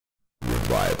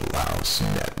Tribal House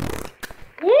Network.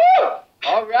 Woo!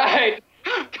 All right.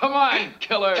 Come on,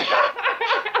 killer.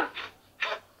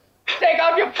 Take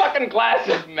off your fucking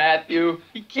glasses, Matthew.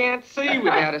 He can't see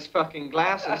without his fucking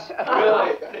glasses.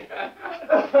 Really?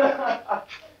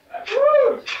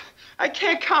 I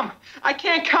can't come. I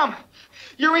can't come.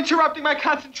 You're interrupting my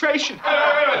concentration.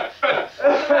 Wait.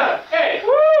 Hey,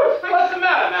 what's the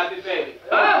matter, Matthew, baby?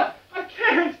 Huh? I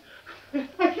can't.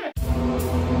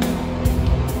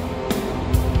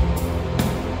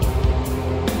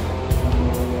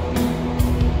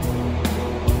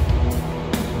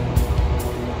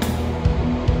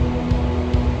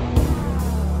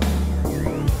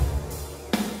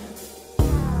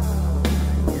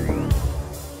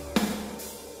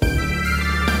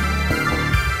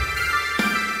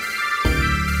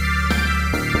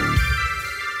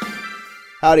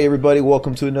 Howdy everybody,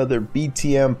 welcome to another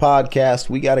BTM podcast.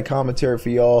 We got a commentary for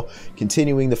y'all,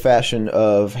 continuing the fashion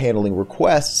of handling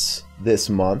requests this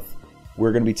month.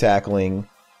 We're going to be tackling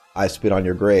I Spit on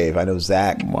Your Grave. I know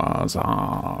Zach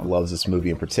loves this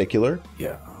movie in particular.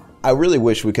 Yeah. I really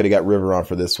wish we could have got River on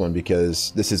for this one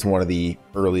because this is one of the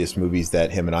earliest movies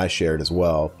that him and I shared as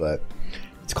well, but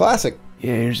it's classic.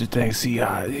 Yeah, here's the thing. See,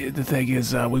 the thing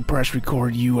is, we press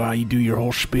record. You do your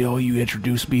whole spiel. You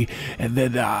introduce me, and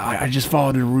then I just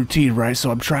followed the routine, right? So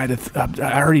I'm trying to.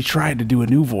 I already tried to do a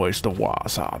new voice. The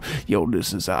WhatsApp. Yo,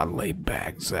 this is laid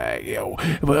back, Zach. Yo,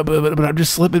 but I'm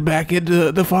just slipping back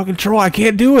into the fucking troll. I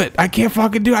can't do it. I can't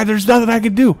fucking do it. There's nothing I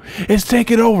can do. It's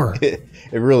taking over. It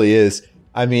really is.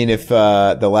 I mean, if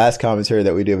the last commentary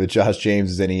that we did with Josh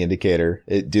James is any indicator,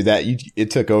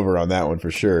 it took over on that one for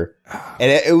sure.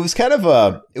 And it was kind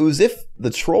of it was if the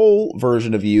troll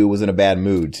version of you was in a bad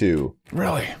mood too.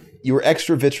 Really? You were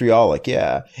extra vitriolic,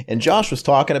 yeah. And Josh was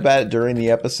talking about it during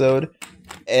the episode,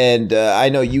 and I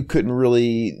know you couldn't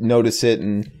really notice it,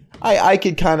 and I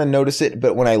could kind of notice it,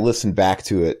 but when I listened back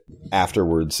to it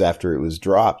afterwards, after it was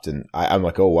dropped, and I'm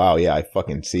like, oh wow, yeah, I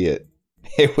fucking see it.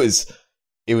 It was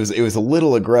a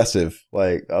little aggressive.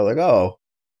 Like, I was like, oh,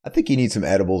 I think you need some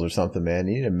edibles or something, man.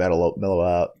 You need to mellow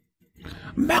out.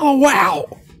 Mellow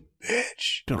out,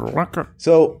 bitch.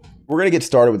 So we're going to get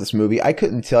started with this movie. I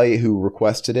couldn't tell you who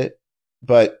requested it,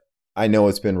 but I know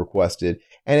it's been requested.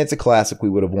 And it's a classic we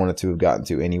would have wanted to have gotten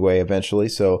to anyway eventually.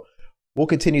 So we'll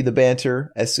continue the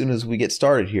banter as soon as we get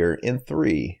started here in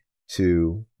 3,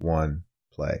 2, 1,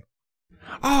 play.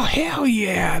 Oh, hell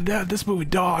yeah. This movie,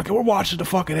 dog. We're watching the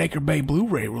fucking Anchor Bay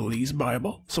Blu-ray release,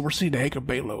 Bible. So we're seeing the Anchor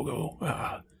Bay logo.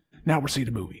 Now we're seeing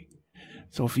the movie.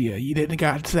 So if you didn't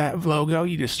got that logo,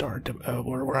 you just started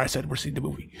where I said we're seeing the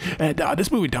movie. And this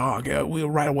movie, dog,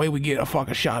 right away we get a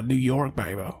fucking shot of New York,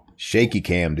 baby. Shaky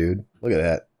cam, dude. Look at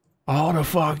that. All the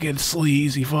fucking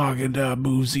sleazy fucking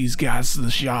moves these guys to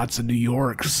the shots in New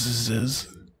York.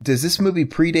 Does this movie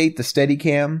predate the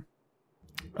Steadicam?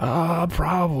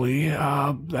 Probably.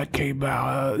 That came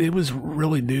out. It was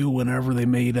really new whenever they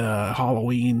made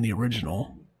Halloween, the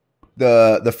original.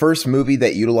 The first movie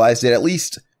that utilized it, at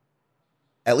least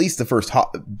the first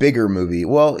bigger movie.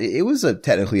 Well, it was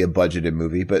technically a budgeted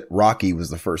movie, but Rocky was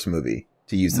the first movie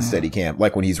to use the Steadicam,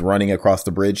 like when he's running across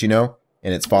the bridge, and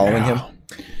it's following him.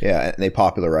 Yeah, and they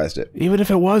popularized it. Even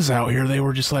if it was out here, they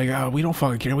were just like, we don't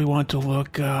fucking care. We want it to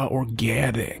look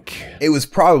organic. It was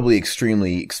probably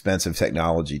extremely expensive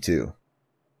technology, too.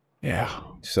 Yeah.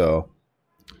 So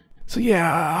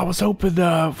yeah, I was hoping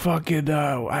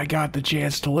I got the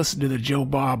chance to listen to the Joe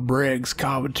Bob Briggs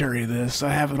commentary of this. I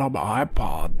have it on my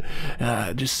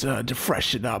iPod, just to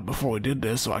freshen up before we did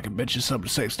this, so I can mention some of the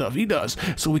same stuff he does,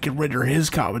 so we can render his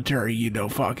commentary,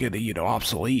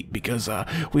 obsolete, because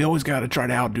we always got to try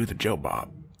to outdo the Joe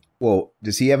Bob. Well,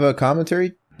 does he have a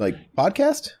commentary,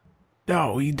 podcast?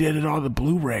 No, he did it on the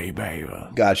Blu-ray, baby.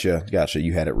 Gotcha.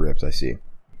 You had it ripped, I see.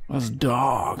 That's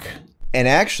dog. And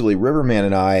actually,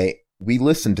 Riverman and we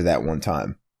listened to that one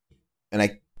time.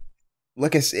 And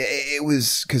like I said, it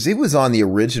was, because it was on the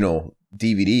original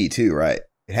DVD too, right?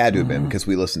 It had to have been, because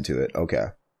we listened to it. Okay.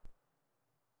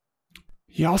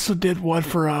 He also did one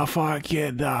for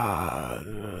fucking, there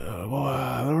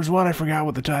was one, I forgot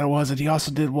what the title was, and he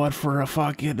also did one for a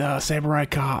fucking Samurai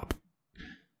Cop.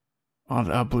 On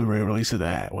a Blu-ray release of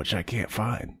that, which I can't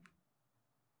find.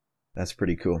 That's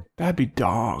pretty cool. That'd be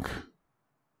dog.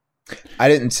 I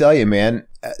didn't tell you, man.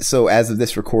 So as of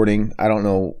this recording, I don't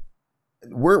know.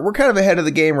 We're kind of ahead of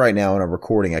the game right now in our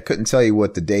recording. I couldn't tell you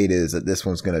what the date is that this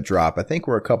one's going to drop. I think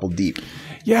we're a couple deep.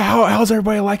 Yeah, how's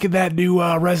everybody liking that new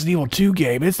Resident Evil 2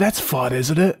 game? That's fun,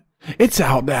 isn't it? It's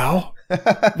out now.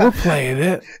 We're playing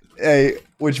it. Hey,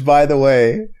 which by the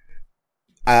way,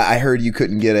 I heard you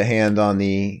couldn't get a hand on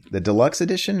the deluxe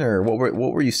edition, or what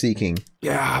were you seeking?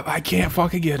 Yeah, I can't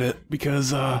fucking get it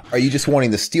because Are you just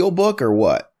wanting the steel book or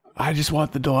what? I just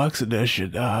want the deluxe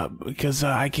edition because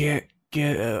I can't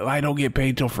get I don't get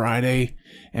paid till Friday,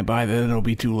 and by then it'll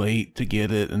be too late to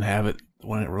get it and have it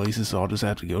when it releases. So I'll just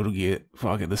have to go to get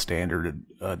fucking the standard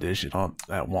edition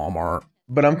at Walmart.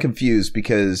 But I'm confused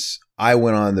because I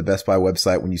went on the Best Buy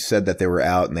website when you said that they were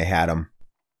out and they had them.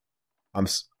 I'm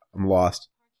lost.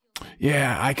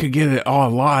 Yeah, I could get it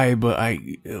online, but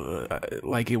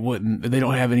it wouldn't. They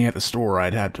don't have any at the store.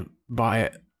 I'd have to buy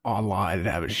it online and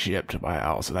have it shipped to my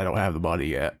house, and I don't have the money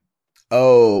yet.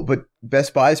 Oh, but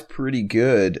Best Buy's pretty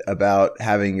good about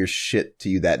having your shit to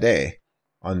you that day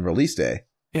on release day.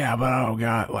 Yeah, but I don't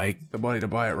got the money to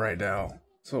buy it right now.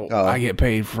 So I get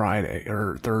paid Friday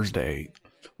or Thursday.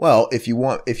 Well, if you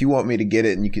want me to get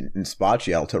it and you can spot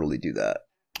you, I'll totally do that.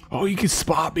 Oh, you can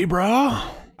spot me, bro?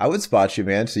 I would spot you,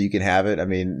 man, so you can have it. I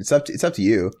mean, it's up to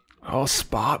you. Oh,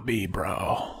 spot me,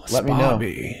 bro. Let me know.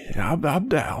 I'm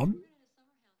down.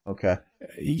 Okay.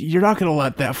 You're not gonna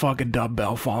let that fucking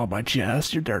dumbbell fall on my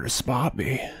chest. You're there to spot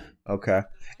me. Okay.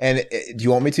 And do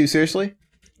you want me to, seriously?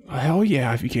 Hell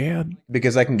yeah, if you can.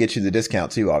 Because I can get you the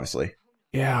discount too, obviously.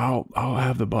 Yeah, I'll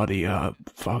have the buddy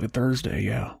fucking Thursday.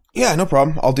 Yeah. Yeah, no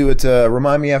problem. I'll do it.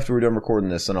 Remind me after we're done recording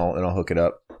this, and I'll hook it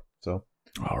up. So.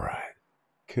 All right.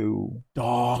 Cool.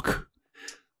 Dog.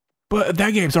 But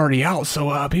that game's already out,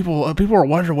 so people are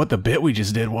wondering what the bit we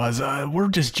just did was. We're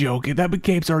just joking. That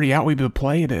game's already out. We've been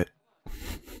playing it.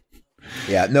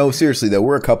 Yeah, no, seriously though,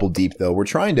 we're a couple deep though. We're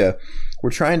trying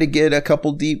to get a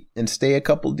couple deep and stay a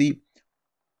couple deep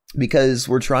because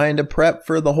we're trying to prep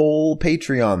for the whole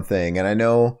Patreon thing. And I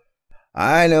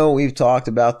know we've talked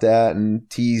about that and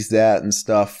teased that and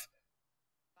stuff.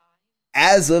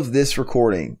 As of this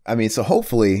recording, I mean, so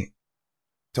hopefully,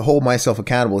 to hold myself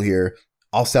accountable here,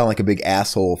 I'll sound like a big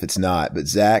asshole if it's not. But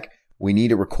Zach, we need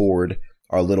to record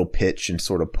our little pitch and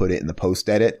sort of put it in the post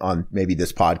edit on maybe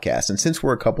this podcast. And since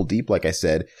we're a couple deep, like I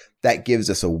said, that gives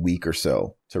us a week or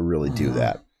so to really do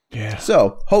that. Yeah.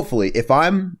 So hopefully, if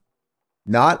I'm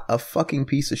not a fucking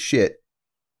piece of shit,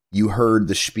 you heard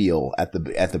the spiel at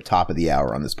the top of the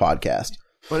hour on this podcast.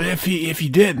 But if he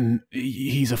didn't,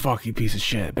 he's a fucking piece of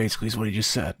shit. Basically, is what he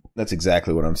just said. That's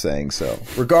exactly what I'm saying. So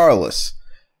regardless,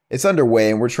 it's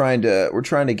underway, and we're trying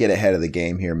to get ahead of the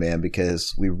game here, man,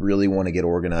 because we really want to get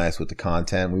organized with the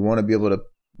content. We want to be able to,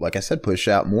 like I said, push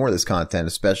out more of this content,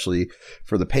 especially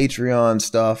for the Patreon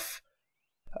stuff.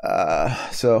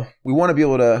 So we want to be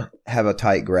able to have a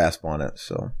tight grasp on it.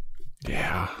 So.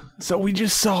 Yeah. So we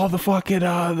just saw the fucking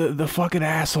the fucking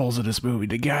assholes in this movie,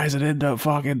 the guys that end up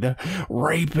fucking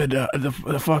raping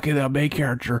the fucking main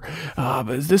character.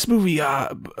 This movie,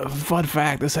 fun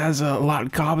fact, this has a lot in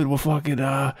common with fucking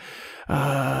Friday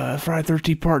the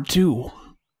 13th Part 2,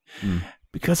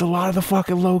 because a lot of the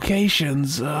fucking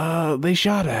locations they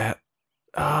shot at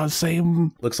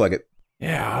same. Looks like it.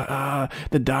 Yeah.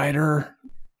 The diner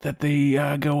that they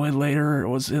go in later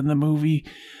was in the movie.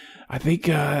 I think,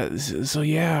 so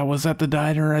yeah, was that the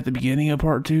diner at the beginning of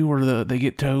Part 2 where they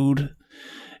get towed and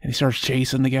he starts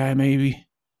chasing the guy, maybe?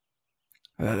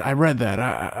 I read that.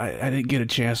 I didn't get a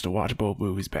chance to watch both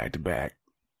movies back to back.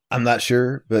 I'm not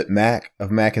sure, but Mac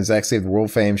and Zach Save the World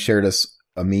fame shared us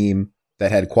a meme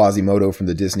that had Quasimodo from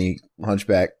the Disney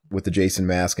Hunchback with the Jason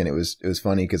mask, and it was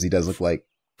funny because he does look like...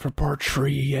 For Part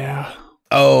 3, yeah.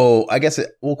 Oh, I guess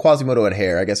Quasimodo had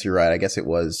hair. I guess you're right. I guess it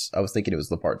was... I was thinking it was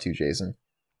the Part 2 Jason.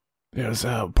 It was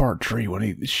Part 3 when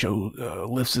he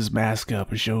lifts his mask up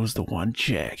and shows the one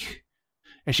chick.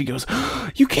 And she goes,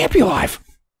 "You can't be alive!"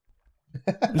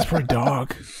 It's pretty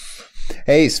dog.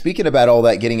 Hey, speaking about all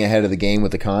that, getting ahead of the game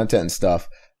with the content and stuff,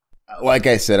 like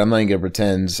I said, I'm not even going to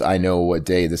pretend I know what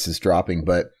day this is dropping,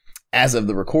 but as of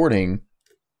the recording,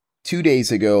 2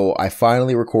 days ago, I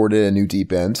finally recorded a new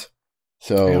Deep End.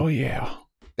 So hell yeah.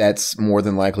 That's more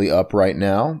than likely up right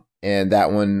now. And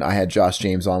that one, I had Josh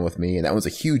James on with me, and that was a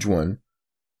huge one.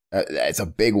 It's a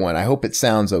big one. I hope it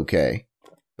sounds okay,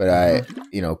 but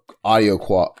audio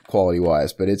quality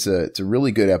wise, but it's a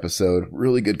really good episode,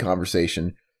 really good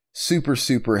conversation, super,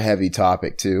 super heavy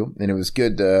topic too. And it was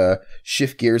good to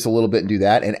shift gears a little bit and do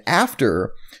that. And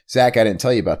after, Zach, I didn't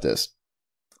tell you about this.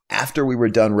 After we were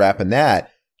done wrapping that,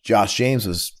 Josh James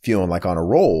was feeling like on a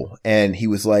roll, and he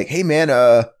was like, "Hey man,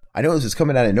 I know this is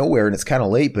coming out of nowhere and it's kind of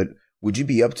late, but would you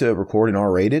be up to record an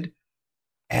R-rated?"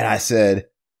 And I said,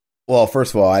 well,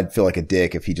 first of all, I'd feel like a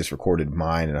dick if he just recorded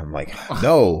mine. And I'm like,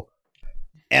 no.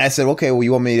 And I said, okay, well,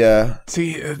 you want me to...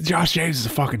 See, Josh James is a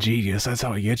fucking genius. That's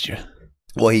how he gets you.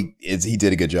 Well, he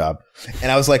did a good job.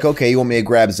 And I was like, okay, you want me to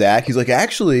grab Zach? He's like,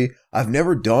 actually, I've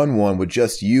never done one with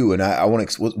just you. And I want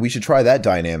to, we should try that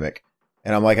dynamic.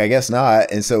 And I'm like, I guess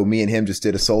not. And so me and him just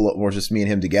did a solo, or just me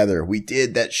and him together. We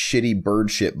did that shitty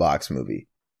bird shit box movie.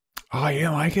 Oh, you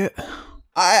didn't like it?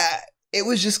 It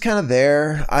was just kind of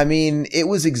there. I mean, it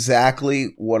was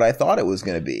exactly what I thought it was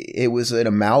going to be. It was an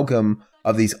amalgam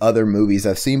of these other movies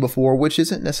I've seen before, which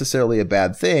isn't necessarily a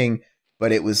bad thing,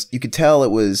 but it was, you could tell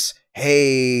it was,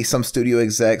 hey, some studio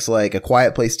execs like A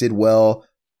Quiet Place did well.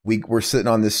 We're sitting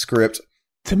on this script.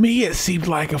 To me, it seemed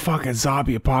like a fucking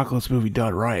zombie apocalypse movie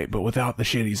done right, but without the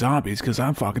shitty zombies, because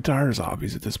I'm fucking tired of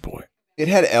zombies at this point. It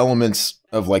had elements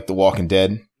of like The Walking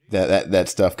Dead. That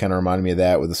stuff kind of reminded me of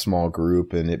that, with a small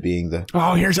group and it being the...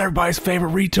 Oh, here's everybody's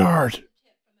favorite retard.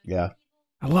 Yeah.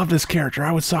 I love this character.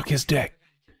 I would suck his dick.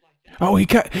 Oh, he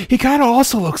kind of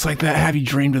also looks like that Have You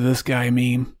Dreamed of This Guy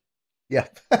meme. Yeah.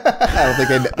 I don't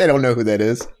think they don't know who that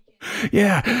is.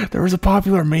 Yeah, there was a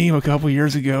popular meme a couple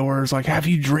years ago where it's like, have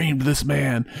you dreamed this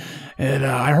man? And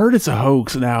I heard it's a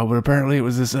hoax now, but apparently it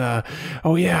was this,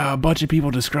 oh yeah, a bunch of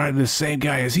people described this same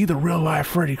guy. Is he the real life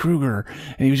Freddy Krueger?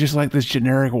 And he was just like this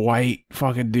generic white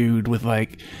fucking dude with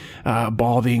like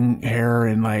balding hair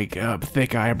and like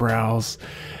thick eyebrows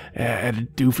and a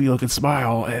doofy looking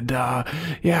smile. And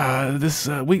yeah, this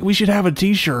we should have a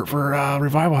t-shirt for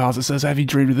Revival House that says, have you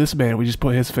dreamed of this man? We just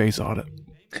put his face on it.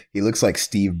 He looks like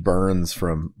Steve Burns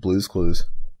from Blue's Clues.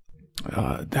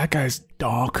 That guy's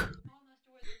donk.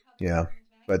 Yeah.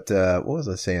 But what was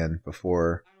I saying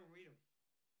before?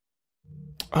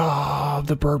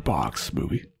 The Bird Box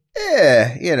movie.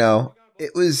 Yeah, you know,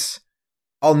 it was...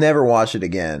 I'll never watch it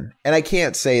again. And I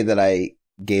can't say that I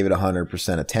gave it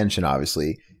 100% attention,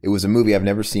 obviously. It was a movie I've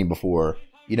never seen before.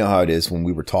 You know how it is when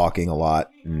we were talking a lot.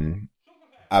 And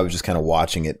I was just kind of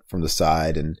watching it from the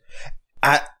side. And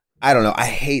I don't know. I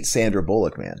hate Sandra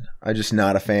Bullock, man. I'm just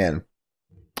not a fan.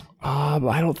 I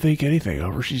don't think anything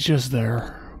of her. She's just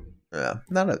there. Yeah,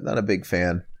 not a big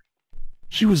fan.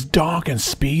 She was donk in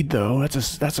Speed, though.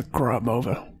 That's a crap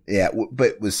movie. Yeah,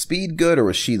 but was Speed good, or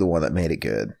was she the one that made it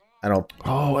good? I don't...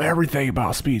 Oh, everything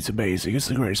about Speed's amazing. It's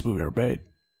the greatest movie ever made.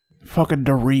 Fucking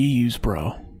the reuse,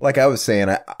 bro. Like I was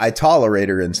saying, I tolerate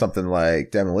her in something like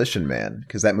Demolition Man,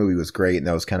 because that movie was great, and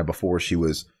that was kind of before she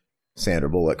was Sandra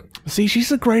Bullock. See,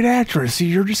 she's a great actress. See,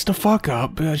 you're just a fuck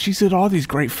up. She's in all these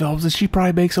great films, and she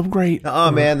probably makes them great.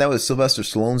 Man, that was Sylvester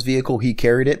Stallone's vehicle. He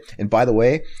carried it. And by the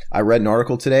way, I read an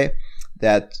article today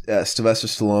that Sylvester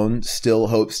Stallone still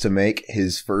hopes to make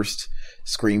his first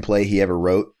screenplay he ever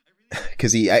wrote.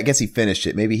 Because I guess he finished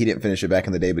it. Maybe he didn't finish it back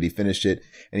in the day, but he finished it.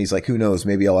 And he's like, who knows?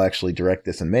 Maybe I'll actually direct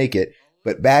this and make it.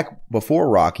 But back before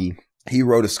Rocky, he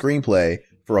wrote a screenplay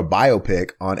for a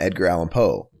biopic on Edgar Allan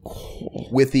Poe,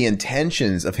 with the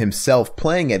intentions of himself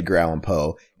playing Edgar Allan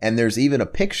Poe. And there's even a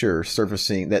picture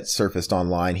that surfaced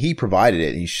online. He provided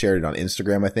it, and he shared it on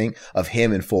Instagram, I think, of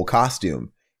him in full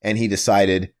costume. And he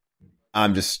decided,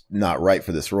 I'm just not right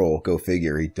for this role. Go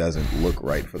figure, he doesn't look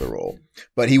right for the role.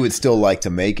 But he would still like to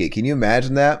make it. Can you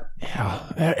imagine that?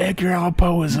 Yeah, Edgar Allan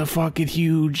Poe is a fucking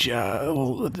huge,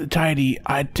 tiny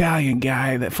Italian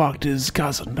guy that fucked his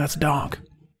cousin. That's donk.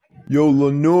 Yo,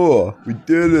 Lenore, we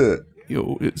did it.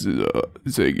 Yo, it's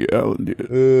Edgar Allan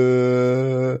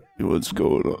here. What's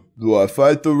going on? Do I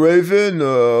fight the Raven?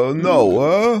 No,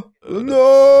 huh?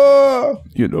 No!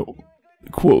 You know,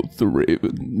 quote the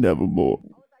Raven, nevermore.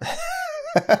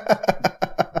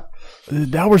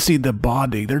 Now we're seeing the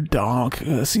bonding. They're donk.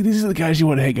 See, these are the guys you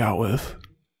want to hang out with.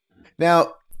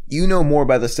 Now, you know more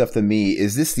about this stuff than me.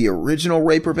 Is this the original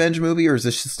rape revenge movie, or is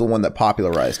this just the one that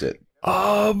popularized it?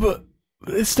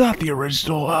 It's not the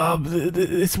original.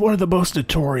 It's one of the most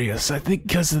notorious. I think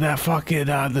because of that fucking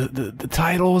the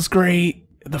title was great.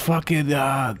 The fucking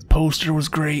poster was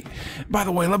great. By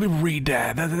the way, let me read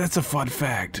that. That's a fun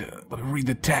fact. Let me read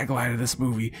the tagline of this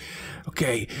movie.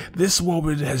 Okay, this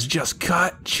woman has just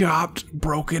cut, chopped,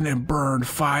 broken, and burned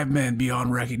 5 men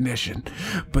beyond recognition.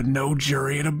 But no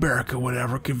jury in America would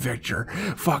ever convict her.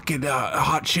 Fucking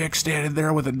hot chick standing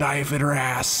there with a knife in her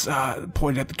ass,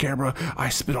 pointing at the camera. I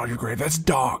spit on your grave. That's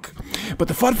donk. But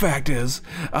the fun fact is...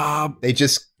 they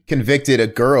just convicted a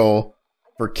girl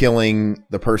for killing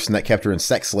the person that kept her in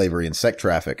sex slavery and sex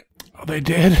traffic. Oh, they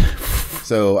did?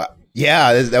 So,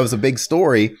 yeah, that was a big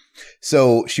story.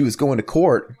 So she was going to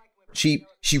court.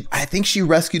 I think she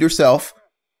rescued herself.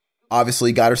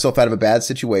 Obviously got herself out of a bad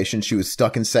situation. She was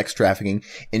stuck in sex trafficking,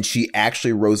 and she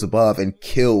actually rose above and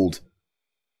killed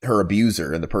her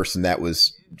abuser and the person that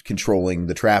was controlling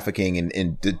the trafficking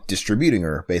and distributing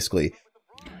her, basically.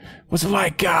 Was it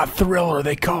like Thriller?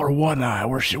 They call her One Eye,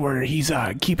 where he's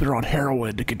keeping her on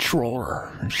heroin to control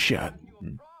her and shit.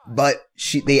 but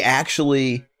they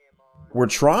actually were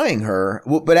trying her.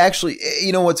 But actually,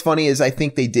 you know what's funny is I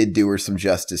think they did do her some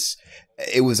justice.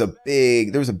 There was a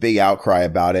big outcry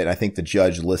about it. And I think the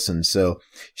judge listened. So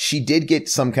she did get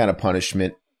some kind of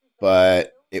punishment,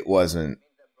 but it wasn't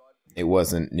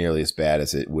nearly as bad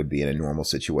as it would be in a normal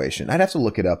situation. I'd have to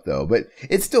look it up though, but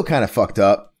it's still kind of fucked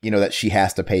up, you know, that she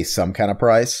has to pay some kind of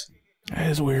price. That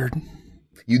is weird.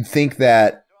 You'd think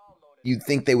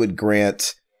they would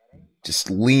grant just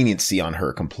leniency on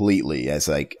her completely as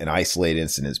like an isolated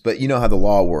incident. But you know how the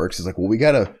law works. It's like, well, we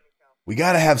gotta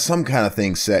have some kind of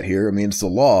thing set here. I mean, it's the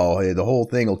law. The whole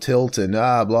thing will tilt and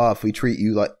blah. If we treat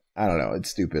you like, I don't know, it's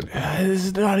stupid.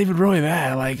 It's not even really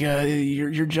that. Like,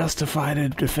 you're justified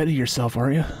in defending yourself,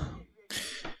 aren't you?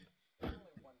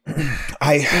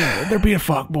 They're being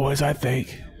fuckboys, I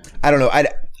think. I don't know. I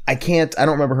don't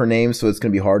remember her name, so it's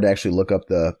going to be hard to actually look up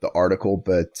the article,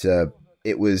 but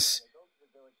it was,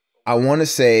 I want to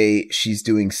say she's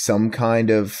doing some kind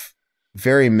of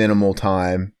very minimal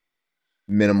time,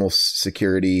 minimal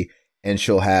security, and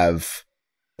she'll have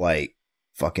like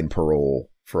fucking parole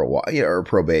for a while, or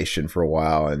probation for a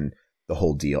while, and the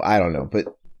whole deal. I don't know, but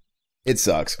it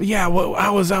sucks. Yeah, well, I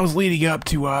was leading up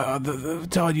to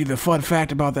telling you the fun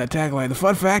fact about that tagline. The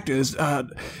fun fact is,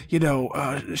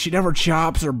 she never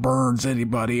chops or burns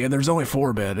anybody, and there's only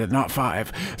 4 men and not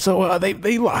 5. So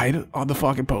they lied on the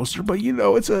fucking poster, but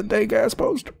it's a dang ass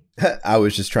poster. I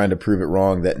was just trying to prove it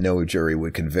wrong that no jury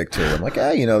would convict her. I'm like,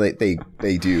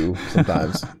 they do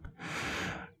sometimes.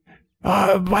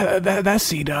 By that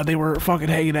scene, they were fucking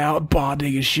hanging out,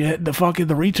 bonding and shit. The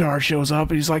retard shows up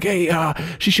and he's like, "Hey,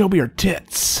 she showed me her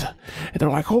tits," and they're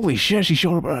like, "Holy shit, she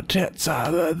showed her tits."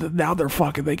 Now they're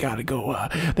fucking. They gotta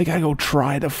go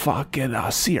try to fucking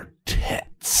see her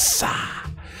tits.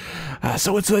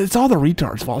 So it's all the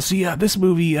retards' fault. See, this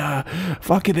movie,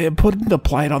 fucking putting the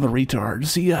plight on the retards.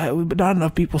 See, not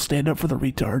enough people stand up for the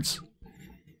retards.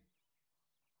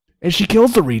 And she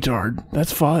kills the retard.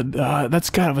 That's fun. That's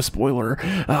kind of a spoiler.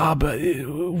 But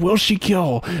will she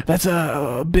kill? That's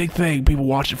a big thing. People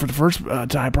watch it for the first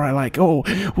time probably like, oh,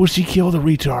 will she kill the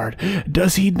retard?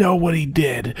 Does he know what he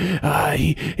did?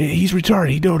 He's retarded.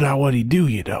 He don't know what he do,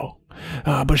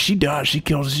 But she does. She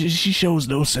kills. She shows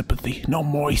no sympathy. No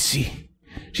mercy.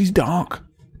 She's donk.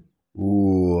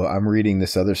 Ooh, I'm reading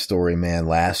this other story, man.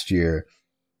 Last year,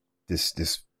 this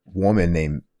woman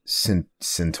named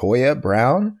Centoya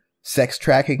Brown, sex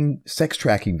tracking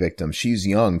victim. She's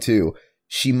young too.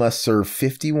 She must serve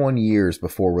 51 years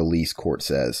before release, court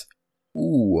says.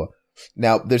 Ooh.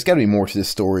 Now, there's got to be more to this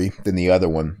story than the other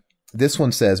one. This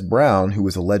one says Brown, who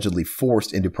was allegedly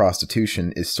forced into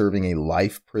prostitution, is serving a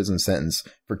life prison sentence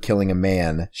for killing a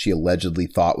man she allegedly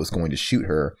thought was going to shoot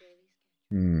her.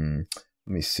 Let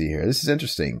me see here. This is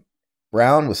interesting.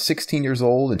 Brown was 16 years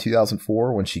old in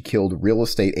 2004 when she killed real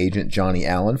estate agent Johnny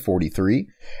Allen, 43.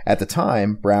 At the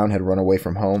time, Brown had run away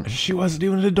from home. She wasn't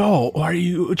even an adult. Why are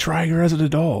you trying her as an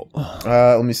adult?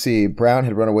 Let me see. Brown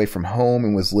had run away from home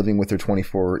and was living with her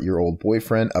 24-year-old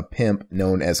boyfriend, a pimp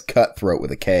known as Cutthroat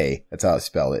with a K. That's how I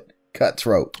spell it.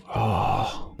 Cutthroat.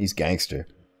 Oh. He's gangster.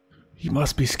 He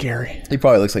must be scary. He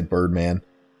probably looks like Birdman,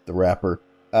 the rapper,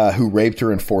 who raped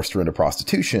her and forced her into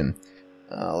prostitution.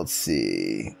 Let's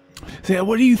see. So,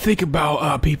 what do you think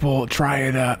about people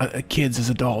trying kids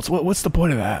as adults? What's the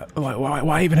point of that? Like,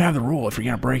 why even have the rule if you're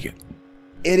going to break it?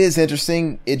 It is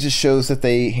interesting. It just shows that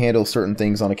they handle certain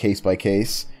things on a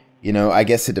case-by-case. I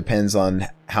guess it depends on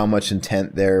how much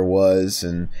intent there was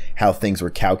and how things were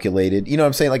calculated. You know what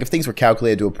I'm saying? Like, if things were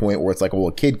calculated to a point where it's like, well,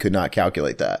 a kid could not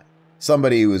calculate that.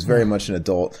 Somebody who was very much an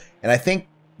adult. And I think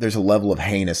there's a level of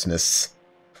heinousness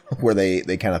where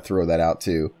they kind of throw that out,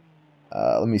 too.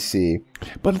 Let me see.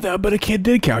 But a kid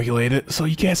did calculate it, so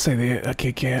you can't say a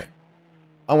kid can't.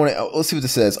 Let's see what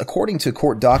this says. According to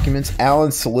court documents,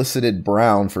 Allen solicited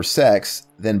Brown for sex,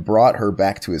 then brought her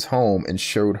back to his home and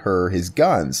showed her his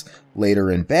guns. Later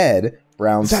in bed,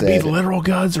 Brown said... Does that mean literal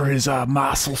guns or his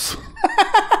muscles?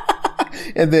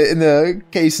 In the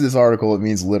case of this article, it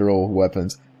means literal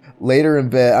weapons. Later in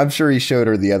bed, I'm sure he showed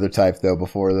her the other type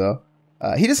before.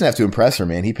 He doesn't have to impress her,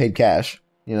 man. He paid cash.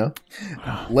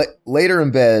 Later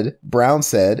in bed, Brown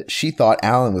said she thought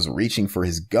Allen was reaching for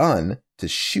his gun to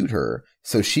shoot her,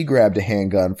 so she grabbed a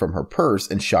handgun from her purse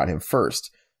and shot him first.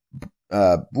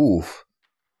 Let's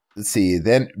see.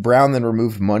 Then Brown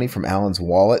removed money from Allen's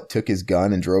wallet, took his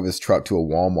gun, and drove his truck to a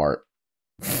Walmart.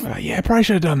 Yeah, I probably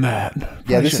should have done that.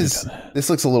 This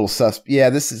looks a little sus. Yeah,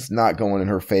 this is not going in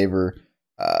her favor.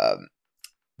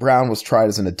 Brown was tried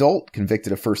as an adult,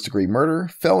 convicted of first-degree murder,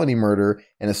 felony murder,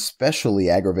 and especially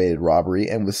aggravated robbery,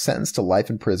 and was sentenced to life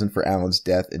in prison for Allen's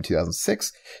death in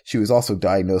 2006. She was also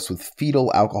diagnosed with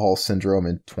fetal alcohol syndrome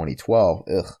in 2012.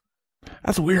 Ugh.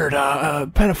 That's weird.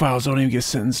 Pedophiles don't even get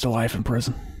sentenced to life in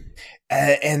prison.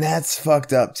 And that's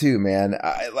fucked up too, man.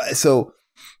 So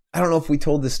I don't know if we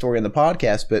told this story in the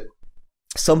podcast, but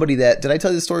did I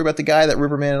tell you the story about the guy that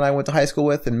Riverman and I went to high school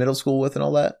with and middle school with and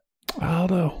all that? I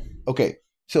don't know. Okay.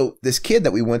 So this kid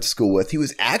that we went to school with, he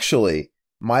was actually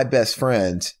my best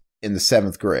friend in the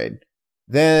 7th grade.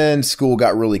 Then school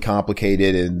got really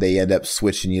complicated and they end up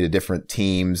switching you to different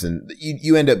teams and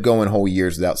you end up going whole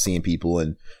years without seeing people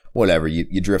and whatever,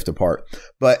 you drift apart.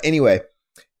 But anyway,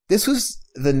 this was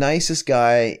the nicest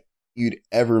guy you'd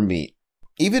ever meet.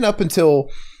 Even up until,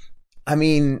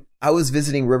 I was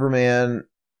visiting Riverman,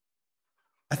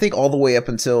 I think all the way up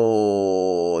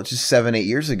until just 7-8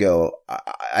 years ago.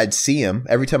 I'd see him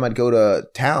every time I'd go to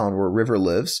town where River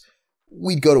lives.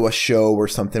 We'd go to a show or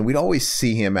something. We'd always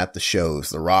see him at the shows,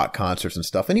 the rock concerts and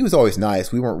stuff. And he was always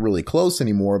nice. We weren't really close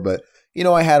anymore, but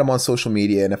I had him on social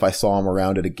media. And if I saw him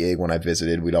around at a gig when I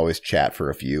visited, we'd always chat for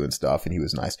a few and stuff. And he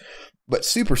was nice, but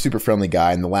super, super friendly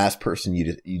guy. And the last person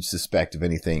you'd suspect of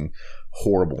anything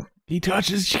horrible. He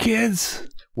touches kids.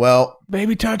 Well,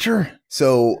 baby toucher.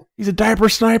 So he's a diaper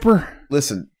sniper.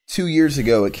 Listen, 2 years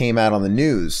ago, it came out on the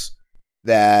news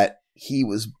that he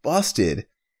was busted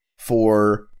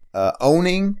for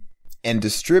owning and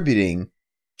distributing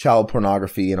child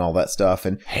pornography and all that stuff.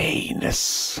 And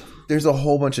heinous. There's a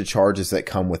whole bunch of charges that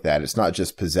come with that. It's not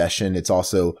just possession. It's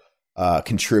also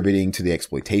contributing to the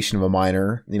exploitation of a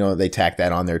minor. They tack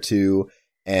that on there too.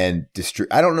 And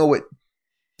I don't know what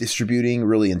distributing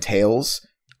really entails.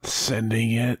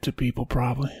 Sending it to people,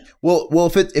 probably.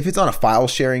 Well, if it's on a file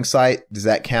sharing site, does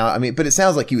that count? But it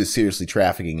sounds like he was seriously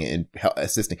trafficking and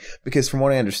assisting, because from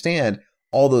what I understand,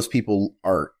 all those people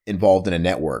are involved in a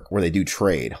network where they do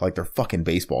trade, like they're fucking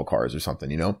baseball cards or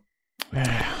something,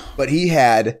 But he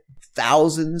had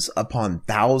thousands upon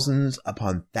thousands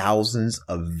upon thousands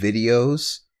of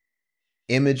videos,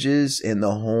 images, and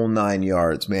the whole 9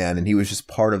 yards, man. And he was just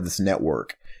part of this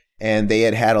network. And they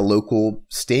had a local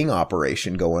sting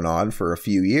operation going on for a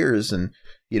few years. And,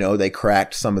 they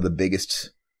cracked some of the biggest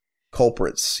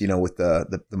culprits, with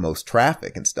the most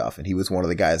traffic and stuff. And he was one of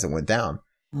the guys that went down.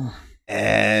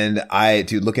 And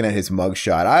looking at his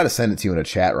mugshot, I ought to send it to you in a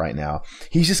chat right now.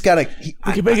 He's just got we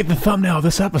can make it the thumbnail of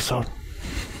this episode.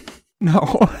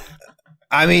 No.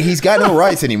 He's got no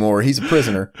rights anymore. He's a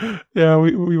prisoner. Yeah,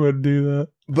 we wouldn't do that.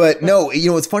 But no,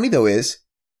 what's funny though is,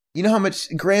 how much,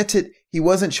 granted, he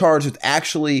wasn't charged with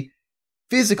actually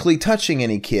physically touching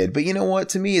any kid. But you know what?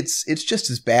 To me, it's just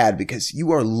as bad, because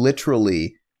you are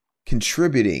literally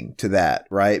contributing to that,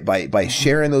 right? By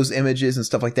sharing those images and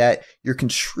stuff like that, you're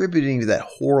contributing to that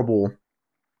horrible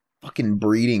fucking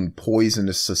breeding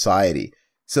poisonous society.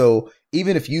 So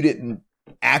even if you didn't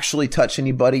actually touch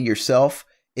anybody yourself,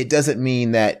 it doesn't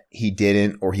mean that he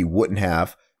didn't or he wouldn't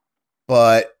have.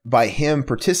 But by him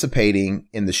participating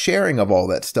in the sharing of all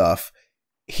that stuff,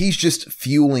 he's just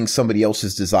fueling somebody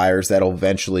else's desires that'll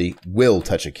eventually will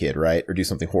touch a kid, right? Or do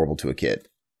something horrible to a kid.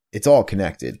 It's all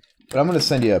connected. But I'm going to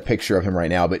send you a picture of him right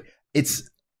now. But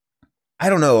I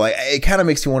don't know. It kind of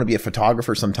makes me want to be a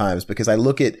photographer sometimes, because I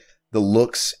look at the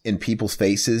looks in people's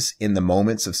faces in the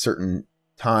moments of certain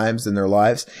times in their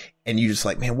lives. And you just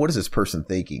like, man, what is this person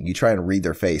thinking? You try and read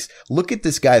their face. Look at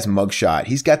this guy's mugshot.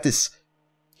 He's got this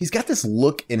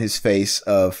look in his face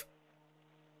of,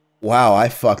 wow, I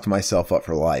fucked myself up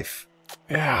for life.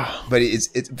 Yeah. But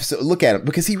so look at him,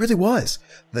 because he really was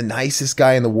the nicest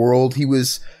guy in the world. He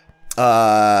was,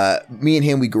 me and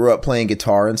him, we grew up playing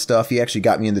guitar and stuff. He actually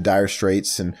got me into Dire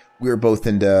Straits, and we were both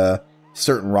into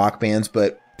certain rock bands.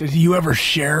 But did you ever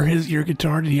share your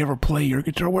guitar? Did he ever play your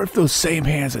guitar? What if those same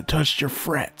hands that touched your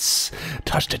frets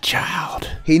touched a child?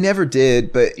 He never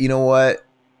did, but you know what?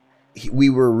 We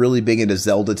were really big into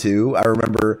Zelda too. I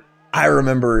remember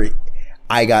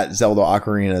I got Zelda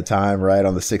Ocarina of Time, right,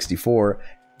 on the 64.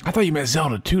 I thought you meant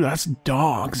Zelda 2. That's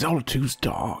dog. Zelda 2's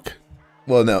dog.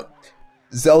 Well, no.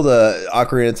 Zelda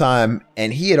Ocarina of Time,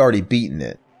 and he had already beaten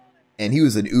it. And he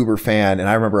was an uber fan, and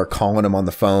I remember calling him on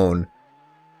the phone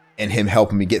and him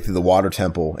helping me get through the water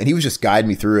temple. And he was just guiding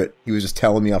me through it. He was just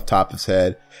telling me off the top of his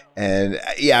head. And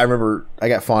yeah, I remember I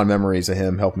got fond memories of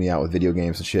him helping me out with video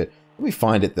games and shit. Let me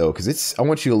find it though, because I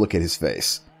want you to look at his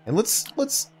face. And let's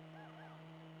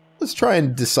try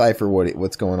and decipher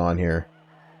what's going on here.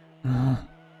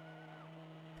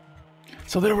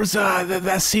 So there was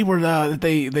that scene where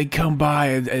they come by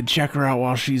and check her out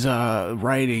while she's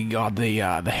writing on the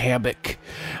hammock.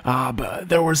 But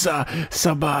there was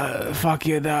some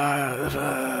fucking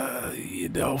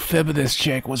feminist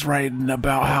chick was writing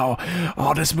about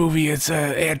how this movie is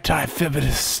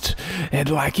anti-feminist, and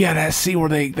like that scene where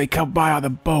they come by on the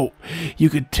boat, you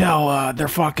could tell they're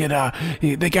fucking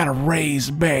they got a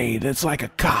raised mane. It's like a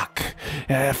cock,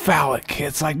 phallic.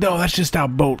 It's like, no, that's just how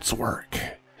boats work.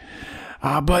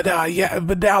 But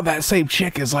now that same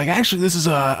chick is like, actually, this is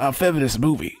a feminist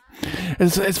movie.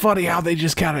 It's funny how they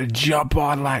just kind of jump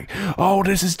on like, oh,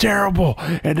 this is terrible,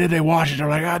 and then they watch it, they're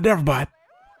like, never mind.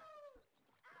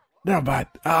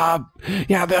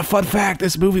 The fun fact,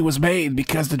 this movie was made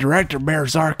because the director, Mayor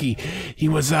Zarki, he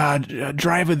was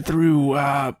driving through,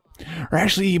 or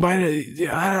actually he might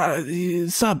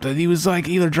have, something. He was like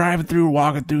either driving through or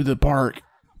walking through the park.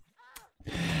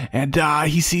 And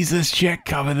he sees this chick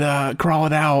coming,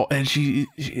 crawling out, and she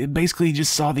basically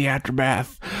just saw the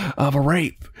aftermath of a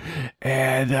rape.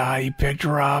 And he picked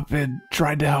her up and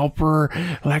tried to help her,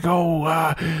 like,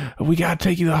 oh, we gotta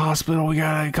take you to the hospital, we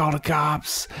gotta call the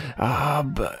cops.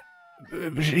 But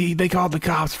they called the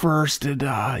cops first, and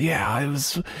it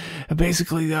was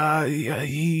basically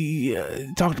he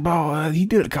talked about, he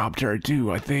did a commentary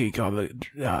too, I think, on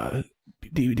the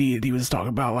DVD, and he was talking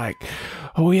about like,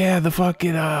 oh yeah, the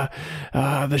fucking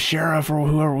the sheriff or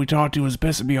whoever we talked to was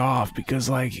pissing me off because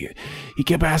like he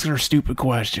kept asking her stupid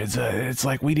questions. It's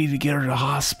like, we need to get her to the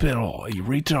hospital, you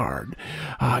retard,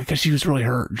 because she was really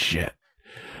hurt and shit.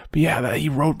 But yeah, he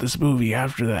wrote this movie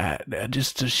after that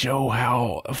just to show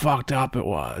how fucked up it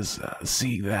was,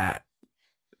 seeing that,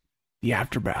 the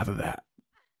aftermath of that.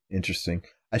 Interesting.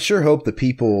 I sure hope the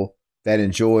people that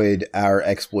enjoyed our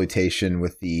exploitation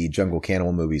with the Jungle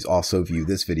Cannibal movies also view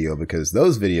this video, because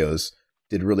those videos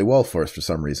did really well for us for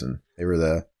some reason. They were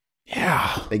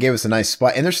they gave us a nice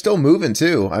spot, and they're still moving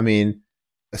too. I mean,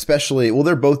 especially, well,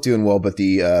 they're both doing well, but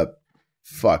the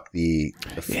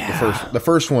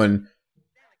first one,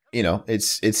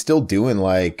 it's still doing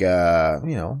like,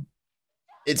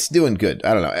 it's doing good.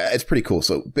 I don't know. It's pretty cool.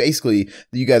 So basically,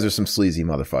 you guys are some sleazy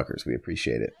motherfuckers. We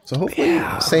appreciate it. So hopefully,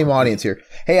 same audience here.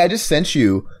 Hey, I just sent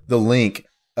you the link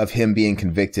of him being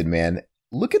convicted, man.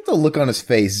 Look at the look on his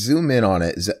face. Zoom in on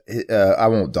it. I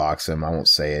won't dox him. I won't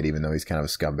say it, even though he's kind of a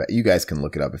scumbag. You guys can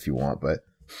look it up if you want, but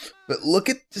look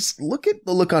at the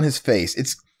look on his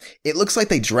face. It looks like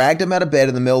they dragged him out of bed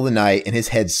in the middle of the night and his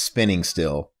head's spinning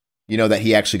still. That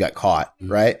he actually got caught,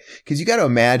 right? Because you got to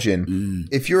imagine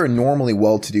if you're a normally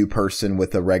well-to-do person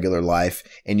with a regular life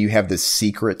and you have this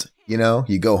secret,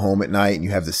 you go home at night and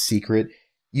you have this secret,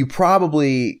 you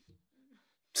probably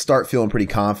start feeling pretty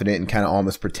confident and kind of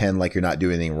almost pretend like you're not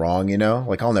doing anything wrong,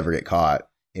 like, I'll never get caught.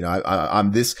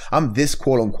 I'm this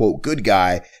quote unquote good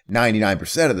guy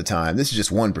 99% of the time. This is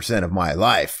just 1% of my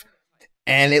life.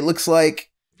 And it looks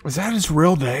like, was that his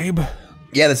real name?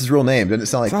 Yeah, that's his real name. Doesn't it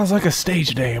sound like... Sounds like a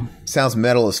stage name. Sounds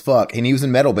metal as fuck. And he was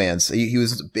in metal bands. He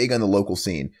was big on the local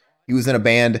scene. He was in a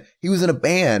band. He was in a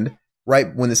band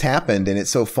right when this happened. And it's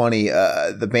so funny.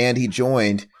 The band he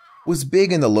joined was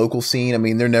big in the local scene. I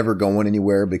mean, they're never going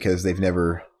anywhere because they've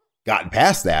never gotten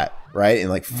past that, right? In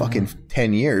like fucking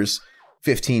 10 years,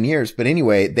 15 years. But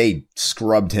anyway, they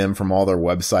scrubbed him from all their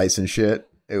websites and shit.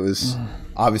 It was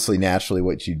obviously naturally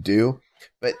what you do.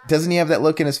 But doesn't he have that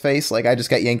look in his face? Like, I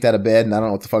just got yanked out of bed and I don't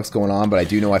know what the fuck's going on, but I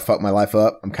do know I fucked my life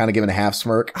up. I'm kind of giving a half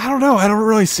smirk. I don't know. I don't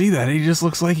really see that. He just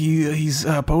looks like he's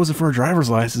posing for a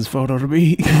driver's license photo to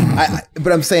me.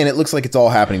 But I'm saying it looks like it's all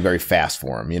happening very fast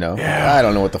for him, Yeah. I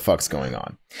don't know what the fuck's going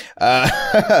on.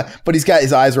 But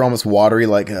his eyes are almost watery,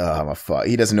 like, oh, I'm a fuck.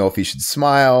 He doesn't know if he should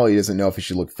smile. He doesn't know if he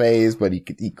should look phased, but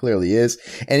he clearly is.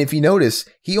 And if you notice,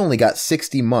 he only got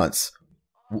 60 months.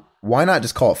 Why not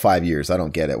just call it 5 years? I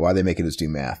don't get it. Why are they making us do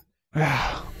math?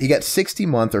 He got 60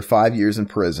 months or 5 years in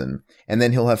prison, and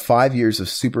then he'll have 5 years of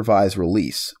supervised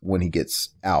release when he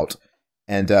gets out.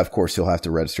 And of course, he'll have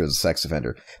to register as a sex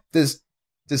offender. Does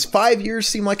 5 years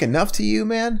seem like enough to you,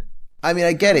 man? I mean,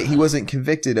 I get it. He wasn't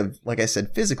convicted of, like I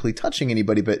said, physically touching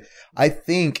anybody, but I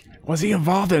think... Was he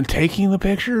involved in taking the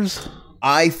pictures?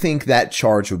 I think that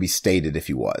charge would be stated if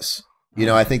he was.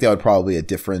 I think that would probably be a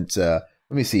different... let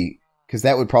me see. Because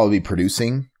that would probably be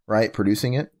producing, right?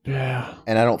 Producing it. Yeah.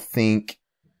 And I don't think,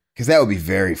 because that would be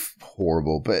very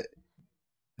horrible, but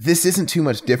this isn't too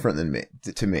much different than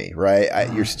to me, right?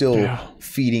 You're still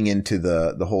feeding into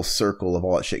the whole circle of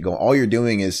all that shit going. All you're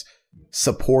doing is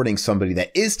supporting somebody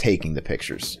that is taking the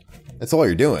pictures. That's all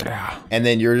you're doing. Yeah. And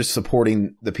then you're just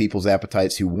supporting the people's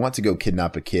appetites who want to go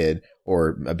kidnap a kid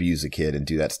or abuse a kid and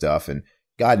do that stuff. And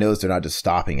God knows they're not just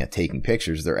stopping at taking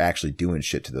pictures. They're actually doing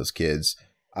shit to those kids.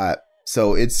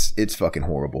 So it's fucking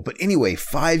horrible. But anyway,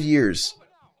 5 years.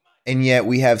 And yet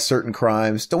we have certain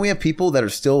crimes. Don't we have people that are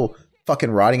still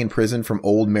fucking rotting in prison from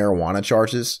old marijuana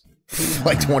charges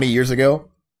like 20 years ago?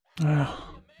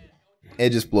 It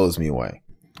just blows me away.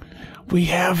 We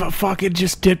have fucking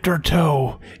just dipped our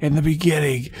toe in the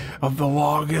beginning of the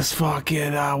longest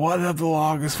fucking, one of the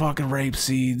longest fucking rape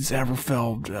scenes ever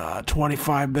filmed.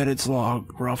 25 minutes long,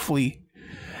 roughly.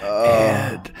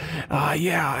 And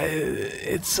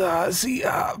it's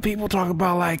people talk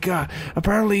about like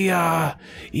apparently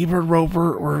Ebert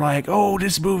Roper were like, oh,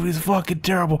 this movie is fucking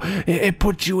terrible. It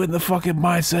puts you in the fucking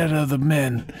mindset of the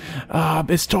men.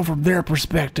 It's told from their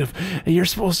perspective. And you're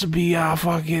supposed to be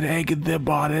fucking egging them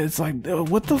on it. It's like,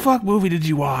 what the fuck movie did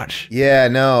you watch? Yeah,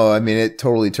 no, I mean it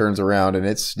totally turns around, and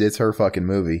it's her fucking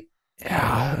movie.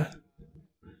 Yeah.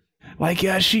 Like,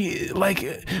 she, like,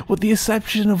 with the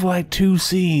exception of, like, 2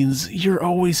 scenes, you're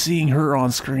always seeing her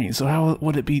on screen. So how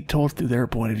would it be told through their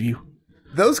point of view?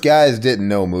 Those guys didn't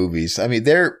know movies. I mean,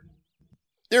 their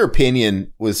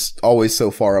opinion was always so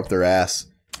far up their ass.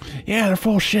 Yeah, they're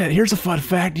full of shit. Here's a fun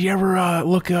fact. Do you ever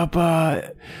look up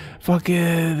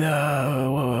fucking,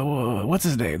 what's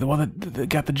his name? The one that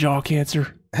got the jaw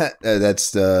cancer?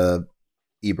 That's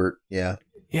Ebert, yeah.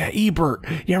 Yeah, Ebert.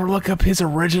 You ever look up his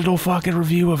original fucking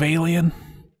review of Alien?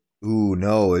 Ooh,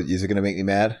 no. Is it going to make me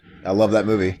mad? I love that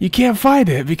movie. You can't find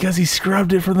it because he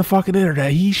scrubbed it from the fucking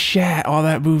internet. He shat on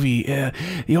that movie.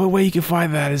 The only way you can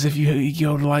find that is if you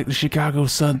go to like the Chicago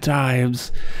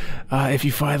Sun-Times. If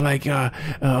you find like a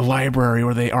library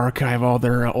where they archive all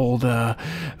their old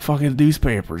fucking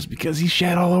newspapers, because he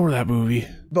shat all over that movie.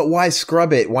 But why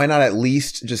scrub it? Why not at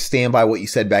least just stand by what you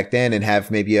said back then and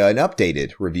have maybe an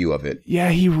updated review of it? Yeah,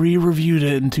 he re-reviewed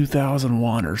it in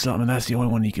 2001 or something. That's the only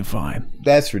one you can find.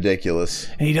 That's ridiculous.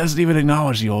 And he doesn't even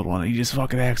acknowledge the old one. He just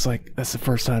fucking acts like that's the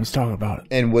first time he's talking about it.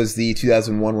 And was the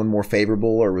 2001 one more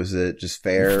favorable, or was it just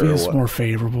fair? It feels more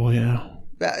favorable, yeah.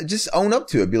 Just own up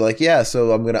to it. Be like, yeah,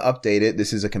 so I'm going to update it.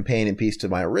 This is a companion piece to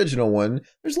my original one.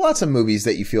 There's lots of movies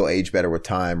that you feel age better with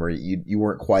time, or you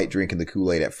weren't quite drinking the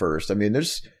Kool-Aid at first. I mean,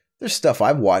 there's stuff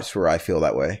I've watched where I feel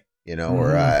that way, you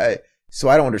know, so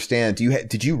I don't understand.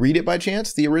 Did you read it by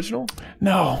chance, the original?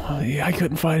 No, I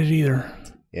couldn't find it either.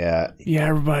 Yeah. Yeah,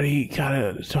 everybody kind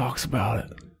of talks about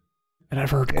it. And I've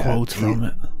heard quotes from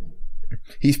it.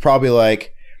 He's probably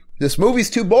like, this movie's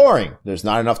too boring. There's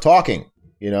not enough talking.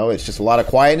 You know, it's just a lot of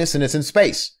quietness and it's in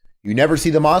space. You never see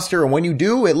the monster, and when you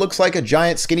do, it looks like a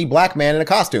giant skinny black man in a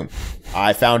costume.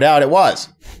 I found out it was.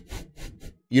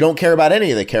 You don't care about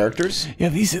any of the characters. Yeah,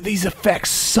 these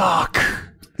effects suck.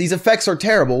 These effects are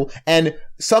terrible, and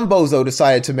some bozo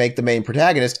decided to make the main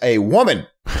protagonist a woman,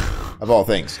 of all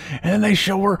things. And then they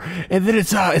show her, and then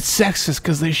it's sexist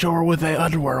because they show her with the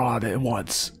underwear on at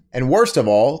once. And worst of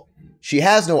all, she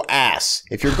has no ass.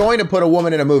 If you're going to put a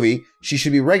woman in a movie, she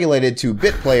should be regulated to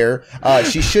bit player.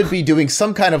 She should be doing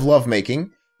some kind of lovemaking,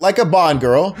 like a Bond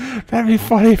girl. That'd be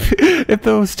funny if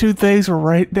those two things were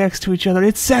right next to each other.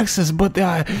 It's sexist, but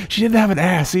she didn't have an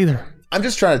ass either. I'm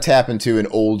just trying to tap into an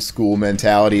old school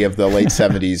mentality of the late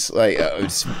 70s, like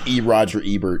Roger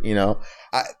Ebert, you know.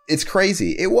 It's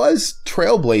crazy. It was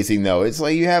trailblazing, though. It's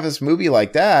like you have this movie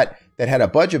like that had a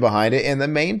budget behind it, and the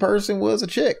main person was a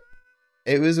chick.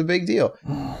 It was a big deal.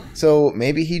 So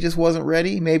maybe he just wasn't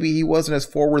ready. Maybe he wasn't as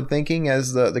forward thinking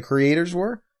as the creators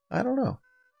were. I don't know.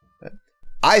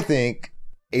 I think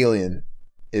Alien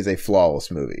is a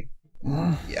flawless movie.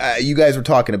 You guys were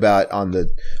talking about on the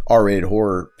R-rated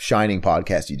horror Shining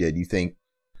podcast you did. You think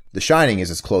The Shining is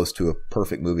as close to a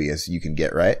perfect movie as you can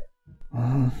get, right?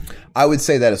 I would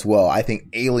say that as well. I think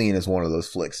Alien is one of those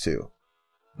flicks too.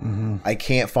 I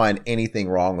can't find anything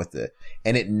wrong with it.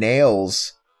 And it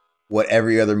nails what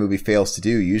every other movie fails to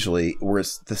do usually, where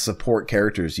it's the support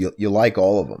characters. You like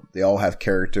all of them. They all have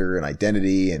character and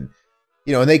identity, and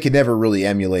you know, and they could never really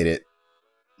emulate it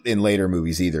in later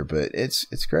movies either, but it's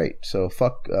great. So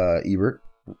fuck Ebert.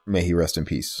 May he rest in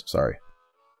peace. Sorry.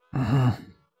 Oh,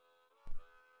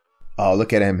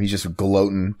 look at him. He's just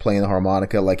gloating, playing the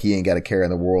harmonica like he ain't got a care in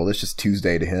the world. It's just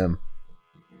Tuesday to him.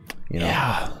 You know,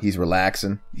 yeah. He's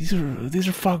relaxing. These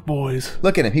are fuck boys.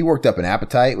 Look at him. He worked up an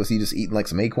appetite. Was he just eating like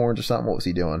some acorns or something? What was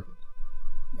he doing?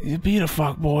 He's being a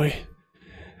fuck boy.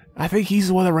 I think he's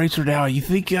the one that writes her down. You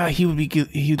think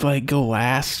he'd like go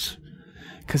last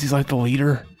because he's like the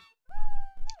leader?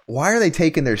 Why are they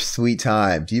taking their sweet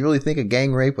time? Do you really think a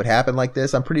gang rape would happen like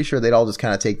this? I'm pretty sure they'd all just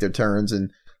kind of take their turns,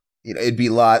 and you know, it'd be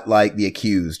a lot like The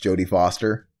Accused, Jodie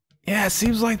Foster. Yeah, it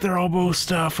seems like they're almost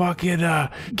fucking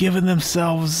giving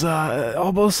themselves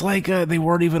almost like they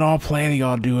weren't even all planning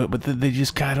on doing it, but then they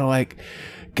just kind of like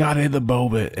got in the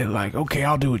moment and like, okay,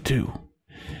 I'll do it too.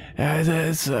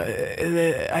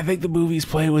 I think the movies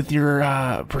play with your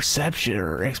perception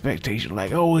or expectation,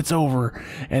 like, oh, it's over,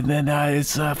 and then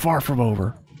it's far from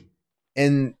over.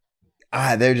 And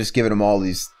they're just giving him all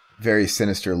these very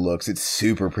sinister looks. It's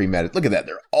super premeditated. Look at that.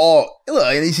 They're all, look,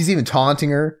 and he's even taunting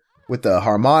her with the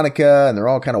harmonica, and they're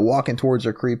all kind of walking towards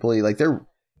her creepily. Like,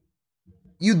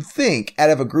 you'd think out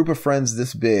of a group of friends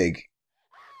this big,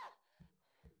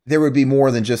 there would be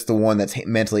more than just the one that's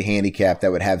mentally handicapped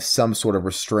that would have some sort of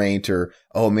restraint or,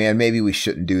 oh man, maybe we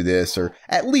shouldn't do this, or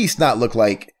at least not look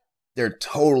like they're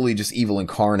totally just evil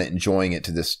incarnate enjoying it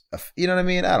to this, you know what I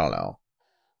mean? I don't know.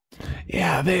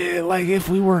 Yeah, they, like, if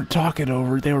we weren't talking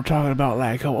over, they were talking about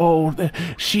like,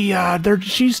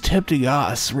 she's tempting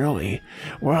us, really.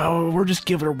 Well, we're just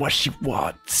giving her what she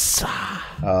wants.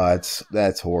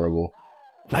 That's horrible.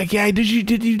 Like, yeah, did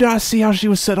you not see how she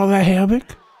was sitting on that hammock?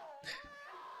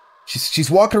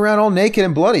 She's walking around all naked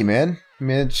and bloody, man. I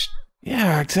mean,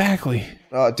 yeah, exactly.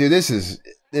 Dude, this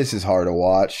is hard to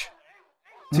watch.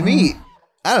 To me,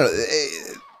 I don't know.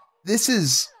 This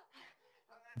is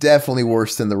definitely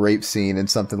worse than the rape scene in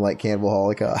something like Cannibal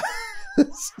Holocaust,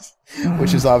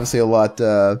 which is obviously a lot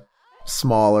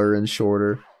smaller and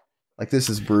shorter. Like, this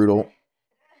is brutal.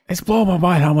 It's blowing my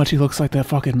mind how much he looks like that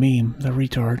fucking meme, the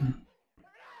retard.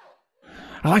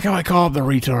 I like how I call him the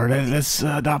retard. That's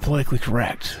not politically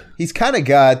correct. He's kind of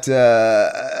got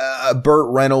a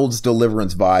Burt Reynolds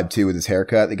Deliverance vibe, too, with his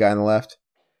haircut, the guy on the left.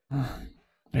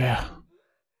 Yeah.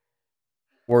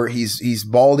 Where he's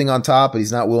balding on top, but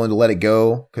he's not willing to let it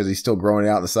go because he's still growing it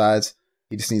out on the sides.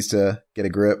 He just needs to get a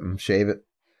grip and shave it.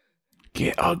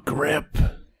 Get a grip.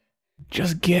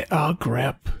 Just get a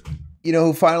grip. You know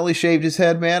who finally shaved his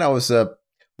head, man? I was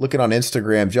looking on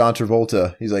Instagram, John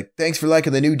Travolta. He's like, thanks for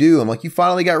liking the new do. I'm like, you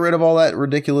finally got rid of all that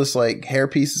ridiculous like hair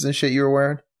pieces and shit you were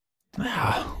wearing?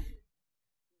 Yeah.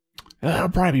 I'll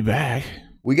probably be back.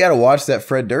 We got to watch that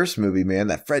Fred Durst movie, man.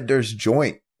 That Fred Durst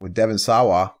joint with Devon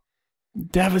Sawa.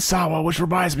 Devon Sawa, which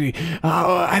reminds me,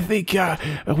 I think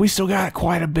we still got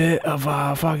quite a bit of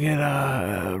fucking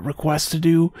requests to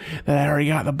do that I already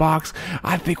got in the box.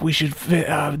 I think we should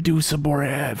do some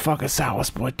more fucking Sawa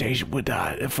exploitation with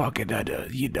fucking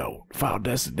Final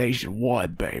Destination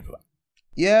 1, baby.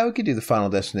 Yeah, we could do the Final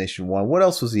Destination 1. What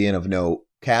else was he in of note?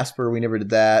 Casper, we never did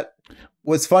that.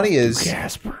 What's funny is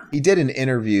Casper. He did an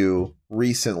interview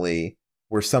recently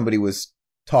where somebody was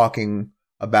talking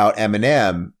about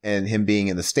Eminem and him being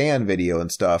in the Stan video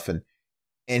and stuff. And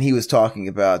he was talking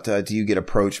about, do you get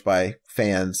approached by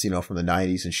fans, from the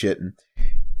 90s and shit?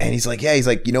 And he's like, yeah, he's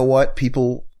like, you know what?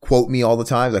 People quote me all the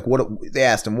time. Like, they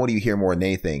asked him, what do you hear more than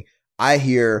anything? I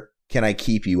hear, can I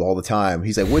keep you all the time?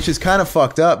 He's like, which is kind of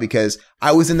fucked up because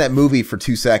I was in that movie for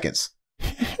 2 seconds.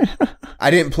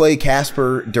 I didn't play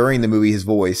Casper during the movie, his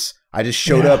voice. I just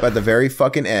showed up at the very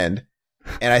fucking end.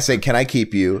 And I said, can I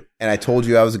keep you? And I told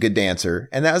you I was a good dancer.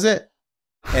 And that was it.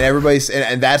 And everybody's,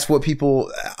 and that's what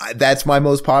people, that's my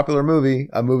most popular movie.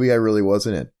 A movie I really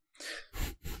wasn't in.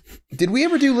 Did we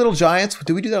ever do Little Giants?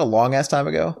 Did we do that a long ass time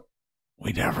ago?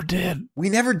 We never did. We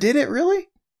never did it, really?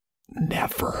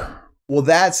 Never. Well,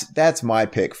 that's my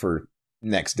pick for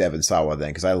next Devon Sawa then,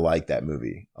 because I like that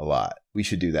movie a lot. We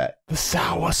should do that. The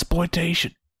Sawa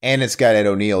exploitation. And it's got Ed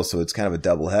O'Neill, so it's kind of a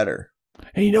double header.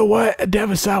 And you know what?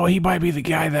 Devon Sawa, he might be the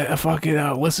guy that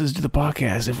fucking listens to the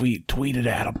podcast if we tweeted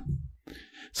at him.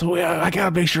 So I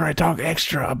gotta make sure I talk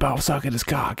extra about sucking his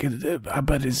cock.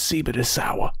 But his semen is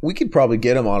sour. We could probably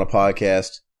get him on a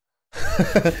podcast.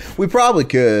 We probably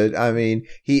could. I mean,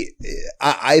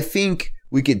 I think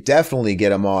we could definitely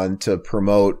get him on to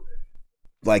promote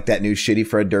like that new shitty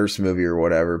Fred Durst movie or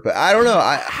whatever. But I don't know.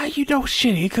 How you know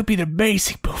shitty? It could be an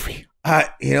amazing movie.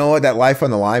 You know what? That Life on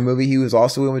the Line movie he was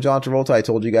also in with John Travolta. I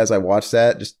told you guys I watched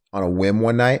that just on a whim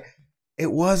one night.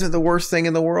 It wasn't the worst thing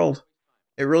in the world.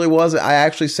 It really wasn't. I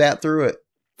actually sat through it.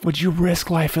 Would you risk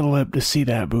life and limb to see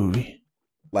that movie?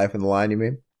 Life on the Line, you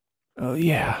mean?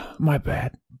 Yeah, my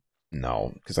bad.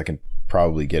 No, because I can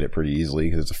probably get it pretty easily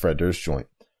because it's a Fred Durst joint.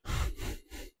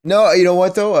 No, you know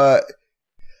what though?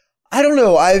 I don't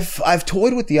know. I've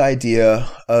toyed with the idea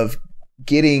of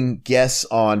getting guests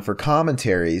on for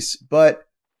commentaries, but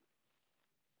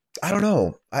I don't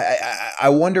know. I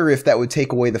wonder if that would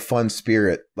take away the fun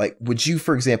spirit. Like, would you,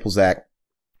 for example, Zach,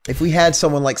 if we had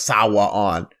someone like Sawa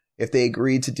on, if they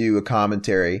agreed to do a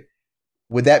commentary,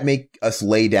 would that make us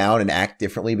lay down and act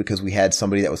differently because we had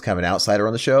somebody that was kind of an outsider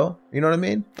on the show? You know what I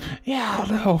mean? Yeah, I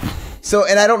don't know. So,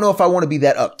 and I don't know if I want to be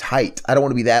that uptight. I don't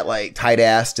want to be that like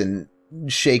tight-assed and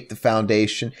shake the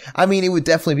foundation. I mean, it would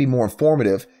definitely be more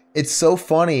informative. It's so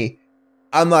funny.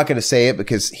 I'm not going to say it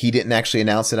because he didn't actually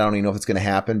announce it. I don't even know if it's going to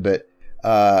happen, but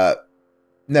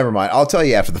Never mind. I'll tell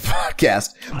you after the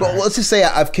podcast. But let's just say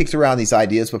I've kicked around these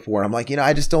ideas before, and I'm like,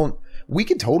 I just don't. We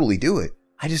could totally do it.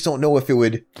 I just don't know if it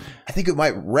would. I think it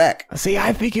might wreck. See,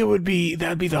 I think that'd be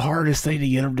the hardest thing to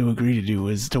get them to agree to do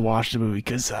is to watch the movie,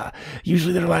 because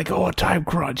usually they're like, oh, a time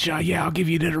crunch. Yeah, I'll give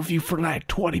you an interview for like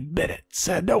 20 minutes.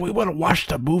 No, we want to watch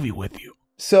the movie with you.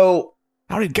 So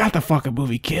I already got the fucking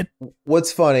movie, kid.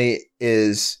 What's funny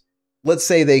is, let's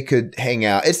say they could hang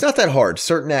out. It's not that hard.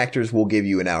 Certain actors will give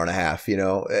you an hour and a half.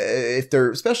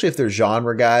 Especially if they're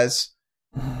genre guys,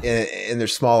 in their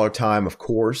smaller time, of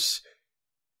course.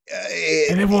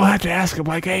 And then we'll have to ask him,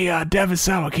 like, hey, Devin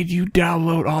Sawa, can you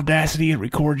download Audacity and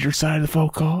record your side of the phone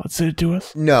call and send it to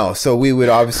us? No, so we would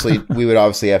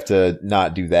obviously have to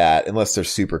not do that unless they're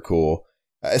super cool.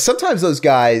 Sometimes those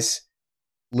guys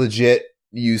legit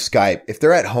use Skype. If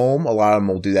they're at home, a lot of them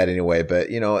will do that anyway. But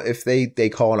if they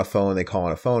call on a phone, they call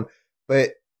on a phone.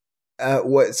 But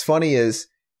what's funny is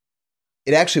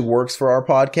it actually works for our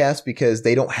podcast because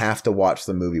they don't have to watch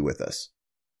the movie with us.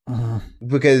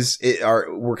 Because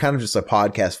we're kind of just a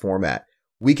podcast format.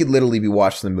 We could literally be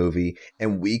watching the movie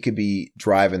and we could be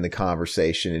driving the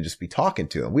conversation and just be talking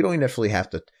to them. We don't even necessarily have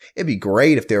to. It'd be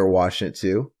great if they were watching it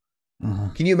too.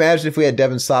 Can you imagine if we had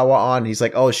Devin Sawa on and he's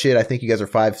like, oh shit, I think you guys are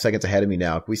 5 seconds ahead of me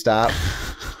now. Can we stop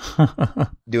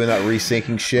doing that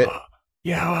resyncing shit?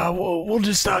 Yeah, we'll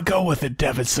just not go with it,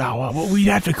 Devin Sawa. Well, we'd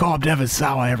have to call him Devin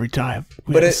Sawa every time.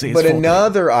 But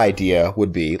another idea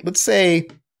would be, let's say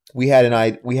we had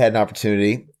an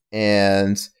opportunity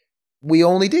and we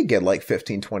only did get like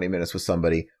 15, 20 minutes with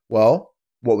somebody. Well,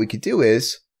 what we could do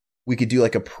is we could do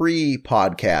like a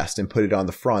pre-podcast and put it on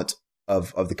the front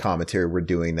of the commentary we're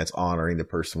doing that's honoring the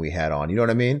person we had on. You know what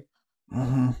I mean?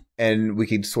 And we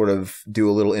could sort of do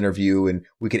a little interview and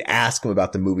we could ask them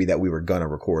about the movie that we were going to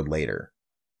record later.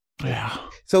 Yeah.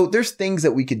 So there's things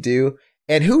that we could do.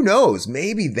 And who knows?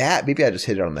 Maybe I just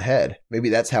hit it on the head. Maybe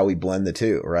that's how we blend the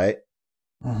two, right?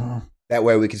 That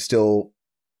way we can still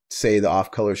say the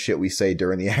off-color shit we say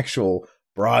during the actual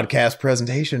broadcast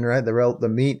presentation, right? The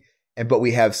meat. But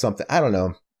we have something. I don't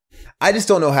know. I just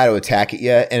don't know how to attack it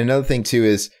yet. And another thing too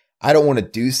is I don't want to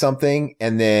do something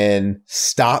and then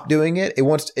stop doing it.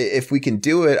 If we can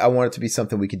do it, I want it to be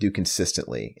something we can do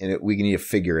consistently, and we need to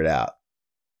figure it out.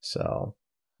 So,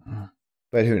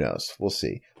 but who knows? We'll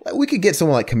see. We could get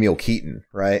someone like Camille Keaton,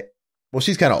 right? Well,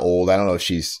 she's kind of old. I don't know if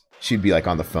she'd be like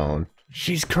on the phone.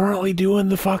 She's currently doing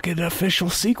the fucking official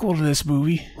sequel to this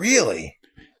movie. Really?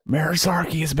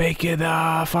 Marizarki is making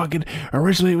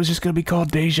originally it was just going to be called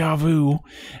Deja Vu,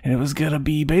 and it was going to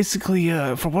be basically,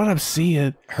 from what I'm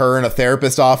seeing, her in a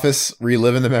therapist's office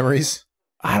reliving the memories.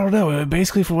 I don't know.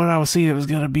 Basically, from what I was seeing, it was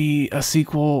going to be a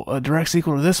direct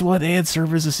sequel to this one, and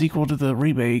serve as a sequel to the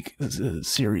remake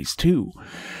series 2.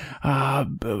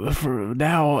 For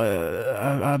now,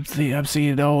 I'm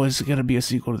seeing it's going to be a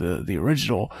sequel to the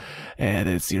original, and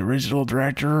it's the original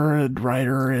director and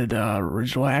writer and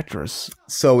original actress.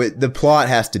 So the plot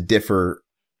has to differ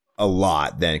a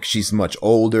lot then, 'cause she's much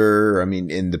older. I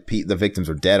mean, and the victims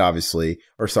are dead, obviously,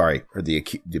 or the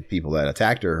people that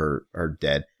attacked her are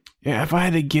dead. Yeah, if I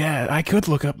had to guess, I could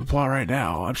look up the plot right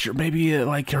now. I'm sure maybe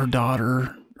like her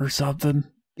daughter or something.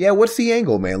 Yeah, what's the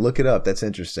angle, man? Look it up. That's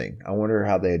interesting. I wonder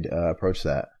how they'd approach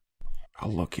that.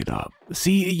 I'll look it up.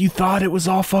 See, you thought it was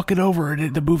all fucking over,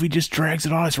 and the movie just drags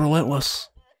it on. It's relentless.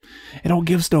 It don't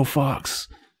give no fucks.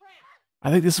 I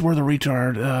think this is where the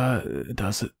retard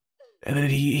does it. And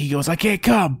then he goes, I can't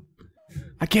come.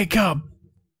 I can't come.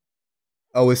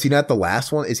 Oh, is he not the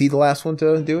last one? Is he the last one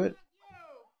to do it?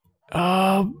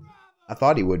 I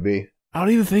thought he would be. I don't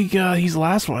even think he's the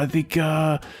last one. I think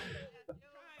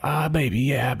maybe,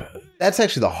 yeah. That's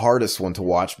actually the hardest one to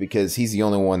watch because he's the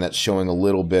only one that's showing a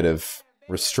little bit of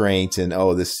restraint and,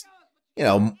 this,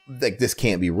 like this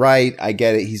can't be right. I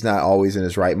get it. He's not always in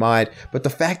his right mind. But the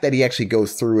fact that he actually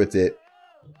goes through with it.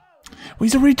 Well,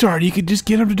 he's a retard. You could just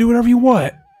get him to do whatever you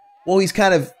want. Well, he's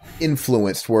kind of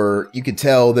influenced where you could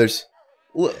tell there's...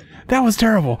 That was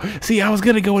terrible. See, I was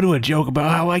going to go into a joke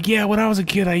about how, like, yeah, when I was a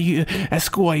kid, at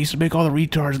school, I used to make all the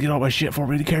retards get all my shit for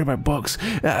me to carry my books.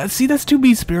 See, that's too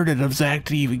mean-spirited of Zach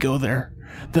to even go there.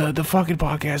 The fucking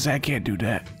podcast, Zach can't do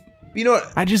that. You know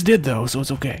what? I just did, though, so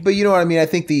it's okay. But you know what I mean? I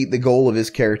think the goal of his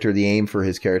character, the aim for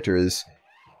his character is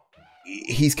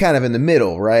he's kind of in the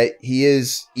middle, right? He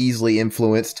is easily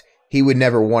influenced. He would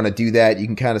never want to do that. You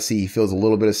can kind of see he feels a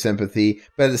little bit of sympathy.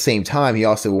 But at the same time, he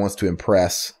also wants to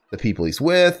impress the people he's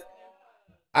with.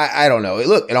 I don't know.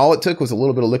 Look, and all it took was a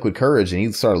little bit of liquid courage, and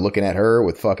he started looking at her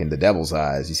with fucking the devil's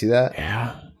eyes. You see that?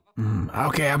 Yeah.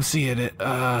 Okay, I'm seeing it.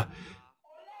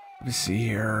 Let me see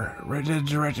here.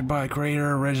 Directed by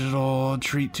creator, original,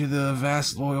 treat to the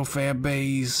vast loyal fan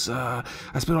base. I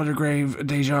Spit on Your Grave,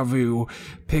 Deja Vu,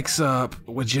 picks up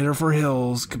with Jennifer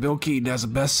Hills, Camille Keaton as a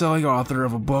best-selling author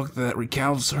of a book that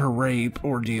recounts her rape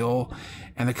ordeal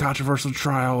and the controversial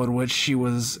trial in which she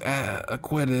was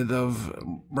acquitted of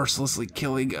mercilessly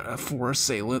killing 4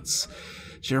 assailants.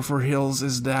 Jennifer Hills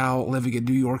is now living in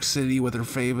New York City with her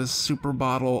famous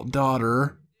supermodel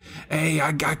daughter. Hey,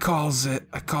 I caused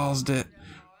it.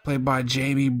 Played by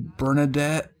Jamie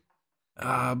Bernadette.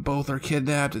 Both are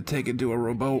kidnapped and taken to a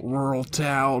remote rural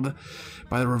town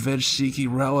by the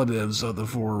revenge-seeking relatives of the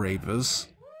 4 rapists.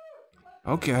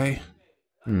 Okay.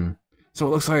 So it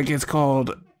looks like it's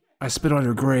called I Spit on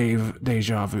Your Grave,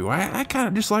 Deja Vu. I kind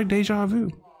of just like Deja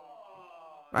Vu.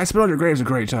 I Spit on Your Grave is a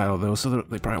great title, though, so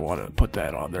they probably want to put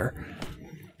that on there.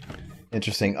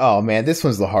 Interesting. Oh, man, this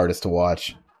one's the hardest to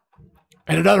watch.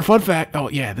 And another fun fact. Oh,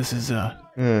 yeah, this is,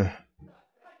 yeah,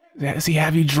 see,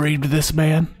 have you dreamed this,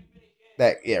 man?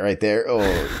 Yeah, right there.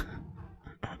 Oh.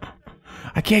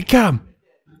 I can't come.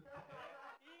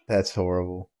 That's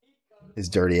horrible. His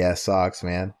dirty ass socks,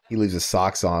 man. He leaves his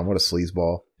socks on. What a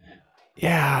sleazeball.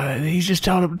 Yeah, he's just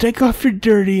telling him, take off your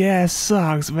dirty ass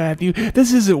socks, Matthew.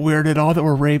 This isn't weird at all that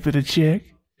we're raping a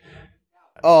chick.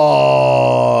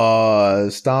 Oh,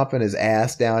 stomping his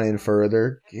ass down in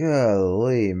further.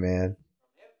 Golly, man.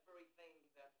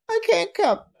 I can't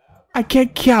come. I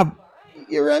can't come.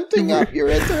 You're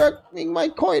interrupting my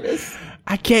coitus.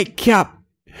 I can't come.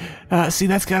 See,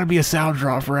 that's got to be a sound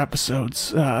drop for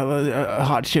episodes. A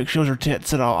hot chick shows her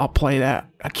tits, and I'll play that.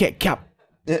 I can't come.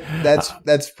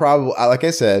 That's probably, like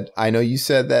I said, I know you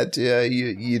said that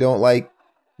you don't like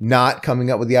not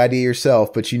coming up with the idea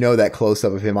yourself, but you know that close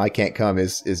up of him, I can't come,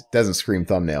 is doesn't scream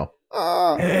thumbnail.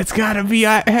 It's got to be,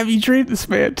 have you dreamed this,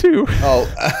 man, too?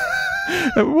 Oh.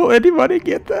 Will anybody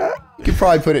get that? You could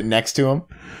probably put it next to him.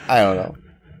 I don't know.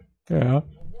 Yeah.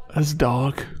 That's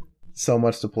dog. So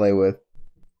much to play with.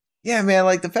 Yeah, man,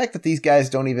 like the fact that these guys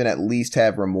don't even at least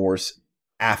have remorse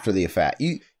after the fact.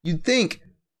 You'd think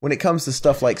when it comes to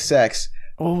stuff like sex,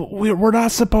 well, we're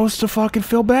not supposed to fucking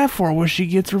feel bad for her when she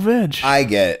gets revenge. I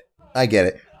get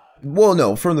it. Well,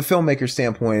 no, from the filmmaker's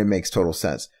standpoint, it makes total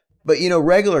sense. But,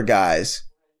 regular guys,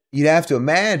 you'd have to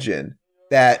imagine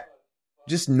that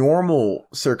just normal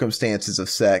circumstances of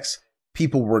sex,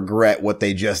 people regret what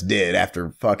they just did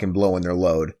after fucking blowing their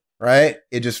load, right?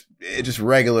 It just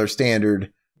regular,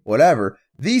 standard, whatever.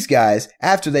 These guys,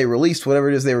 after they released whatever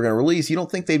it is they were going to release, you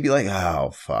don't think they'd be like, oh,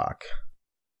 fuck.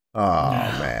 Oh,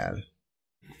 man.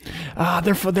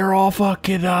 They're all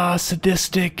fucking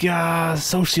sadistic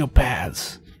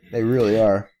sociopaths. They really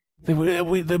are.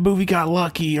 The movie got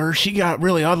lucky, or she got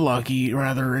really unlucky,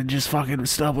 rather, and just fucking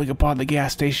stumbling upon the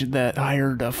gas station that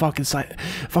hired fucking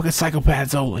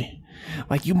psychopaths only.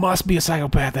 Like, you must be a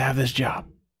psychopath to have this job.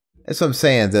 That's what I'm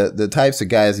saying. The types of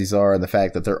guys these are, and the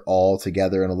fact that they're all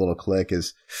together in a little clique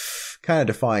is kind of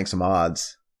defying some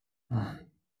odds.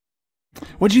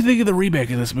 What'd you think of the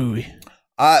remake of this movie?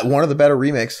 One of the better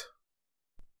remakes.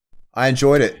 I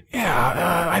enjoyed it.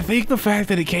 Yeah, I think the fact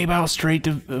that it came out straight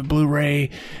to Blu-ray,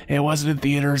 and it wasn't in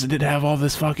theaters, it didn't have all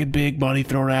this fucking big money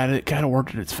thrown at it, kind of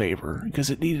worked in its favor, because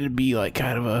it needed to be like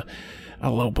kind of a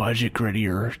low-budget,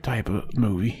 grittier type of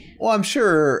movie. Well, I'm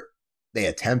sure they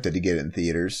attempted to get it in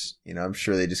theaters. I'm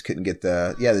sure they just couldn't get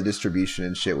the distribution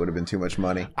and shit would have been too much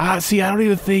money. See, I don't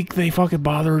even think they fucking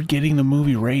bothered getting the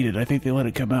movie rated. I think they let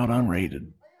it come out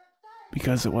unrated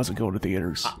because it wasn't going to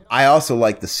theaters. I also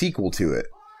like the sequel to it.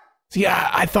 See,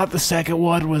 I thought the second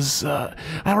one was, I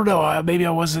don't know, maybe I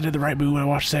wasn't in the right mood when I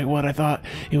watched the second one. I thought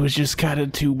it was just kind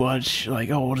of too much, like,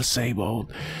 oh, the same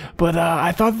old. But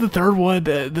I thought the third one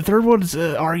is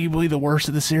arguably the worst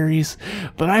of the series.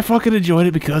 But I fucking enjoyed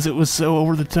it because it was so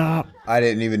over the top. I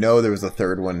didn't even know there was a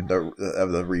third one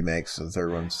of the remakes. The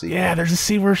third one sequel. Yeah, there's a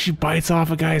scene where she bites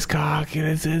off a guy's cock, and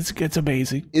it's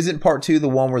amazing. Isn't part 2 the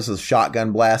one where it's a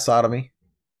shotgun blast sodomy?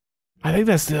 I think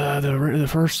that's the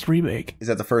first remake. Is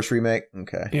that the first remake?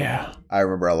 Okay. Yeah. I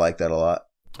remember I liked that a lot.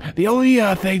 The only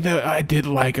thing that I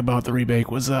didn't like about the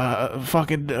remake was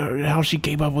fucking how she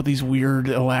came up with these weird,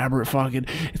 elaborate fucking...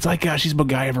 It's like she's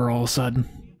MacGyver all of a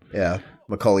sudden. Yeah.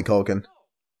 Macaulay Culkin.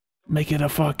 Making a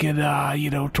fucking,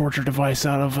 torture device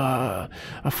out of a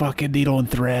fucking needle and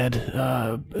thread,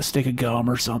 a stick of gum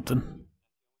or something.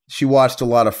 She watched a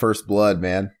lot of First Blood,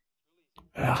 man.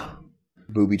 Yeah.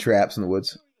 Booby traps in the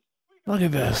woods. Look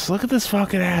at this. Look at this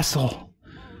fucking asshole.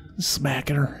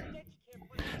 Smacking her.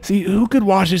 See, who could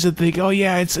watch this and think, oh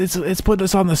yeah, it's putting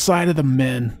us on the side of the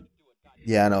men.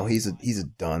 Yeah, I know. He's a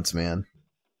dunce, man.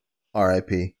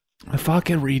 R.I.P. A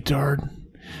fucking retard.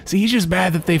 See, he's just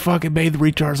mad that they fucking made the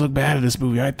retards look bad in this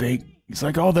movie, I think. He's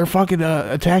like, oh, they're fucking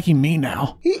attacking me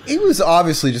now. He was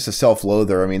obviously just a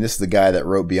self-loather. I mean, this is the guy that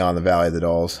wrote Beyond the Valley of the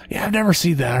Dolls. Yeah, I've never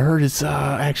seen that. I heard it's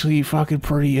actually fucking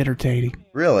pretty entertaining.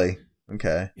 Really?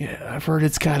 Okay. Yeah, I've heard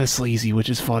it's kind of sleazy, which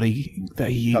is funny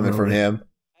that he coming from him.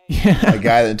 Yeah, a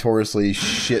guy that notoriously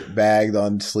shit-bagged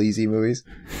on sleazy movies.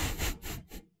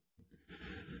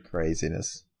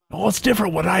 Craziness. Well, it's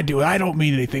different what I do. I don't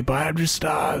mean anything, but I'm just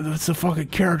it's the fucking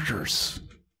characters.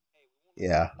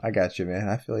 Yeah, I got you, man.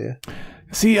 I feel you.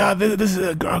 See, this is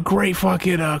a great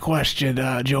fucking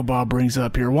question Joe Bob brings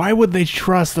up here. Why would they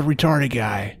trust the retarded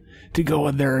guy to go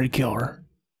in there and kill her?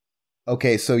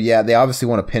 Okay, so yeah, they obviously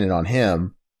want to pin it on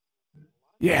him.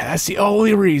 Yeah, that's the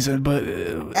only reason. But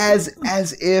as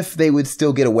if they would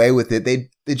still get away with it,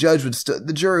 the judge would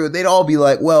the jury they'd all be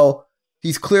like, well,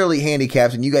 he's clearly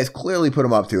handicapped, and you guys clearly put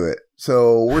him up to it,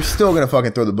 so we're still gonna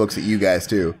fucking throw the books at you guys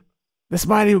too. This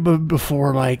might even been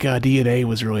before like DNA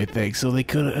was really a thing, so they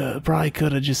could probably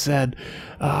could have just said,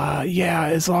 yeah,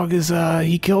 as long as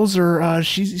he kills her,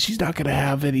 she's not gonna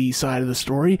have any side of the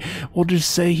story. We'll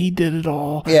just say he did it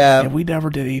all. Yeah, and we never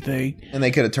did anything. And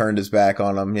they could have turned his back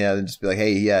on him. Yeah, and just be like,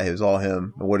 hey, yeah, it was all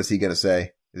him. And what is he gonna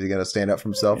say? Is he gonna stand up for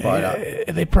himself? Probably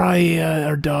not. They probably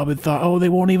are dumb and thought, oh, they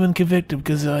won't even convict him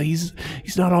because he's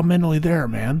not all mentally there,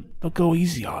 man. They'll go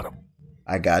easy on him.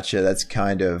 I gotcha. That's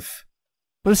kind of.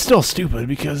 But it's still stupid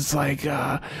because it's like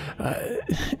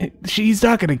she's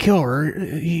not gonna kill her.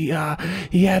 He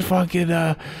had fucking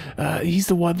he's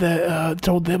the one that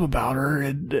told them about her,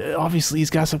 and obviously he's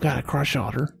got some kind of crush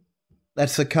on her.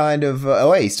 That's the kind of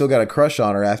oh wait, he still got a crush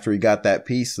on her after he got that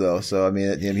piece though. So I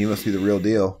mean, he must be the real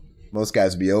deal. Most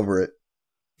guys would be over it,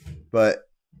 but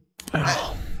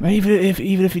even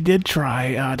if he did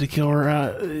try to kill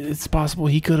her, it's possible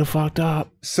he could have fucked up.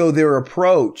 So their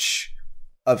approach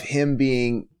of him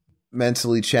being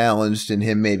mentally challenged and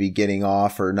him maybe getting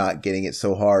off or not getting it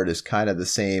so hard is kind of the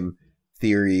same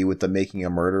theory with the making a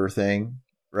murderer thing,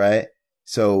 right?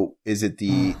 So is it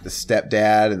the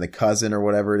stepdad and the cousin or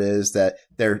whatever it is that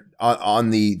they're on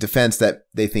the defense that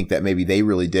they think that maybe they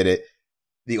really did it?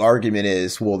 The argument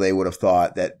is, well, they would have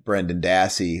thought that Brendan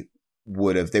Dassey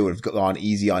would have gone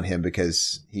easy on him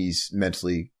because he's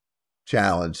mentally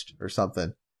challenged or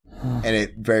something. And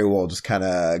it very well just kind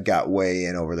of got way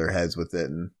in over their heads with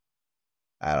it. And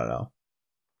I don't know.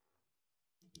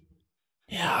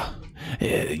 Yeah.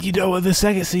 You know, the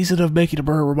second season of Making a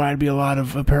Murderer reminded me a lot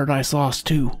of Paradise Lost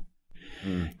too.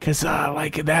 Because,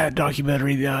 like, in that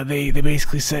documentary, they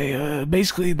basically say,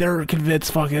 they're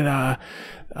convinced fucking,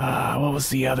 what was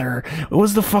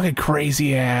the fucking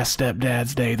crazy ass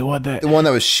stepdad's name? The one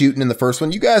that was shooting in the first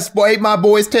one. You guys ate my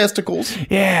boy's testicles.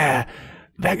 Yeah.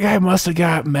 That guy must have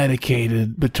got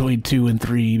medicated between 2 and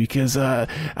 3 because out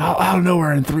of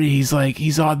nowhere in 3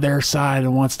 he's on their side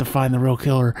and wants to find the real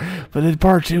killer. But in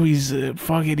part 2 he's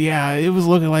fucking it was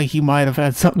looking like he might have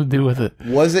had something to do with it.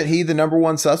 Wasn't he the number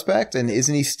one suspect? And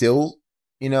isn't he still,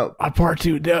 on part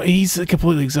 2? No, he's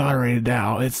completely exonerated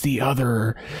now. It's the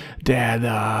other dad,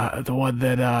 the one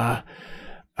that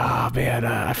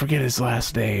I forget his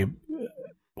last name.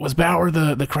 Was Bauer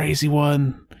the crazy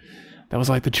one? That was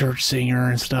like the church singer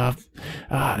and stuff.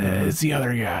 It's the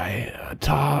other guy,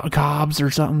 Cobbs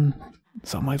or something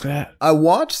like that. I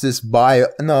watched this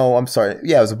No, I'm sorry.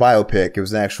 Yeah, it was a biopic. It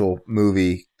was an actual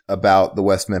movie about the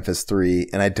West Memphis Three,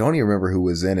 and I don't even remember who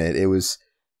was in it. It was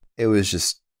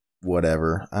just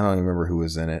whatever. I don't even remember who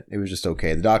was in it. It was just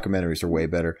okay. The documentaries are way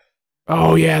better.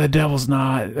 Oh yeah, The Devil's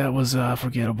Knot. That was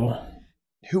forgettable.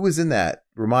 Who was in that?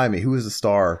 Remind me. Who was the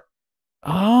star?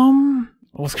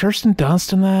 Was Kirsten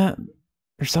Dunst in that?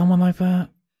 Or someone like that?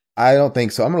 I don't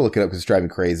think so. I'm going to look it up because it's driving me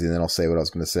crazy, and then I'll say what I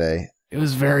was going to say. It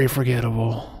was very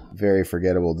forgettable. Very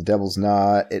forgettable. The Devil's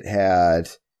Knot. It had...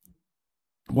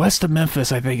 West of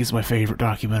Memphis, I think, is my favorite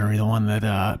documentary. The one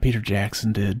that Peter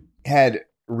Jackson did. Had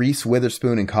Reese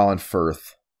Witherspoon and Colin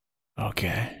Firth.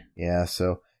 Okay. Yeah,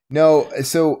 so... No,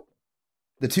 so...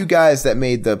 The two guys that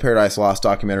made the Paradise Lost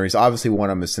documentaries, obviously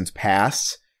one of them has since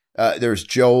passed. There's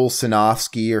Joel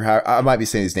Sinofsky, or how I might be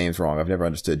saying these names wrong. I've never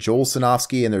understood. Joel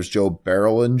Sinofsky, and there's Joe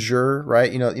Berlinger,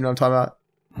 right? You know what I'm talking about?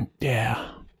 Yeah.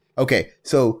 Okay,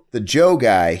 so the Joe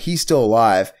guy, he's still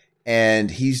alive, and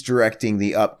he's directing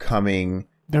the upcoming...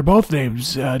 They're both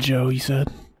names, Joe, you said?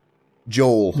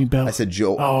 Joel. I said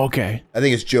Joel. Oh, okay. I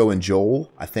think it's Joe and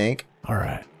Joel, I think. All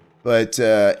right. But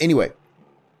anyway,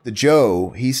 the Joe,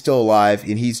 he's still alive,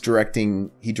 and he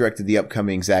directed the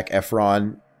upcoming Zac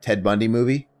Efron Ted Bundy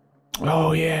movie.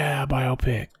 Oh yeah,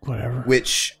 biopic, whatever.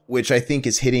 Which I think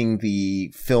is hitting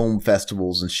the film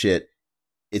festivals and shit.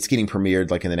 It's getting premiered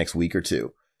like in the next week or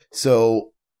two.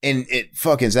 So And it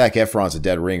fucking Zac Efron's a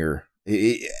dead ringer.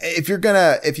 If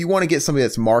you want to get somebody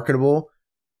that's marketable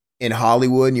in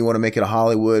Hollywood and you want to make it a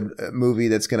Hollywood movie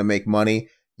that's going to make money,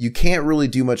 you can't really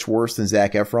do much worse than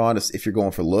Zac Efron if you're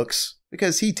going for looks,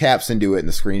 because he taps into it in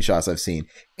the screenshots I've seen.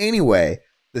 Anyway,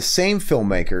 the same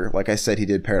filmmaker, like I said, he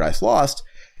did Paradise Lost.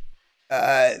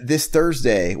 This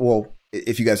Thursday, well,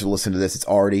 if you guys are listening to this, it's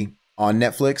already on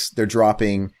Netflix. They're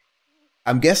dropping,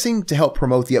 I'm guessing to help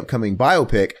promote the upcoming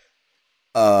biopic,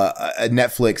 a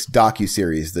Netflix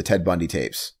docuseries, The Ted Bundy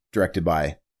Tapes, directed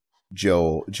by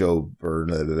Joe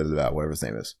whatever his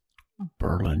name is.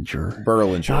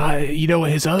 Berlinger. You know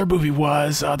what his other movie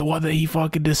was? The one that he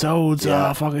fucking disowns.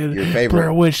 Fucking your favorite.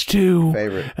 Blair Witch 2.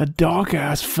 Favorite. A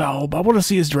dog-ass film. I want to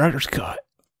see his director's cut.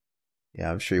 Yeah,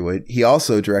 I'm sure he would. He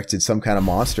also directed Some Kind of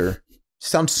Monster.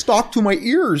 Sounds stuck to my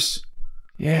ears.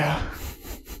 Yeah.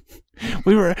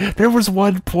 There was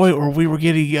one point where we were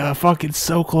getting fucking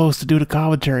so close to doing a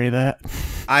commentary of that.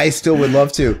 I still would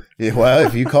love to. Well,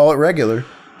 if you call it regular.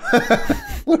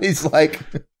 When he's like,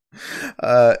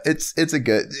 it's a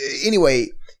good, anyway,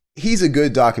 he's a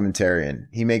good documentarian.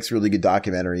 He makes really good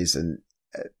documentaries, and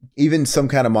even Some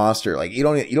Kind of Monster. Like you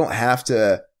don't have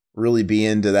to really be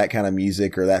into that kind of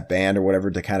music or that band or whatever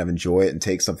to kind of enjoy it and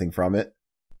take something from it.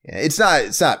 Yeah, it's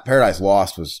not Paradise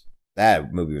Lost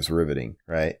that movie was riveting,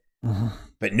 right? Mm-hmm.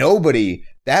 But nobody,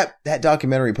 that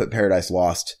documentary put Paradise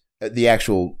Lost, the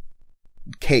actual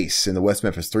case in the West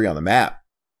Memphis 3 on the map.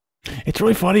 It's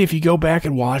really funny if you go back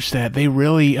and watch that. They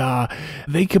really,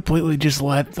 they completely just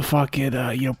let the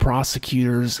fucking,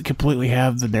 prosecutors completely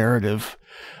have the narrative.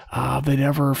 They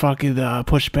never fucking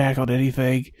pushed back on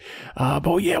anything.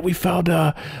 But yeah, we found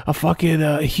a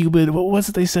fucking human. What was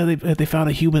it they said? They found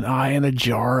a human eye in a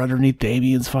jar underneath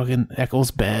Damien's fucking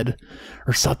Eccles' bed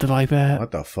or something like that.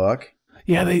 What the fuck?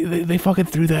 Yeah, they fucking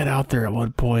threw that out there at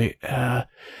one point. And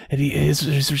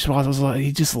his response was like,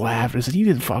 he just laughed and said, "You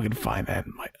didn't fucking find that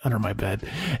under my bed."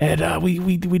 And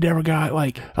we never got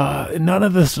none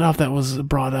of the stuff that was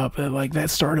brought up. Like that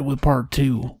started with part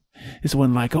 2. Is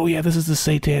when like, oh yeah, this is the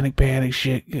satanic panic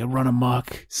shit run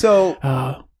amok.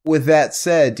 So with that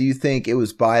said, do you think it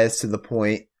was biased to the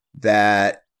point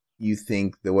that you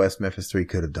think the West Memphis 3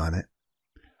 could have done it?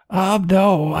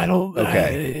 No, I don't.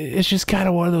 Okay. It's just kind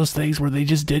of one of those things where they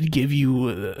just did give you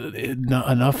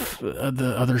enough of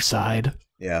the other side.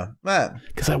 Yeah.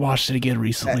 Because I watched it again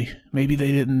recently. Maybe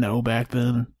they didn't know back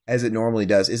then. As it normally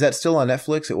does. Is that still on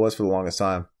Netflix? It was for the longest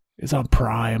time. It's on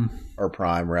Prime. Or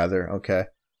Prime, rather. Okay.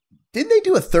 Didn't they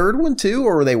do a third one, too?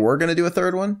 Or they were going to do a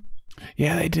third one?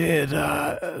 Yeah, they did.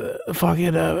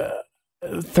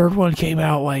 Third one came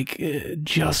out,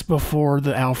 just before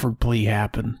the Alfred plea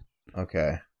happened.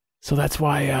 Okay. So that's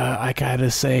why I kind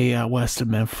of say West of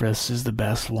Memphis is the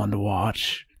best one to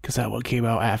watch, because that one came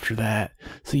out after that.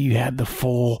 So you had the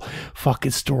full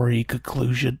fucking story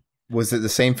conclusion. Was it the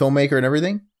same filmmaker and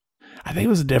everything? I think it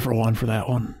was a different one for that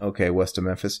one. Okay, West of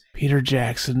Memphis. Peter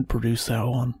Jackson produced that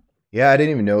one. Yeah, I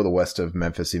didn't even know the West of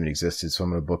Memphis even existed, so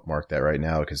I'm going to bookmark that right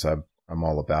now because I'm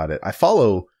all about it. I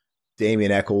follow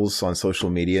Damien Eccles on social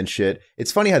media and shit.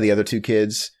 It's funny how the other two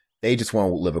kids, they just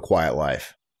want to live a quiet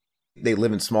life. They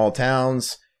live in small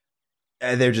towns,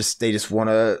 and they just want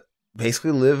to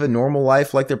basically live a normal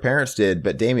life like their parents did.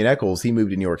 But Damien Eccles, he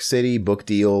moved to New York City, book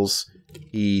deals,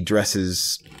 he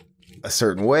dresses a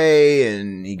certain way,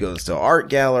 and he goes to art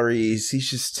galleries. He's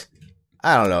just,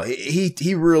 I don't know.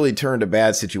 He really turned a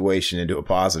bad situation into a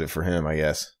positive for him, I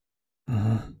guess.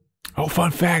 Mm-hmm. Oh,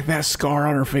 fun fact, that scar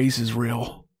on her face is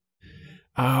real.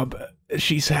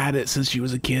 She's had it since she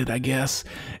was a kid, I guess,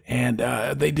 and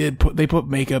they put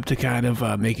makeup to kind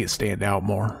of make it stand out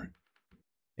more.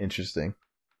 Interesting.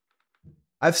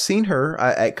 I've seen her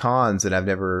at cons, and I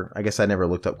never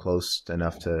looked up close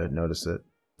enough to notice it.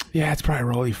 Yeah, it's probably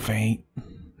really faint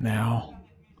now.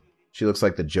 She looks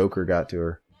like the Joker got to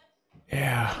her.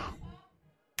 Yeah.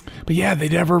 But yeah, they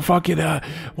never fucking,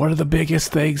 one of the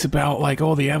biggest things about,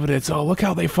 the evidence, look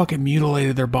how they fucking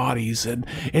mutilated their bodies, and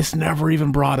it's never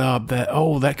even brought up that,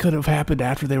 that could have happened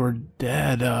after they were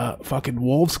dead. Fucking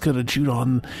wolves could have chewed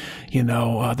on,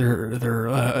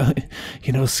 their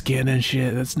skin and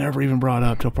shit. That's never even brought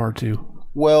up till part 2.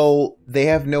 Well, they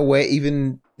have no way,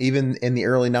 even in the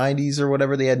early 90s or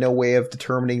whatever, they had no way of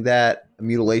determining that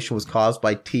mutilation was caused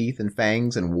by teeth and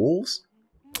fangs and wolves.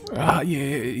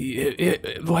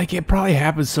 It probably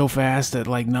happened so fast that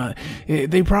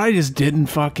they probably just didn't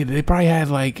they probably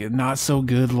had not so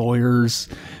good lawyers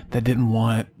that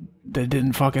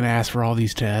didn't fucking ask for all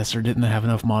these tests or didn't have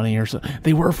enough money or so.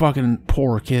 They were fucking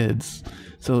poor kids,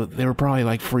 so they were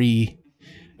probably free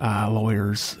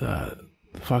lawyers,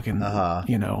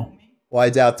 Well, I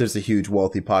doubt there's a huge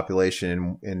wealthy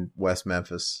population in West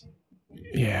Memphis.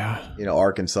 Yeah. You know,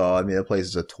 Arkansas. I mean, that place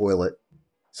is a toilet.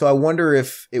 So I wonder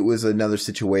if it was another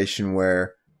situation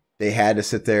where they had to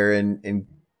sit there and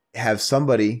have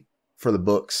somebody for the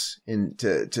books and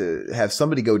to have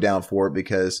somebody go down for it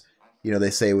because, you know,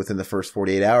 they say within the first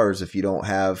 48 hours, if you don't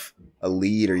have a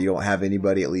lead or you don't have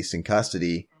anybody at least in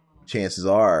custody, chances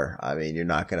are, I mean, you're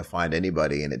not going to find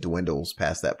anybody, and it dwindles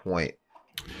past that point.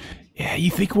 Yeah, you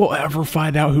think we'll ever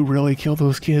find out who really killed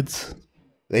those kids?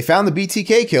 They found the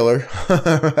BTK killer.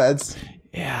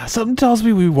 Yeah, something tells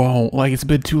me we won't. Like, it's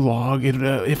been too long. And,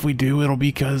 if we do, it'll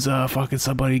be because fucking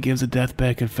somebody gives a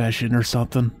deathbed confession or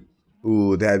something.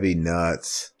 Ooh, that'd be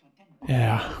nuts.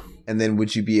 Yeah. And then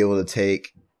would you be able to take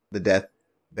the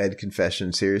deathbed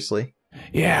confession seriously?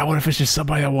 Yeah, what if it's just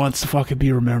somebody that wants to fucking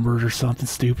be remembered or something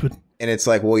stupid? And it's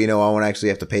like, well, you know, I won't actually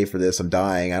have to pay for this. I'm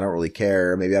dying. I don't really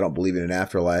care. Maybe I don't believe in an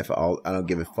afterlife. I don't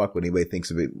give a fuck what anybody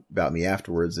thinks about me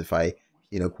afterwards. If I,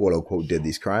 you know, quote unquote, did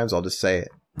these crimes, I'll just say it.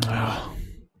 Oh.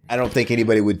 I don't think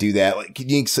anybody would do that. Like,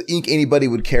 you think anybody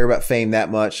would care about fame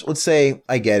that much? Let's say,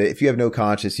 I get it. If you have no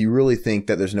conscience, you really think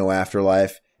that there's no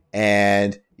afterlife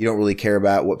and you don't really care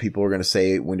about what people are going to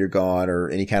say when you're gone or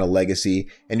any kind of legacy.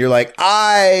 And you're like,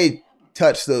 I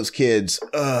touched those kids.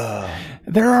 Ugh.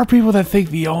 There are people that think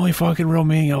the only fucking real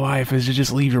meaning of life is to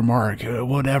just leave your mark,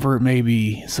 whatever it may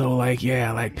be. So, like,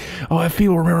 yeah, like, oh, if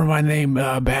people remember my name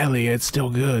badly, it's still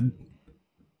good.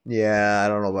 Yeah, I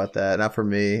don't know about that. Not for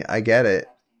me. I get it.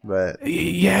 But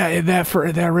yeah, in that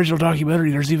original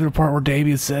documentary, there's even a part where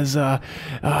Damien says,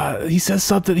 he says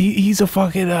something. He's a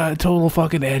fucking total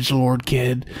fucking edgelord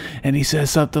kid, and he says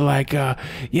something like,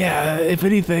 yeah, if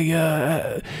anything,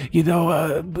 you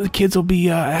know, the kids will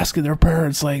be asking their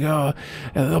parents like,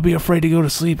 they'll be afraid to go to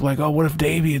sleep. Like, oh, what if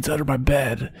Damien's under my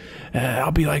bed?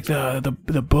 I'll be like the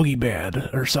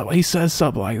boogeyman or something. He says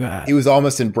something like that. He was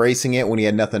almost embracing it when he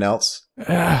had nothing else.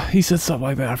 He said something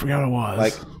like that. I forgot what it was.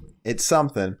 Like. It's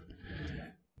something.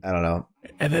 I don't know.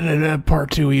 And then in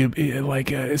part two,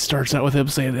 it starts out with him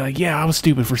saying, like, yeah, I was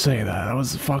stupid for saying that. I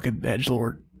was a fucking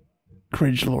edgelord,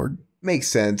 cringe lord. Makes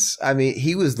sense. I mean,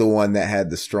 he was the one that had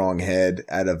the strong head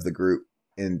out of the group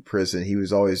in prison. He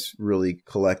was always really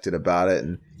collected about it.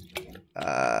 And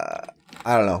I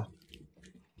don't know.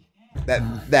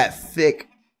 That thick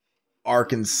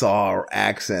Arkansas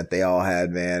accent they all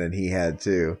had, man, and he had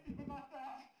too.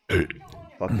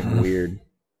 Fucking weird.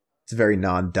 It's very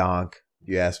non-donk, if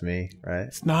you ask me, right?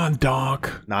 It's non-donk.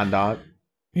 Non-donk?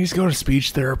 He needs to go to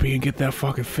speech therapy and get that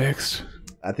fucking fixed.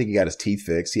 I think he got his teeth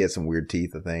fixed. He had some weird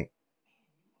teeth, I think.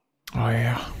 Oh,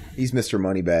 yeah. He's Mr.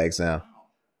 Moneybags now.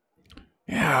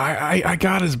 Yeah, I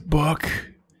got his book.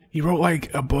 He wrote,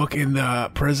 like, a book in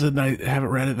the prison. I haven't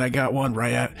read it. And I got one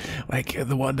right at, like,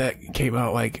 the one that came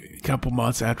out, like, a couple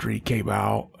months after he came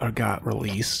out or got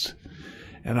released.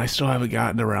 And I still haven't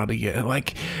gotten around to get it.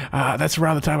 Like, that's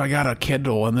around the time I got a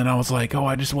Kindle. And then I was like, oh,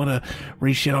 I just want to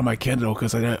read shit on my Kindle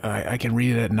because I can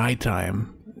read it at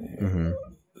nighttime. Mm-hmm.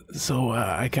 So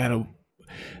I kind of,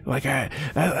 like,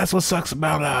 that's what sucks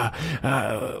about,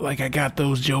 like, I got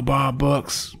those Joe Bob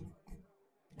books.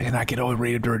 And I can only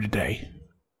read them during the day.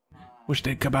 Which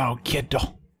did come out on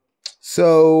Kindle.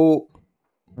 So,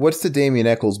 what's the Damien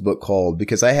Eccles book called?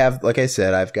 Because I have, like I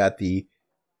said, I've got the...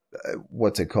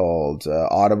 what's it called?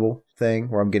 Audible thing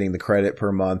where I'm getting the credit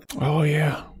per month. Oh,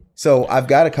 yeah. So I've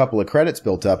got a couple of credits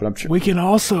built up, and I'm sure we can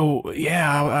also,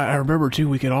 yeah, I remember too.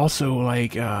 We can also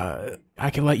like, I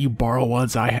can let you borrow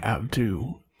ones I have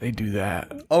too. They do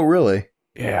that. Oh, really?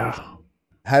 Yeah.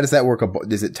 How does that work?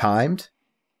 Is it timed?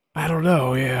 I don't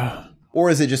know. Yeah. Or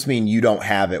does it just mean you don't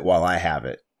have it while I have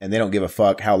it, and they don't give a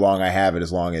fuck how long I have it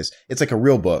as long as it's like a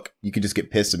real book? You could just get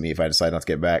pissed at me if I decide not to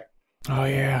get back. Oh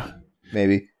yeah.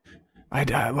 Maybe. I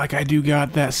do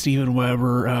got that Steven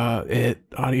Weber It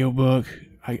audiobook.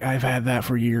 I've had that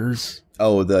for years.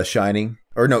 Oh, The Shining?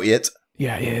 Or no, It?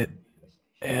 Yeah, It.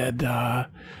 And I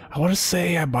want to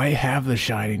say I might have The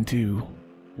Shining too.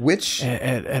 Which?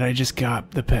 And I just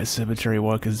got the Pet Cemetery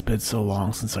one because it's been so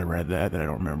long since I read that I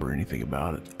don't remember anything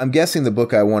about it. I'm guessing the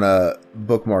book I want to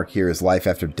bookmark here is Life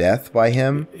After Death by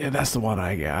him. Yeah, that's the one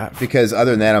I got. Because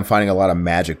other than that, I'm finding a lot of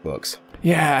magic books.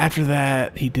 Yeah, after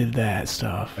that, he did that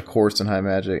stuff. A Course in High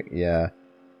Magic, yeah.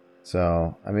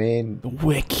 So, I mean...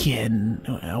 Wiccan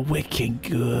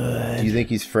good. Do you think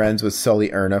he's friends with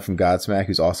Sully Erna from Godsmack,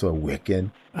 who's also a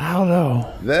Wiccan? I don't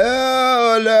know.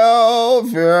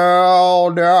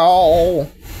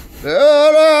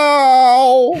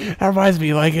 That reminds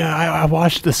me, like, I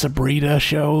watched the Sabrina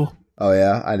show. Oh,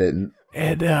 yeah? I didn't.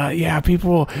 And yeah,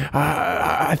 people,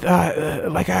 I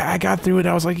thought, like, I got through it.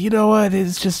 I was like, you know what?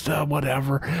 It's just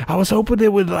whatever. I was hoping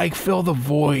it would like fill the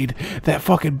void that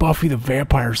fucking Buffy the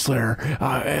Vampire Slayer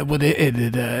when it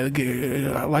ended.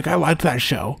 Like, I liked that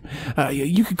show.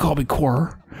 You could call me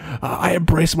core. I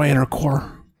embrace my inner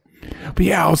core. But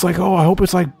yeah, I was like, oh, I hope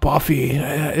it's like Buffy.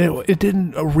 It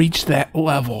didn't reach that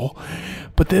level.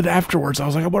 But then afterwards, I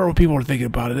was like, I wonder what people are thinking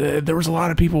about it. There was a lot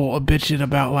of people bitching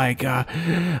about like,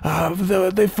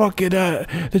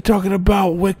 they're talking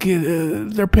about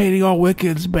Wicked. They're painting all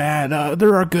Wiccans bad.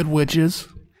 There are good witches.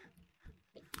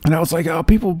 And I was like, oh,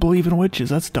 people believe in witches.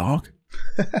 That's dog.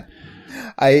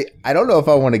 I don't know if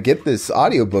I want to get this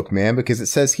audiobook, man, because it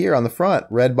says here on the front,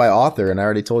 read by author, and I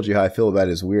already told you how I feel about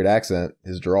his weird accent,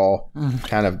 his drawl,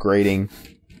 kind of grating.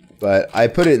 But I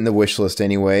put it in the wish list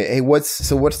anyway. Hey, what's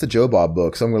the Joe Bob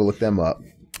book? So I'm going to look them up.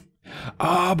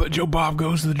 But Joe Bob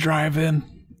Goes to the Drive-In.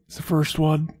 It's the first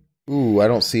one. Ooh, I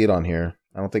don't see it on here.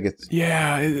 I don't think it's...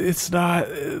 Yeah, it's not...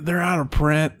 They're out of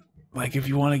print. Like, if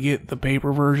you want to get the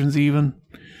paper versions even.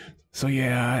 So,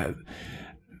 yeah...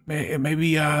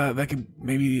 Maybe that could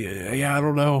yeah, I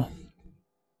don't know.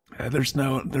 There's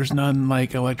none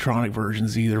like electronic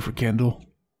versions either for Kindle.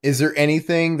 Is there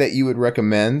anything that you would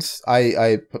recommend?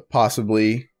 I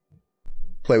possibly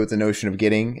play with the notion of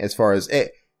getting as far as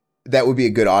it. That would be a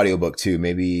good audiobook too.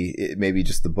 Maybe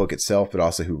just the book itself, but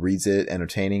also who reads it,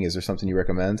 entertaining. Is there something you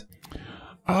recommend?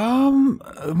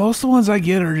 Most of the ones I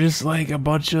get are just like a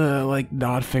bunch of like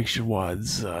nonfiction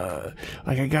ones.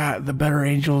 Like I got The Better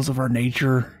Angels of Our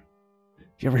Nature.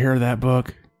 You ever hear of that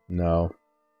book? No.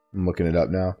 I'm looking it up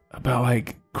now. About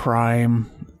like crime,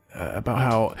 about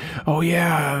how, oh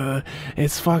yeah,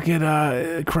 it's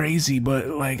fucking crazy, but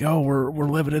like, oh, we're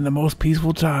living in the most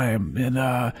peaceful time in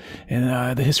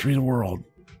the history of the world.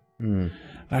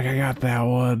 Like I got that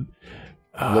one.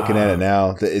 Looking at it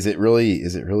now, is it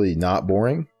really not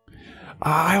boring?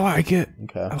 I like it.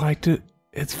 Okay. I liked it.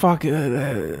 It's fucking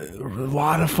a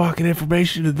lot of fucking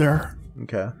information in there.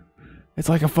 Okay. It's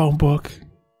like a phone book.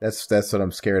 That's what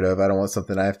I'm scared of. I don't want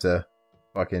something I have to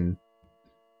fucking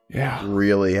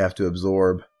really have to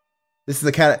absorb. This is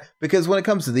the kind of, because when it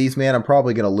comes to these, man, I'm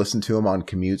probably going to listen to them on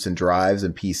commutes and drives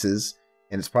and pieces,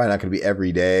 and it's probably not going to be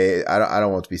every day. I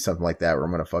don't want it to be something like that where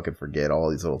I'm going to fucking forget all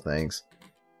these little things.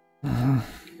 There's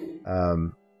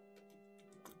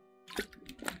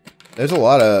a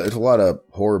lot of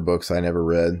horror books I never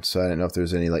read, so I don't know if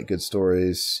there's any like good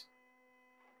stories.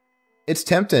 It's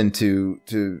tempting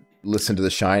to listen to The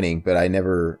Shining, but I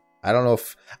don't know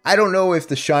if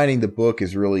The Shining the book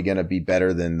is really going to be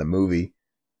better than the movie,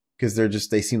 because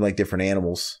they seem like different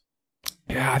animals.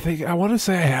 Yeah, I want to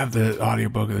say I have the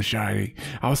audiobook of The Shining.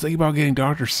 I was thinking about getting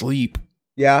Dr. Sleep.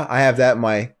 Yeah, I have that in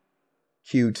my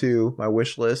queue too, my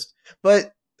wish list.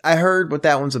 But I heard what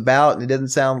that one's about, and it doesn't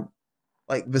sound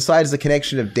like, besides the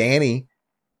connection of Danny.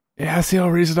 Yeah, that's the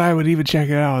only reason I would even check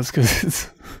it out is because it's...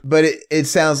 But it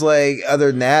sounds like, other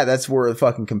than that, that's where the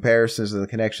fucking comparisons and the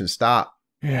connections stop.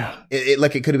 Yeah. It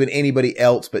like it could have been anybody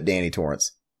else but Danny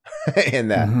Torrance in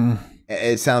that.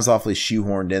 It sounds awfully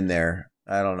shoehorned in there.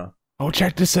 I don't know. Oh,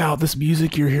 check this out. This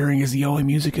music you're hearing is the only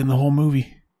music in the whole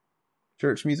movie.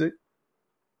 Church music?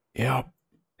 Yeah.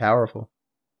 Powerful.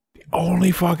 The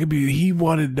only fucking music. He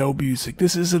wanted no music.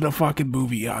 This isn't a fucking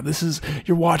movie.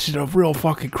 You're watching a real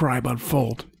fucking crime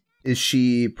unfold. Is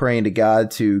she praying to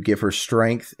God to give her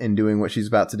strength in doing what she's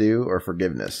about to do, or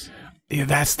forgiveness? Yeah,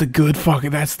 that's the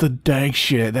dank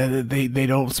shit. That they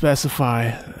don't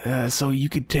specify. So you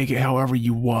can take it however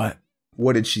you want.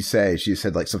 What did she say? She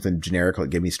said like something generic, like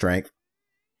 "give me strength."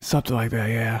 Something like that,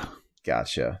 yeah.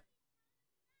 Gotcha.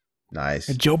 Nice.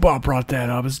 And Joe Bob brought that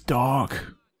up. His dog.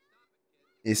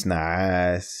 It's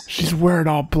nice. She's wearing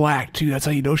all black too. That's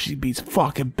how you know she means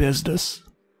fucking business.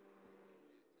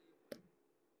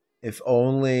 If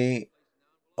only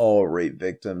all rape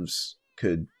victims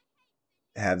could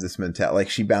have this mentality. Like,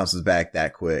 she bounces back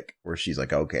that quick, where she's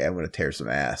like, okay, I'm going to tear some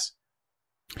ass.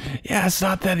 Yeah, it's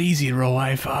not that easy in real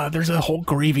life. There's a whole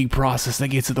grieving process that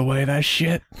gets in the way of that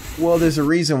shit. Well, there's a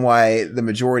reason why the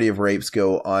majority of rapes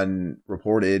go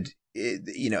unreported.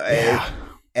 Yeah.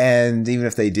 And even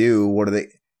if they do,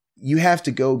 you have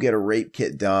to go get a rape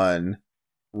kit done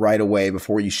right away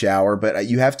before you shower. But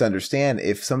you have to understand,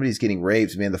 if somebody's getting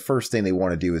raped, man, the first thing they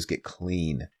want to do is get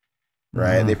clean,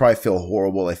 right? They probably feel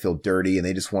horrible. They feel dirty, and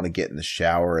they just want to get in the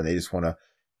shower, and they just want to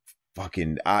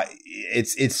fucking,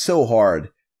 it's so hard.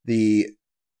 The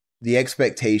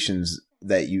expectations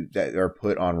that are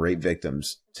put on rape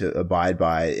victims to abide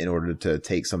by in order to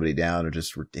take somebody down are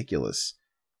just ridiculous.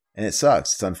 And it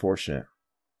sucks. It's unfortunate.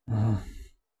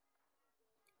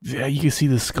 Yeah, you can see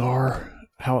the scar,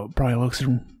 how it probably looks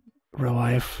real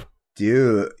life.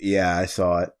 Dude, yeah, I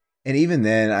saw it. And even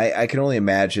then, I can only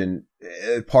imagine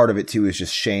part of it too is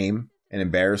just shame and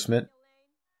embarrassment.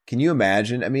 Can you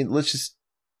imagine? I mean, let's just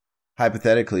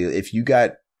hypothetically, if you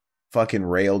got fucking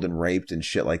railed and raped and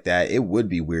shit like that, it would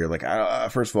be weird. Like,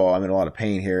 first of all, I'm in a lot of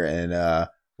pain here, and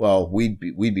well, we'd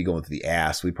be going through the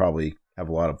ass. We'd probably have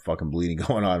a lot of fucking bleeding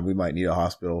going on. We might need a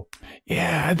hospital.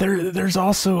 Yeah, there's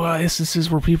also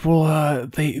instances where people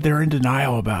they're in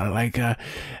denial about it,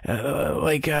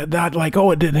 not like,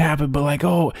 oh, it didn't happen, but like,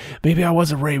 oh, maybe I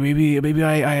wasn't raped, maybe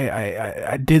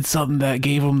I did something that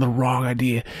gave them the wrong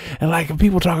idea. And like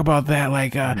people talk about that,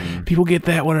 like people get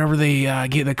that whenever they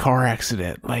get in a car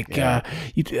accident, like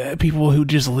people who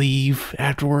just leave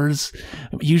afterwards.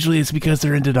 Usually it's because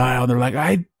they're in denial. They're like,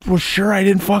 I was sure I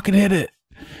didn't fucking hit it.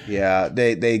 Yeah,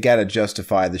 they got to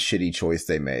justify the shitty choice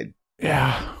they made.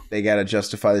 Yeah. They got to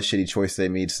justify the shitty choice they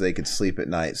made so they could sleep at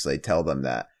night. So they tell them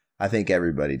that. I think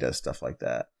everybody does stuff like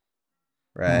that.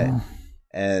 Right?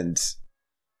 And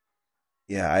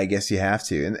yeah, I guess you have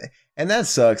to. And that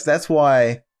sucks. That's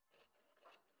why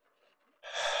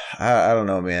I don't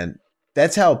know, man.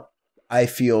 That's how I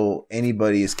feel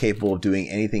anybody is capable of doing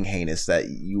anything heinous that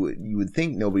you would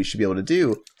think nobody should be able to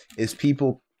do is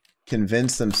people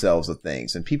convince themselves of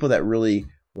things, and people that really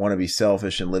want to be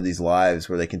selfish and live these lives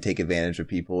where they can take advantage of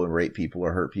people and rape people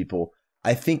or hurt people.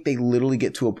 I think they literally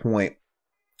get to a point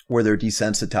where they're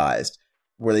desensitized,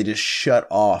 where they just shut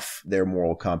off their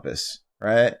moral compass,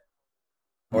 right?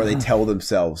 Or they tell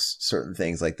themselves certain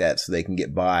things like that so they can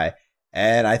get by.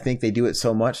 And I think they do it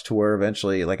so much to where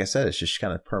eventually, like I said, it's just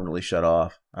kind of permanently shut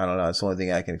off. I don't know. It's the only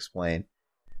thing I can explain.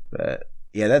 But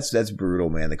yeah, that's brutal,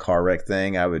 man. The car wreck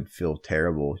thing, I would feel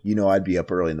terrible. You know, I'd be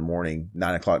up early in the morning,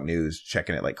 9 o'clock news,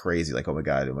 checking it like crazy. Like, oh my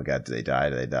God, did they die?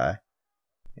 Did they die?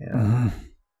 Yeah.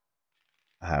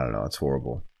 I don't know. It's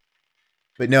horrible.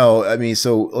 But no, I mean,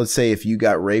 so let's say if you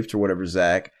got raped or whatever,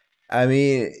 Zach, I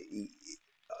mean,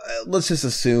 let's just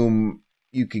assume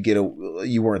you could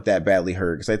you weren't that badly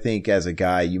hurt. Because I think as a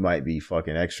guy, you might be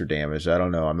fucking extra damaged. I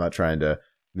don't know. I'm not trying to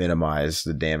minimize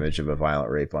the damage of a violent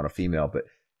rape on a female, but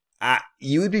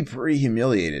you would be pretty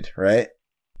humiliated, right?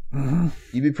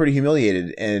 You'd be pretty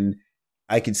humiliated. And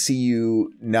I could see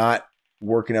you not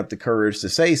working up the courage to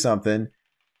say something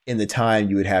in the time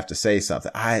you would have to say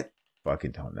something. I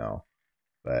fucking don't know.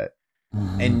 But,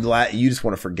 and you just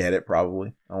want to forget it,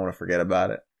 probably. I want to forget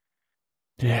about it.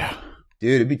 Yeah.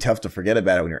 Dude, it'd be tough to forget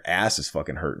about it when your ass is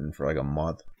fucking hurting for like a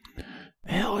month.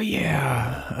 Hell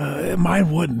yeah.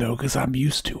 Mine wouldn't, though, because I'm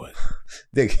used to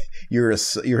it. Your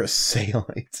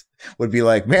assailant would be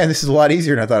like, man, this is a lot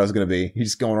easier than I thought it was going to be. You're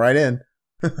just going right in.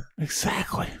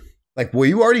 Exactly. Like, were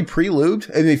you already pre-lubed?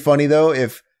 It'd be funny, though,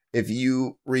 if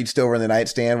you reached over in the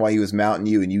nightstand while he was mounting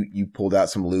you and you pulled out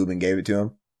some lube and gave it to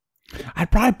him.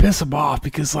 I'd probably piss him off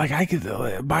because, like,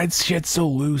 my shit's so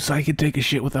loose, I could take a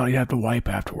shit without you have to wipe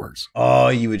afterwards. Oh,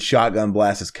 you would shotgun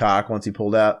blast his cock once he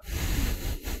pulled out?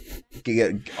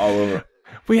 Get all over.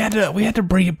 We had to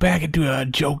bring it back into a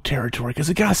joke territory because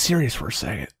it got serious for a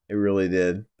second. It really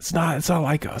did. It's not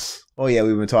like us. Oh yeah,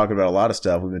 we've been talking about a lot of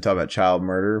stuff. We've been talking about child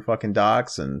murder, fucking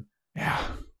docs, and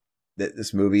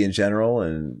this movie in general,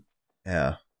 and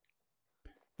yeah,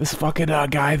 this fucking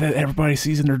guy that everybody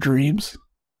sees in their dreams.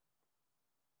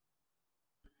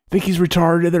 Think he's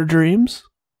retarded in their dreams?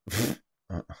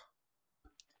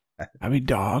 I mean,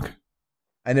 dog.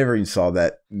 I never even saw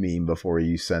that meme before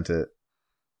you sent it.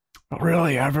 Oh,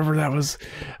 really? I remember that was...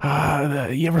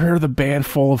 you ever heard of the band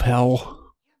Full of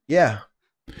Hell? Yeah.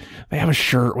 They have a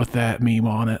shirt with that meme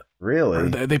on it. Really?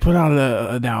 They put out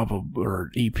an album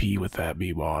or an EP with that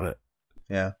meme on it.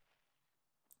 Yeah.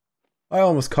 I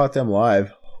almost caught them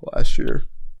live last year.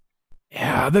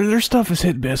 Yeah, their stuff is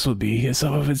hit and miss with me.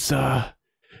 Some of it's... like,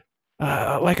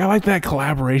 I like that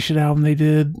collaboration album they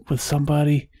did with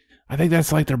somebody. I think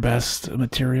that's like their best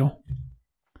material.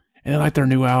 And then like their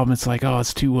new album, it's like, oh,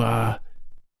 it's too, I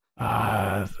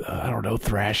don't know,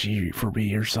 thrashy for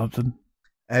me or something.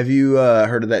 Have you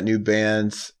heard of that new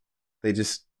band?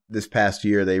 This past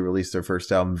year, they released their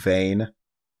first album, Vain.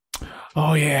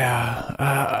 Oh,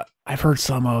 yeah. I've heard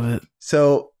some of it.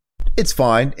 So it's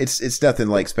fine. It's nothing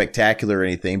like spectacular or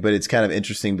anything, but it's kind of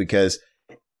interesting because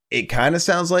it kind of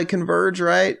sounds like Converge,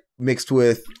 right? Mixed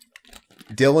with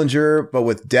Dillinger, but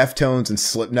with Deftones and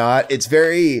Slipknot. It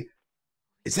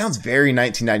sounds very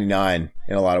 1999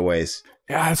 in a lot of ways.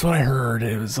 Yeah, that's what I heard.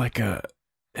 It was like an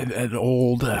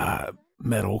old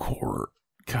metalcore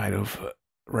kind of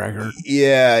record.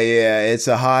 Yeah. It's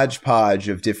a hodgepodge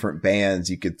of different bands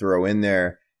you could throw in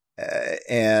there.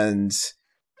 And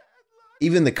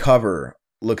even the cover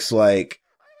looks like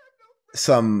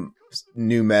some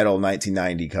new metal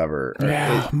 1990 cover.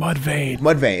 Yeah, Mudvayne.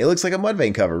 Mudvayne. It looks like a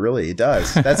Mudvayne cover, really. It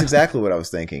does. That's exactly what I was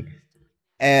thinking.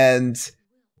 And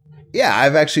yeah,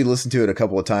 I've actually listened to it a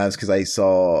couple of times because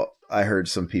I heard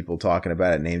some people talking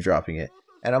about it, name dropping it.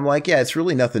 And I'm like, yeah, it's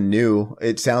really nothing new.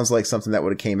 It sounds like something that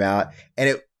would have came out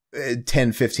and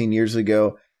 10, 15 years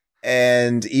ago.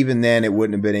 And even then it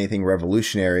wouldn't have been anything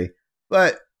revolutionary,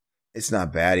 but it's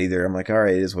not bad either. I'm like, all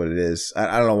right, it is what it is.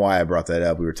 I don't know why I brought that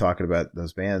up. We were talking about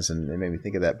those bands and it made me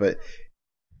think of that, but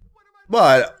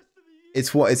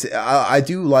I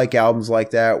do like albums like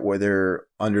that where they're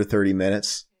under 30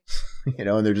 minutes,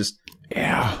 and they're just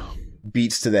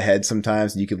beats to the head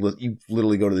sometimes. And you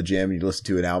literally go to the gym and you listen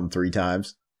to an album 3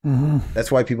 times. Mm-hmm.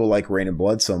 That's why people like Rain and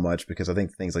Blood so much, because I think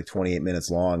the thing's like 28 minutes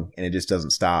long and it just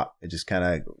doesn't stop. It just kind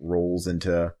of rolls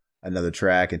into another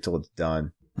track until it's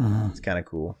done. Mm-hmm. It's kind of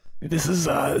cool. This is,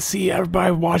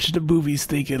 everybody watching the movies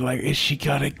thinking, like, is she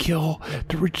gonna kill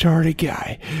the retarded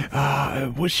guy?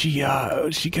 Was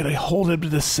she gonna hold him to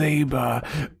the same,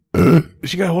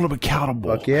 she gotta hold him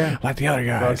accountable. Fuck yeah. Like the other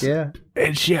guys. Fuck yeah.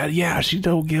 And she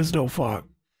don't gives no fuck.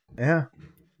 Yeah.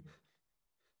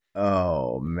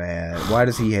 Oh, man. Why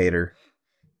does he hate her?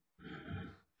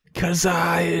 Because,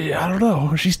 I don't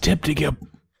know. She's tempting him.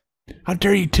 How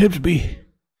dare you tempt me?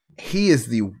 He is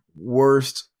the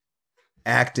worst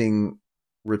acting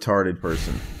retarded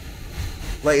person.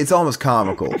 Like, it's almost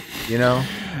comical,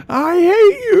 I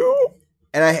hate you.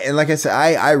 And like I said,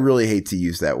 I really hate to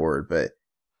use that word, but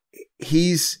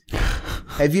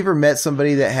have you ever met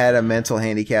somebody that had a mental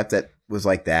handicap that was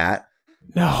like that?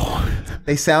 No.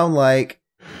 They sound like,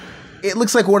 it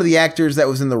looks like one of the actors that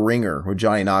was in The Ringer with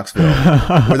Johnny Knoxville,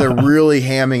 where they're really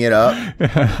hamming it up.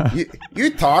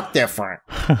 You talk different.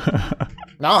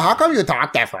 No, how come you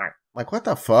talk different? Like, what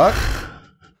the fuck?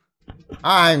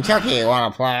 I'm Chucky,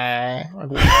 wanna play?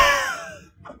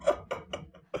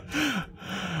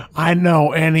 I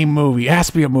know any movie.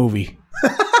 Ask me a movie.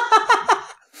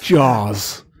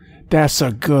 Jaws. That's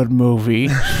a good movie.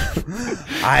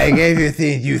 I gave you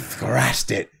things, you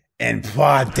thrashed it in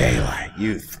broad daylight.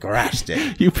 You thrashed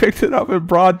it. You picked it up in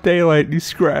broad daylight and you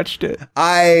scratched it.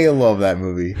 I love that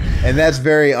movie. And that's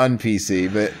very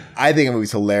un-PC, but I think the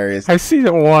movie's hilarious. I've seen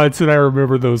it once and I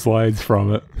remember those lines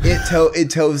from it. It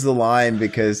toes the line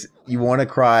because you want to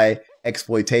cry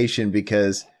exploitation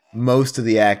because most of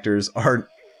the actors are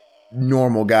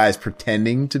normal guys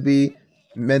pretending to be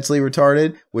mentally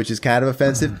retarded, which is kind of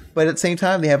offensive. But at the same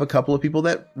time, they have a couple of people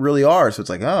that really are. So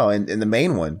it's like, oh, and the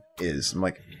main one is. I'm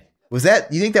like, you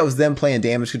think that was them playing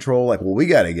Damage Control? Like, well, we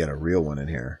got to get a real one in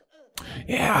here.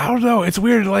 Yeah, I don't know. It's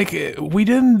weird. Like, we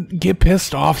didn't get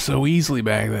pissed off so easily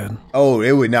back then. Oh,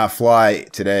 it would not fly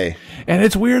today. And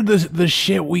it's weird the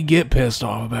shit we get pissed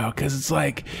off about, because it's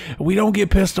like, we don't get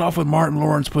pissed off when Martin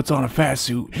Lawrence puts on a fat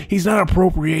suit. He's not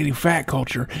appropriating fat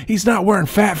culture. He's not wearing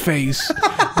fat face.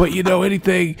 But,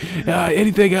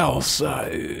 anything else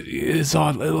is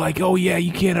on, like, oh, yeah,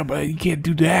 you can't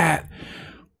do that.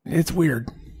 It's weird.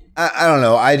 I don't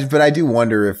know. But I do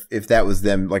wonder if that was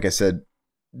them, like I said,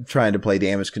 trying to play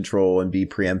Damage Control and be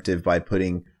preemptive by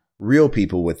putting real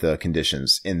people with the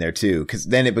conditions in there too. Because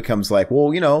then it becomes like,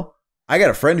 well, I got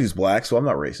a friend who's black, so I'm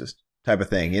not racist type of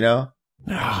thing, No.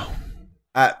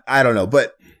 I don't know,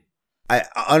 but I'm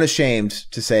unashamed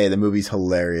to say the movie's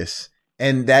hilarious.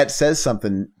 And that says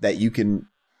something that you can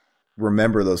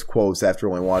remember those quotes after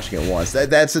only watching it once.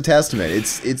 That's a testament.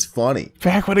 It's funny.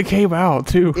 Back when it came out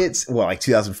too. It's like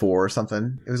 2004 or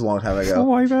something. It was a long time ago. Something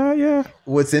like that, yeah.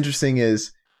 What's interesting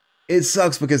is it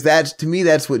sucks because to me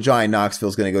that's what Johnny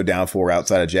Knoxville's going to go down for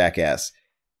outside of Jackass.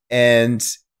 And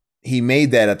he made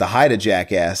that at the height of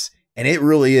Jackass, and it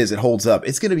really is. It holds up.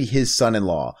 It's going to be his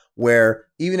son-in-law, where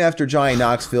even after Johnny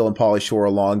Knoxville and Pauly Shore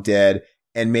are long dead,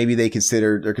 and maybe they're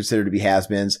considered to be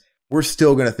has-beens, we're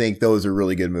still going to think those are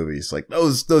really good movies. Like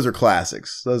those are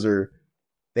classics.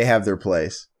 They have their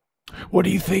place. What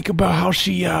do you think about how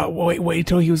she wait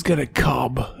till he was going to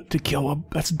come to kill him?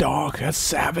 That's dog. That's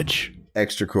savage.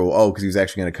 Extra cool. Oh, because he was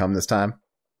actually going to come this time?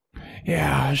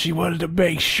 Yeah, she wanted to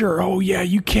make sure. Oh, yeah,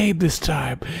 you came this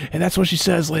time. And that's what she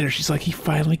says later. She's like, he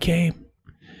finally came.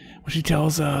 When she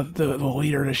tells the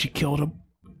leader that she killed him.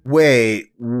 Wait,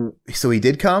 so he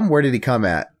did come? Where did he come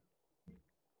at?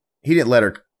 He didn't let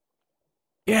her.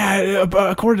 Yeah,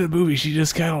 according to the movie, she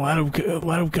just kind of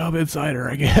let him come inside her,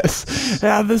 I guess.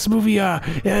 This movie,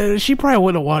 she probably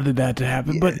wouldn't have wanted that to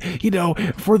happen, but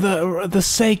for the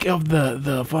sake of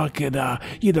the fucking,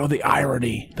 the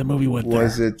irony, the movie went there.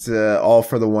 Was it all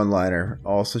for the one-liner?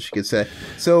 Also, she could say.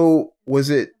 So was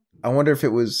it? I wonder if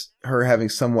it was her having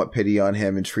somewhat pity on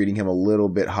him and treating him a little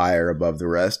bit higher above the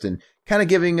rest, and kind of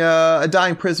giving a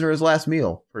dying prisoner his last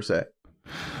meal, per se.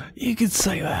 You could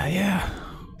say that, yeah.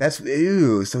 That's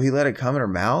ew. So he let it come in her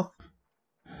mouth?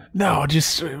 No,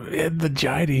 just in the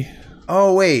vagina.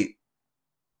 Oh wait.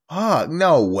 Oh,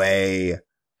 no way.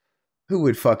 Who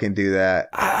would fucking do that?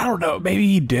 I don't know. Maybe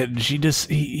he did. She just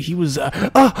he was and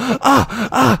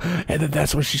then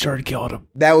that's when she started killing him.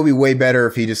 That would be way better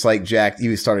if he just like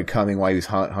he started coming while he was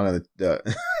hung on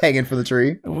the hanging from the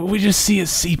tree. We just see it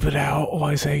seeping out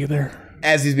while he's hanging there.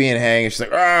 As he's being hanged, she's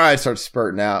like, it starts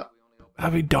spurting out. I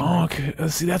mean, donk.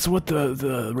 See, that's what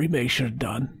the remake should have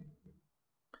done.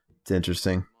 It's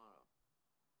interesting.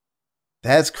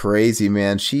 That's crazy,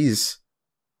 man. She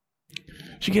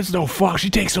gives no fuck. She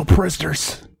takes no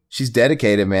prisoners. She's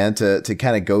dedicated, man, to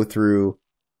kind of go through.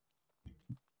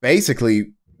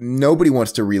 Basically, nobody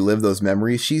wants to relive those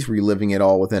memories. She's reliving it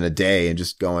all within a day and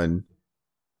just going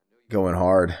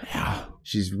hard. Yeah.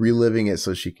 She's reliving it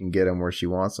so she can get them where she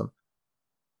wants them.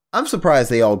 I'm surprised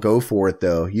they all go for it,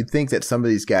 though. You'd think that some of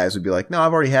these guys would be like, no,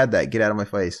 I've already had that. Get out of my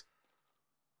face.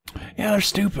 Yeah, they're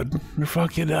stupid. They're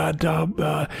fucking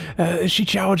dumb. She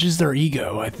challenges their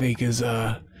ego, I think, is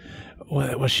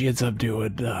what she ends up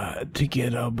doing to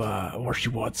get them where she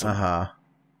wants them.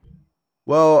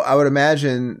 Well, I would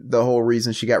imagine the whole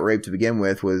reason she got raped to begin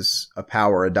with was a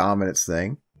power, a dominance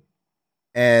thing.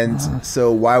 And so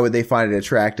why would they find it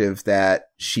attractive that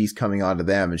she's coming onto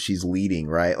them and she's leading,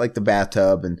 right? Like the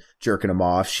bathtub and jerking them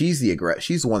off. She's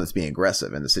the one that's being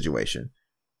aggressive in the situation.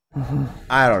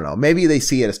 I don't know. Maybe they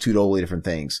see it as two totally different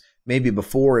things. Maybe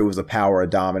before it was a power, a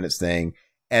dominance thing.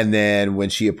 And then when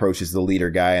she approaches the leader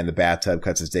guy in the bathtub,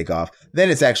 cuts his dick off, then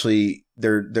it's actually,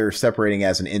 they're separating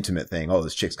as an intimate thing. Oh,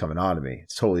 this chick's coming on to me.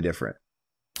 It's totally different.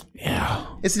 Yeah.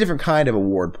 It's a different kind of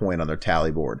award point on their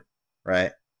tally board,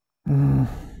 right?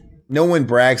 No one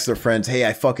brags to their friends,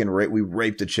 hey, we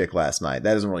raped a chick last night.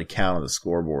 That doesn't really count on the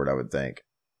scoreboard, I would think.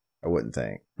 I wouldn't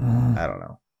think. I don't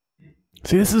know.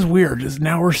 See, this is weird.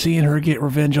 Now we're seeing her get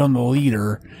revenge on the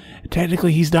leader.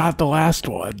 Technically, he's not the last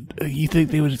one. You think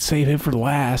they would save him for the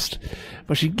last,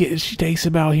 but she takes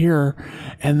him out here,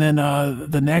 and then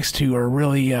the next two are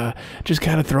really just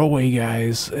kind of throwaway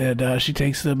guys, and she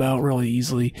takes them out really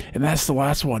easily, and that's the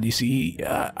last one. You see,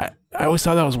 I always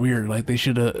thought that was weird. Like they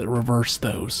should have reversed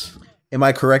those. Am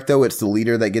I correct, though? It's the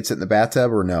leader that gets it in the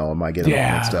bathtub, or no? Am I getting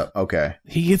all mixed up? Okay.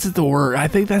 He gets it the word. I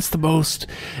think that's the most,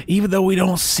 even though we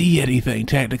don't see anything,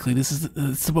 technically, it's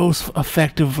the most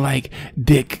effective, like,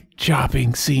 dick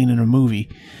chopping scene in a movie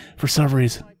for some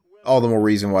reason. All the more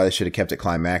reason why they should have kept it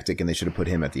climactic and they should have put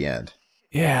him at the end.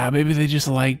 Yeah, maybe they just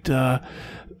liked the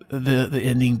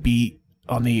ending beat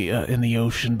on the in the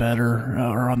ocean better,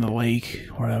 or on the lake,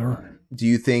 whatever. Do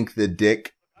you think the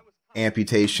dick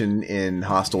amputation in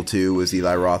Hostel 2 was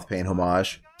Eli Roth paying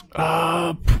homage?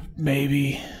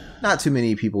 Maybe. Not too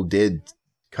many people did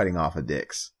cutting off of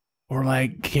dicks. Or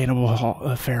like Cannibal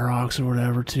Ferox or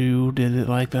whatever too did it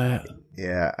like that.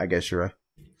 Yeah, I guess you're right.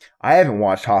 I haven't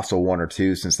watched Hostel 1 or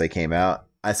 2 since they came out.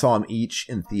 I saw them each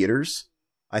in theaters.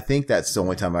 I think that's the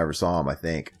only time I ever saw them, I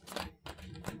think.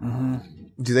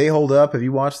 Do they hold up? Have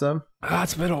you watched them?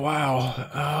 It's been a while.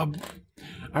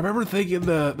 I remember thinking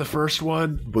the first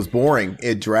one was boring.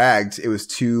 It dragged. It was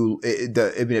too.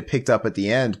 It picked up at the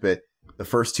end, but the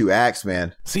first two acts,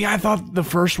 man. See, I thought the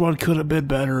first one could have been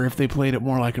better if they played it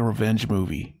more like a revenge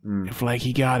movie. If like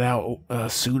he got out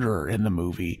sooner in the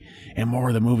movie, and more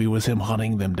of the movie was him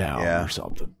hunting them down or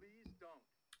something.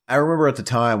 I remember at the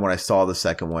time when I saw the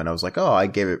second one, I was like, oh, I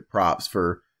gave it props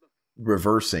for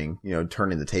reversing,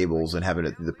 turning the tables and having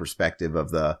it through the perspective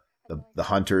of the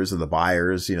hunters and the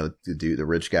buyers, the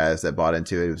rich guys that bought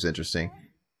into it. It was interesting.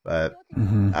 But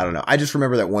I don't know. I just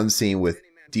remember that one scene with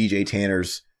DJ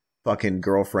Tanner's fucking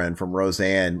girlfriend from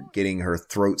Roseanne getting her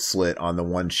throat slit on the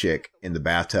one chick in the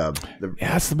bathtub.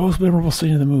 That's the most memorable scene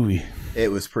in the movie.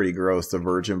 It was pretty gross. The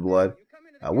virgin blood.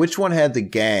 Which one had the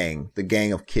gang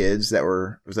of kids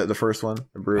was that the first one?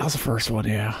 That was the first one,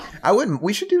 yeah.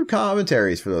 We should do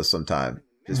commentaries for those sometime,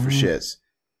 just for shits.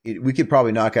 We could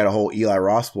probably knock out a whole Eli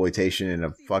Roth exploitation in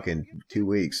a fucking 2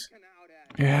 weeks.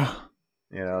 Yeah.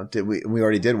 We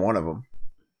already did one of them.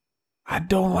 I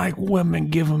don't like women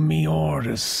giving me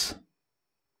orders.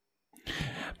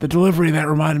 The delivery that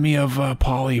reminded me of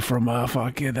Paulie from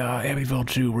fucking Amityville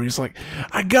 2, where he's like,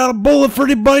 I got a bullet for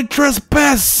anybody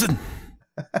trespassing.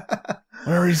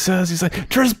 Whatever he says, he's like,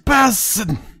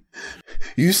 trespassing.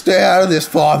 You stay out of this,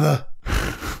 father.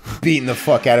 Beating the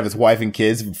fuck out of his wife and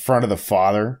kids in front of the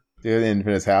father in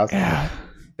his house. Yeah.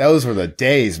 Those were the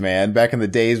days, man. Back in the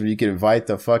days where you could invite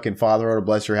the fucking father over to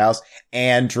bless your house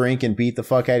and drink and beat the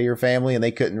fuck out of your family, and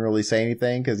they couldn't really say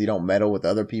anything because you don't meddle with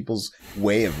other people's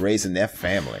way of raising their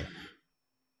family.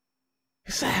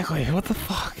 Exactly. What the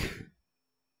fuck?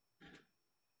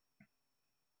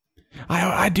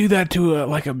 I do that to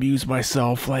like amuse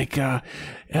myself, like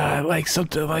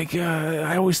something like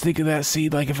I always think of that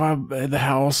scene, like if I'm in the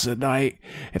house at night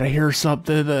and I hear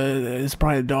something, it's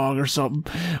probably a dog or something,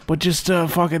 but just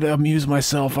fucking amuse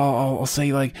myself, I'll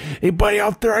say like, "Hey buddy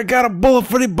out there, I got a bullet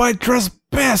for anybody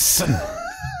trespassing."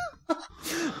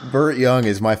 Burt Young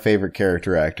is my favorite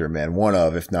character actor, man. One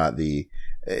of, if not the,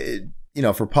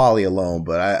 for Polly alone,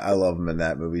 but I love him in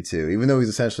that movie too, even though he's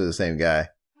essentially the same guy.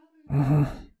 Mm-hmm.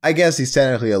 I guess he's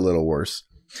technically a little worse.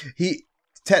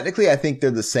 Technically, I think they're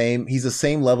the same. He's the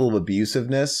same level of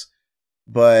abusiveness,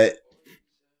 but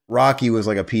Rocky was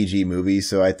like a PG movie,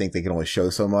 so I think they can only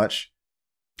show so much.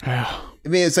 Yeah. I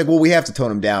mean, it's like, well, we have to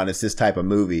tone him down. It's this type of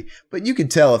movie. But you could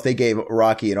tell if they gave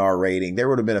Rocky an R rating, there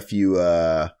would have been a few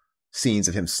scenes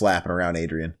of him slapping around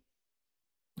Adrian.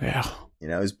 Yeah.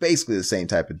 It's basically the same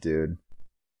type of dude.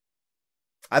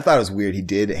 I thought it was weird he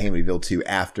did Amityville 2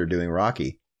 after doing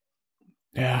Rocky.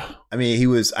 Yeah. I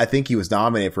mean, I think he was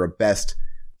nominated for a Best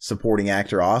Supporting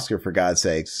Actor Oscar, for God's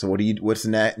sakes. So what's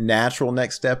the natural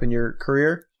next step in your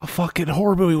career? A fucking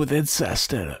horror movie with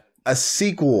incest in it. A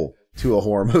sequel to a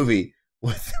horror movie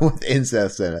with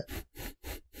incest in it.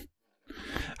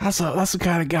 That's the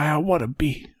kind of guy I want to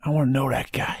be. I want to know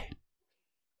that guy.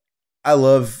 I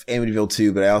love Amityville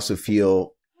 2, but I also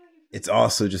feel it's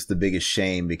also just the biggest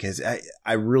shame because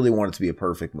I really want it to be a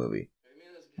perfect movie.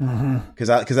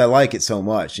 Because I like it so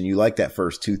much, and you like that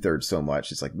first 2/3 so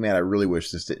much. It's like, man, I really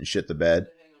wish this didn't shit the bed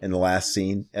in the last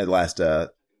scene. Yeah, I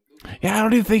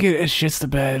don't even think it shits the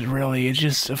bed, really. It's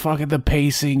just fucking the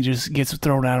pacing just gets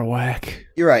thrown out of whack.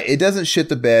 You're right. It doesn't shit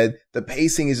the bed. The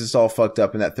pacing is just all fucked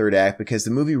up in that third act because the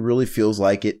movie really feels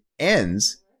like it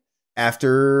ends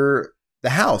after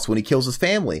the house when he kills his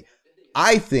family.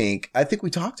 I think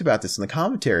we talked about this in the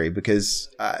commentary because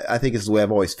I think it's the way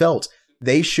I've always felt.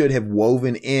 They should have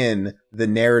woven in the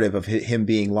narrative of him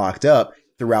being locked up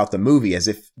throughout the movie, as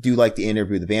if do like the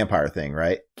Interview with the Vampire thing,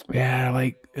 right? Yeah,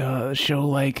 like show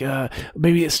like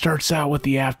maybe it starts out with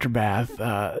the aftermath.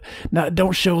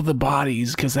 Don't show the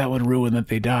bodies because that would ruin that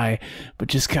they die, but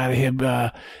just kind of him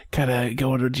kind of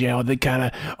going to jail and then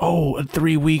kind of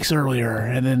 3 weeks earlier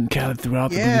and then kind of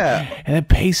throughout the movie, and then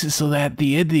pace it so that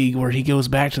the ending where he goes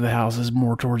back to the house is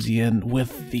more towards the end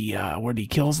with the where he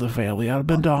kills the family. That would have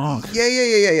been dog.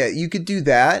 Yeah. You could do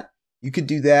that. You could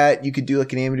do that. You could do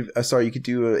like you could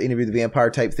do an Interview with the Vampire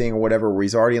type thing or whatever, where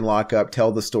he's already in lockup,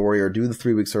 tell the story, or do the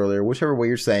 3 weeks earlier, whichever way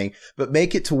you're saying, but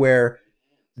make it to where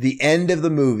the end of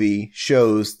the movie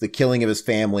shows the killing of his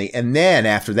family. And then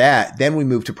after that, then we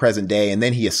move to present day and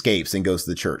then he escapes and goes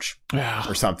to the church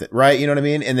or something, right? You know what I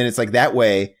mean? And then it's like that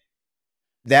way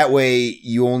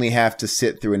you only have to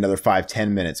sit through another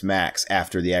 5-10 minutes max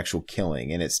after the actual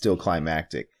killing. And it's still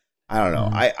climactic. I don't know.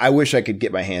 I wish I could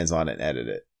get my hands on it and edit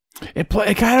it. It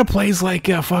kind of plays like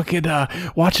fucking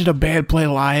watching a band play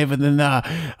live, and then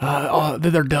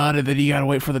they're done, and then you gotta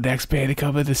wait for the next band to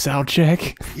come in to sound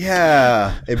check.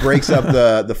 Yeah, it breaks up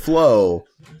the flow,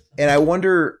 and I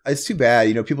wonder. It's too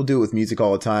bad, people do it with music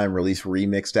all the time. Release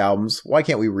remixed albums. Why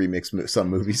can't we remix some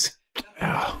movies?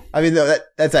 I mean,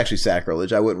 that's actually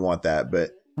sacrilege. I wouldn't want that,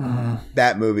 but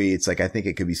that movie, it's like I think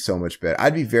it could be so much better.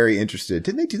 I'd be very interested.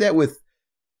 Didn't they do that with?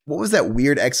 What was that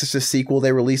weird Exorcist sequel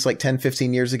they released like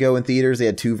 10-15 years ago in theaters? They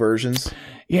had 2 versions.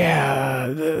 Yeah,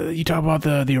 you talk about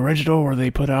the original where they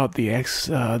put out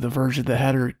the version that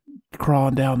had her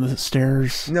crawling down the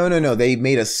stairs. No. They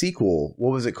made a sequel.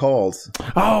 What was it called?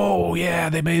 Oh yeah,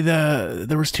 they made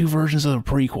there was 2 versions of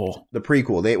the prequel. The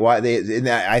prequel.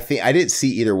 I think I didn't see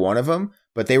either one of them,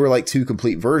 but they were like 2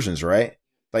 complete versions, right?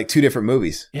 Like 2 different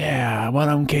movies. Yeah, one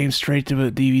of them came straight to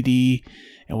a DVD.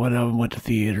 And one of them went to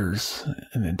theaters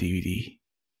and then DVD.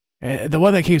 And the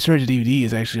one that came straight to DVD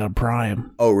is actually on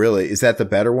Prime. Oh, really? Is that the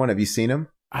better one? Have you seen them?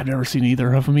 I've never seen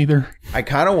either of them either. I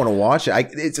kind of want to watch it.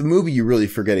 It's a movie you really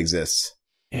forget exists.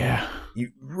 Yeah.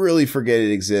 You really forget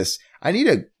it exists. I need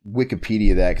a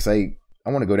Wikipedia of that because I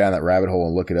want to go down that rabbit hole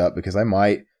and look it up because I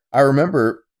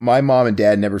remember my mom and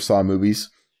dad never saw movies.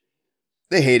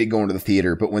 They hated going to the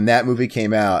theater. But when that movie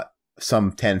came out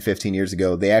some 10-15 years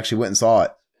ago, they actually went and saw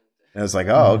it. And I was like,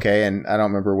 oh, okay. And I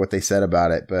don't remember what they said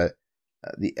about it, but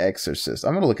The Exorcist.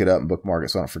 I'm going to look it up and bookmark it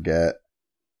so I don't forget.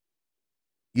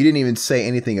 You didn't even say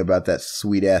anything about that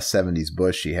sweet-ass 70s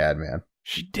bush she had, man.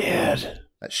 She did.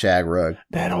 That shag rug.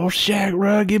 That old shag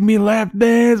rug. Give me a lap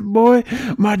dance, boy.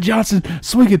 My Johnson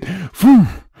swinging. Vroom.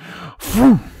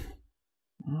 Vroom.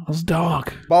 That's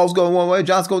dog. Ball's going one way,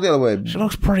 Johnson going the other way. She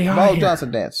looks pretty high. Ball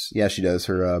Johnson dance. Yeah, she does.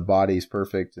 Her body's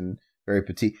perfect and very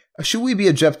petite. Should we be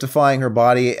objectifying her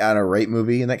body on a rape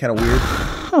movie? Isn't that kind of weird?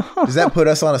 Does that put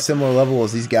us on a similar level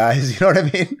as these guys? You know what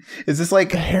I mean? Is this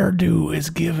like the hairdo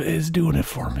is doing it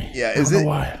for me? Yeah, I don't know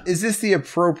why. Is this the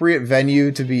appropriate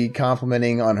venue to be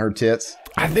complimenting on her tits?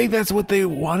 I think that's what they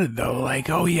wanted, though. Like,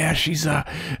 oh yeah, she's look at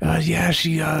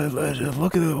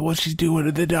what she's doing,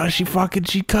 and then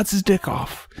she cuts his dick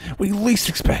off. We least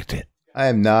expect it. I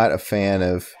am not a fan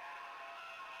of.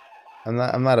 I'm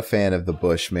not a fan of the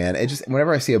bush, man. It just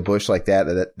whenever I see a bush like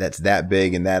that's that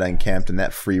big and that unkempt and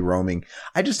that free roaming,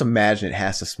 I just imagine it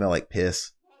has to smell like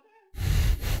piss.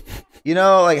 You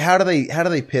know, like how do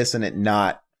they piss and it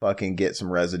not fucking get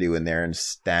some residue in there and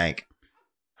stank?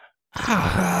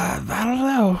 I don't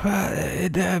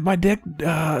know. My dick,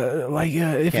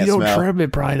 if you don't smell. trim,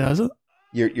 it probably doesn't.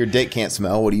 Your dick can't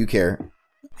smell. What do you care?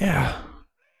 Yeah.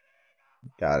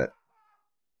 Got it.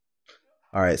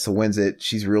 All right. So when's it?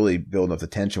 She's really building up the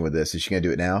tension with this. Is she gonna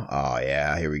do it now? Oh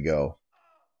yeah. Here we go.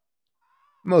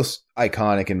 Most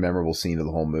iconic and memorable scene of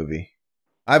the whole movie.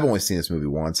 I've only seen this movie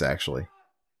once, actually.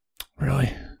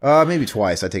 Really? Maybe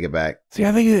twice. I take it back. See,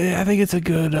 I think it's a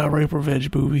good rape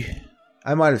revenge movie.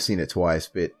 I might have seen it twice,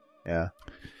 but yeah.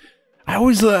 I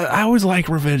always like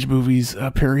revenge movies.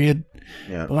 Period.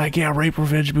 Yeah. Like rape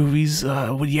revenge movies.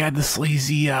 When you add the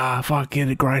sleazy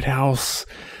fucking grindhouse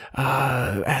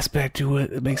aspect to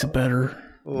it, it makes it better.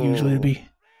 Oh, usually to be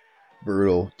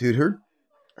brutal, dude. Her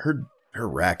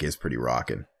rack is pretty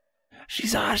rocking.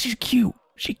 She's cute.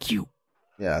 She's cute.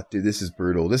 Yeah, dude, this is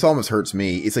brutal. This almost hurts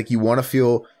me. It's like you don't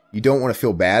want to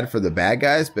feel bad for the bad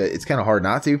guys, but it's kind of hard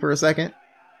not to for a second.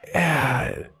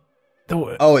 Yeah.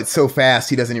 Oh, it's so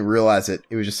fast. He doesn't even realize it.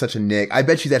 It was just such a nick. I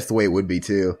bet you that's the way it would be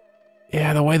too.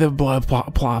 Yeah, the way the blood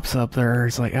plops up there,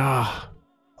 it's like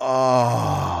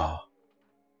Oh.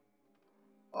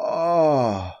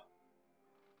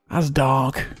 That's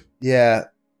donk. Yeah,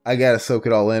 I gotta soak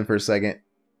it all in for a second.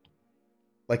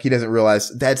 Like he doesn't realize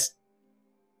that's.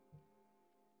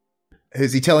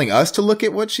 Is he telling us to look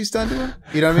at what she's done to him?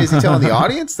 You know what I mean? Is he telling the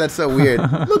audience? That's so weird.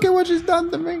 Look at what she's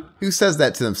done to me. Who says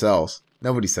that to themselves?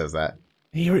 Nobody says that.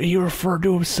 He referred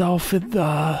to himself in the,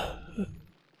 I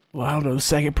don't know,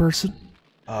 second person.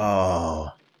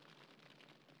 Oh.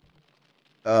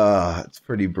 It's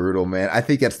pretty brutal, man. I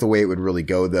think that's the way it would really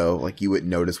go, though. Like, you wouldn't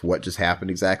notice what just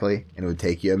happened exactly, and it would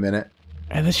take you a minute.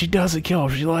 And then she doesn't kill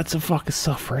him. She lets him fucking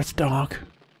suffer. It's donk.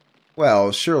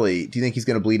 Well, surely, do you think he's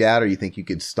going to bleed out, or you think you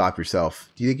could stop yourself?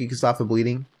 Do you think you could stop the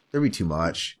bleeding? There'd be too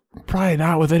much. Probably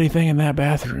not with anything in that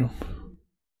bathroom.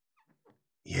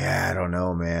 Yeah, I don't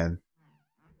know, man.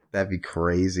 That'd be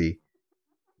crazy.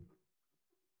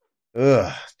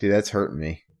 Ugh, dude, that's hurting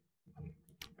me.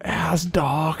 That's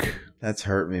dark. That's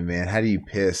hurting me, man. How do you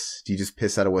piss? Do you just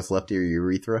piss out of what's left of your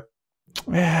urethra?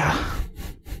 Yeah.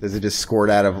 Does it just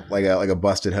squirt out of like a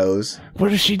busted hose?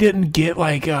 What if she didn't get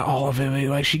all of it?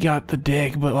 Like she got the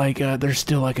dick, but there's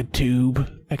still like a tube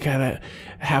that kind of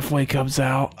halfway comes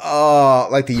out. Oh,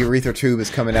 like the urethra tube is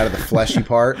coming out of the fleshy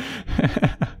part,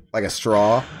 like a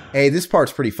straw. Hey, this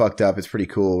part's pretty fucked up. It's pretty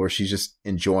cool where she's just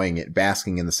enjoying it,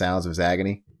 basking in the sounds of his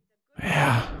agony.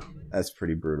 Yeah, that's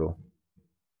pretty brutal.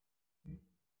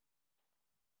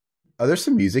 Oh, there's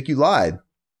some music. You lied.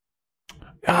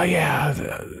 Oh yeah,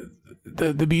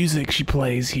 the music she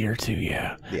plays here too.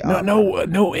 Yeah,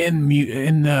 no in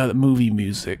the movie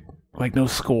music, like no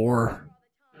score.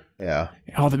 Yeah,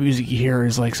 all the music you hear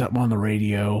is like something on the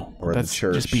radio or that's the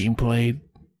church just being played.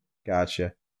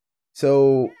 Gotcha.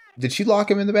 So did she lock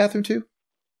him in the bathroom too?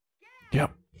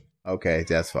 Yep. Okay,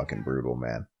 that's fucking brutal,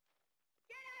 man.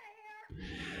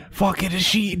 Fuck it,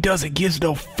 she doesn't give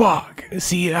no fuck.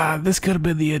 See, this could have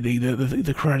been the ending.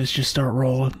 The credits just start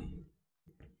rolling.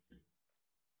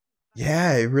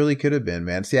 Yeah, it really could have been,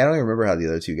 man. See, I don't even remember how the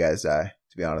other two guys die,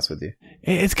 to be honest with you.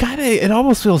 It's it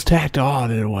almost feels tacked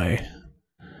on in a way.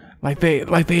 Like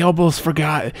they almost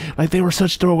forgot, like they were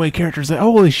such throwaway characters that,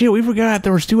 holy shit, we forgot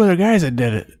there was two other guys that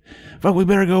did it. Fuck, we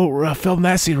better go film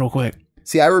that scene real quick.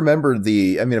 See, I remember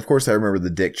of course I remember the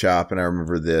dick chop, and I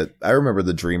remember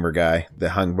the dreamer guy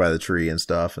that hung by the tree and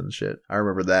stuff and shit. I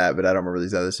remember that, but I don't remember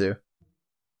these other two.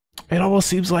 It almost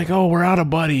seems like, oh, we're out of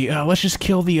money. Let's just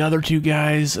kill the other two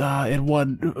guys in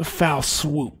one foul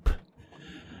swoop.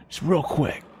 Just real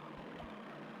quick.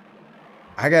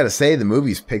 I gotta say, the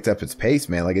movie's picked up its pace,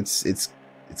 man. Like it's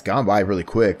gone by really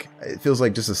quick. It feels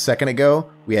like just a second ago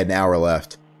we had an hour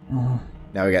left. Mm.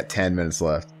 Now we got 10 minutes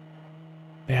left.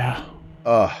 Yeah.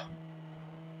 Ugh.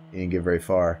 You didn't get very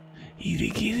far. You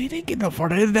didn't get no far.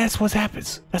 That's what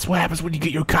happens. That's what happens when you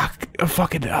get your cock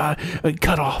fucking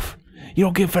cut off. You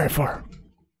don't get very far.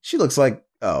 She looks like,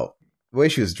 the way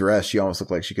she was dressed, she almost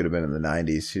looked like she could have been in the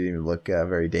 90s. She didn't even look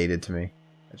very dated to me.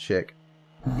 That chick.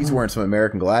 He's wearing some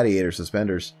American Gladiator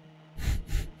suspenders.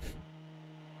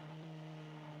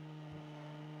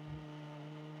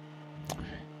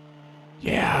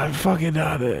 fucking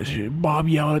Bob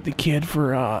yelling at the kid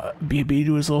for being mean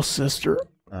to his little sister.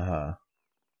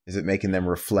 Is it making them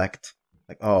reflect?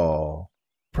 Like, oh,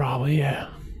 probably, yeah.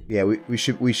 Yeah, we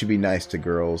should be nice to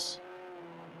girls.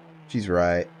 She's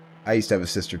right. I used to have a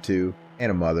sister too,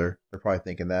 and a mother. They're probably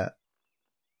thinking that.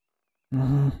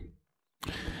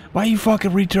 Why you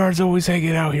fucking retards always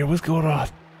hanging out here? What's going on?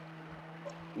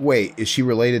 Wait, is she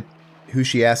related? Who's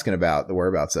she asking about the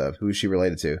whereabouts of? Who is she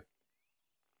related to?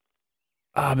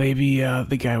 Maybe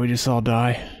the guy we just saw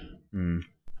die.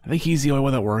 I think he's the only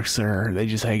one that works there. They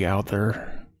just hang out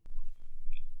there.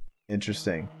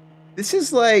 Interesting. This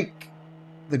is like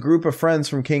the group of friends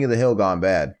from King of the Hill gone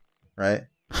bad, right?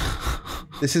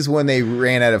 This is when they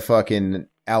ran out of fucking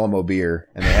Alamo beer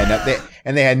and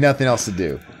they had nothing else to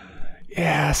do.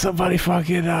 Yeah, somebody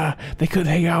fucking they couldn't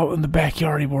hang out in the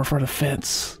backyard anymore for the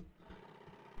fence.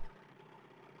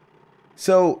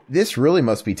 So this really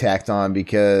must be tacked on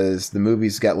because the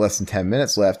movie's got less than 10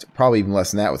 minutes left, probably even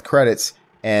less than that with credits,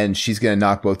 and she's going to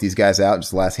knock both these guys out in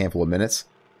just the last handful of minutes.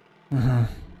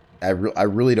 I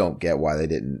really don't get why they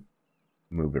didn't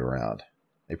move it around.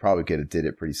 They probably could have did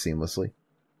it pretty seamlessly.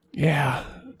 Yeah.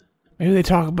 Maybe they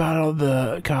talk about it on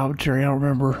the commentary. I don't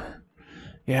remember.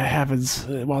 Yeah, it happens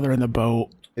while they're in the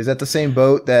boat. Is that the same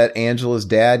boat that Angela's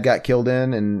dad got killed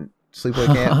in Sleepaway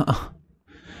Camp?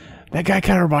 That guy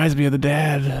kind of reminds me of the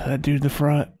dad, that dude in the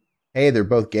front. Hey, they're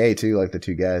both gay too, like the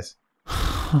two guys.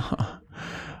 I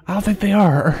don't think they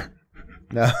are.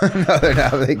 No, they're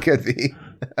not. They could be.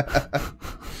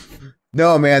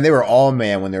 No, man, they were all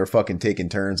man when they were fucking taking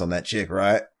turns on that chick,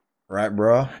 right? Right,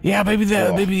 bro? Yeah, maybe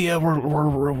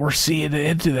we're seeing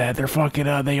into that. They're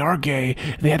fucking they are gay.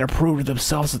 They had to prove to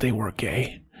themselves that they weren't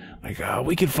gay. Like,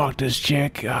 we can fuck this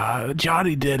chick.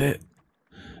 Johnny did it.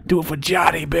 Do it for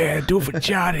Johnny, man. Do it for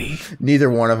Johnny.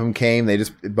 Neither one of them came. They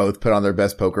just both put on their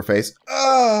best poker face.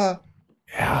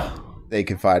 Yeah. They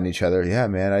confide in each other. Yeah,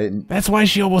 man. I didn't. That's why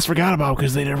she almost forgot about it,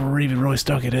 because they never even really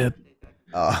stuck it in.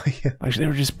 Oh, yeah. Like, they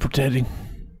were just pretending.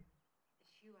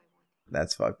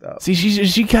 That's fucked up. See,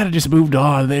 she kind of just moved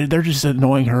on. They're just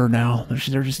annoying her now.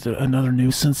 They're just another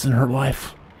nuisance in her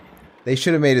life. They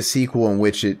should have made a sequel in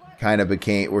which it kind of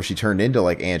became, where she turned into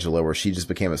like Angela, where she just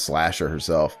became a slasher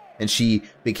herself. And she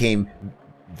became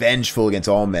vengeful against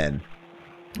all men.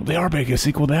 They are making a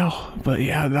sequel now, but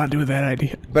yeah, not doing that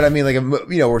idea. But I mean, like,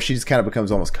 where she just kind of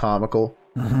becomes almost comical.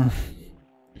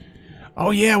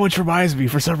 Oh yeah, which reminds me,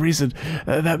 for some reason,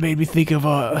 that made me think of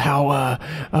how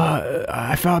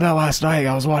I found out last night.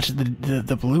 I was watching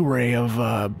the Blu-ray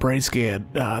of Brain Scan.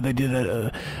 They did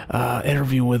a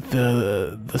interview with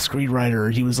the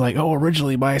screenwriter. He was like, "Oh,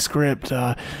 originally my script,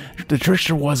 the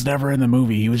trickster was never in the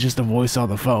movie. He was just a voice on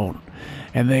the phone."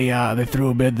 And they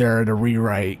threw him in there in a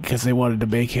rewrite because they wanted to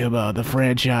make him the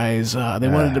franchise. They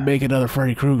wanted to make another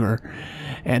Freddy Krueger.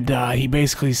 And he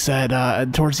basically said,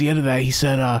 towards the end of that, he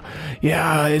said,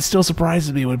 yeah, it still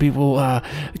surprises me when people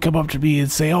come up to me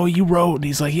and say, "Oh, you wrote," and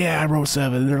he's like, "Yeah, I wrote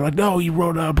 7." And they're like, "No, you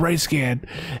wrote Brain Scan."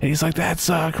 And he's like, "That's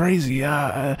crazy.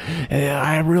 And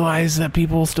I realized that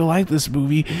people still like this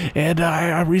movie, and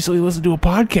I recently listened to a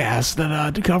podcast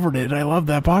that covered it, and I love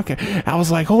that podcast." I was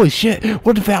like, holy shit,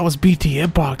 what if that was BTM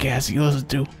podcast you listened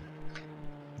to?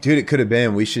 Dude, it could have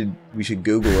been. We should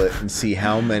Google it and see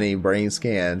how many Brain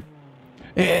Scan.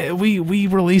 We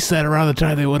released that around the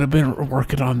time they would have been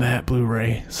working on that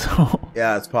Blu-ray. So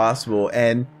yeah, it's possible.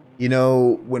 And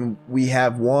when we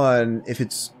have one, if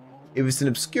it's an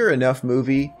obscure enough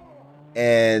movie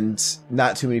and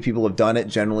not too many people have done it,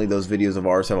 generally those videos of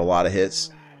ours have a lot of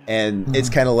hits. And it's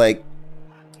kind of like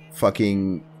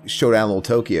fucking Showdown Little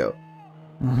Tokyo.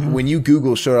 When you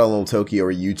Google Showdown Little Tokyo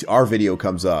or YouTube, our video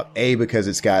comes up. Because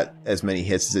it's got as many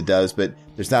hits as it does, but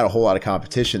there's not a whole lot of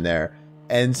competition there.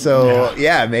 And so,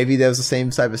 yeah, maybe that was the same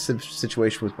type of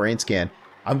situation with Brain Scan.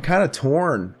 I'm kind of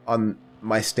torn on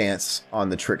my stance on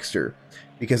the Trickster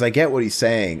because I get what he's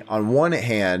saying. On one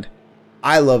hand,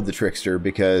 I love the Trickster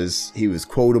because he was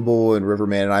quotable and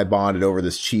Riverman and I bonded over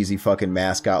this cheesy fucking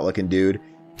mascot looking dude.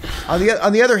 On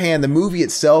the other hand, the movie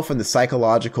itself and the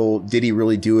psychological, did he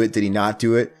really do it? Did he not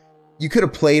do it? You could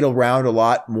have played around a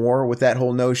lot more with that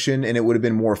whole notion and it would have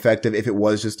been more effective if it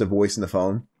was just a voice in the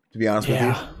phone, to be honest with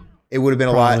you. It would have been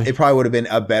a lot. It probably would have been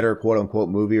a better quote unquote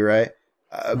movie, right?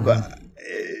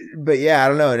 But yeah, I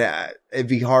don't know. It'd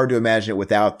be hard to imagine it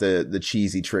without the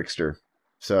cheesy Trickster.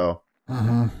 So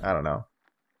I don't know.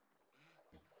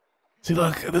 See,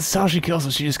 look, this is how she kills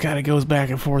him. She just kind of goes back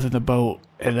and forth in the boat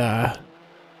and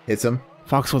hits him,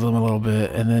 fucks with him a little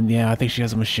bit, and then I think she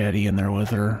has a machete in there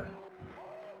with her.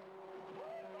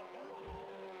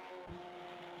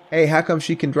 Hey, how come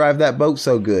she can drive that boat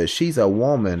so good? She's a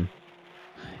woman.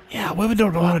 Yeah, women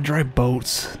don't know how to drive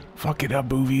boats. Fucking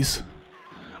up movies.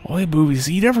 Only movies.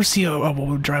 You never see a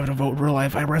woman driving a boat in real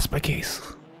life. I rest my case.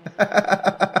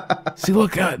 See,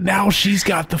 look, now she's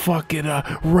got the fucking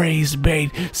raised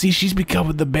mane. See, she's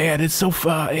becoming the man. It's so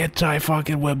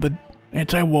anti-fucking women.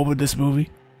 Anti-woman, this movie.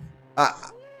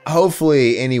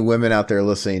 Hopefully any women out there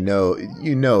listening know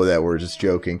that we're just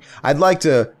joking. I'd like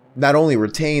to not only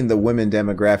retain the women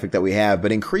demographic that we have,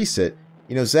 but increase it.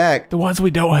 You know, Zach. The ones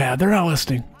we don't have, they're not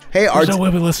listening. Hey, there's no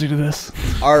women listening to this.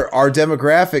 Our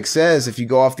demographic says if you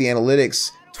go off the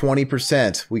analytics,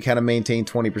 20%. We kind of maintain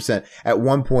 20%. At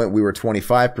one point, we were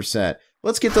 25%.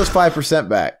 Let's get those 5%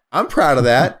 back. I'm proud of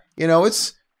that. You know,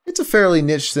 it's a fairly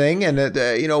niche thing, and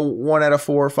 1 out of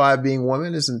 4 or 5 being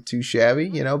women isn't too shabby.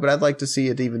 You know, but I'd like to see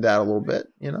it evened out a little bit.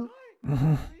 You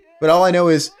know, But all I know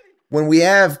is when we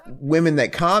have women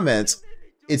that comment,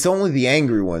 it's only the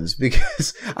angry ones,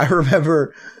 because I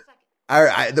remember.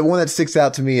 The one that sticks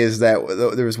out to me is that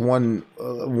there was one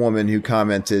woman who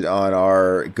commented on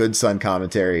our Good Son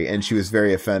commentary, and she was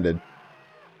very offended.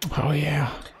 Oh,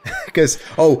 yeah. Because,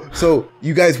 so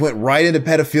you guys went right into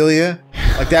pedophilia?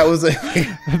 Like, that was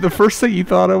the first thing you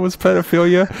thought of was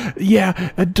pedophilia?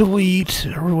 Yeah, delete,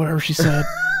 or whatever she said.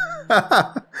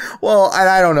 Well,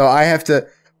 I don't know. I have to...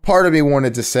 Part of me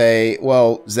wanted to say,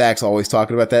 well, Zach's always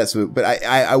talking about that, but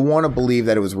I want to believe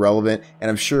that it was relevant, and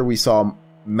I'm sure we saw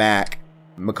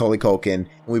Macaulay Culkin, and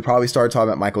we probably started talking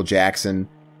about Michael Jackson,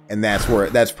 and that's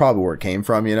probably where it came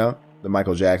from, you know, the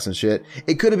Michael Jackson shit.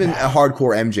 It could have been a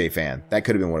hardcore MJ fan. That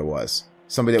could have been what it was.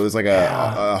 Somebody that was like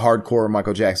a hardcore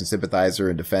Michael Jackson sympathizer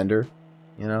and defender,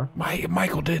 you know.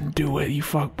 Michael didn't do it, you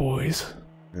fuck boys.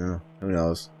 Yeah, who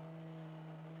knows?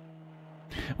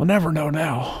 We'll never know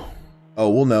now. Oh,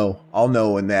 we'll know. I'll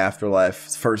know in the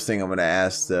afterlife. First thing I'm going to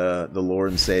ask the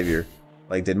Lord and Savior,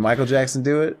 like, did Michael Jackson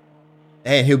do it?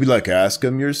 And he'll be like, ask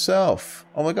him yourself.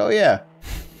 I'm like, oh, yeah.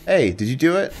 Hey, did you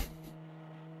do it?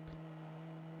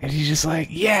 And he's just like,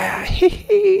 yeah.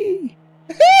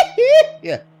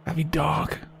 Yeah. I mean,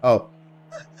 dog. Oh,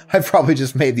 I probably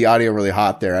just made the audio really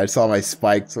hot there. I saw my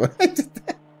spikes when I did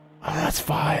that. Oh, that's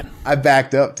fine. I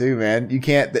backed up too, man. You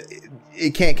can't,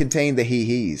 it can't contain the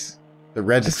hee-hees. The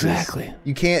registers. Exactly.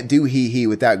 You can't do hee-hee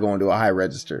without going to a high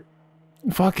register.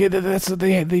 Fuck it, that's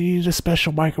they need a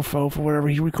special microphone for whenever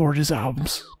he records his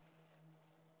albums.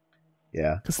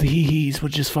 Yeah. Because the hee-hees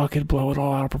would just fucking blow it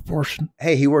all out of proportion.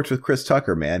 Hey, he worked with Chris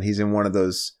Tucker, man. He's in one of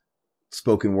those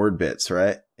spoken word bits,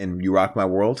 right? In You Rock My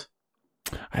World.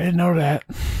 I didn't know that.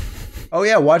 Oh,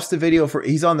 yeah, watch the video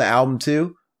he's on the album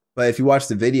too. But if you watch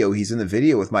the video, he's in the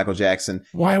video with Michael Jackson.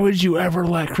 Why would you ever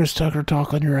let Chris Tucker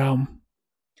talk on your album?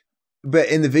 But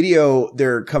in the video,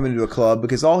 they're coming to a club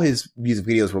because all his music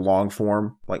videos were long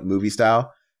form, like movie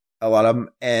style, a lot of them.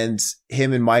 And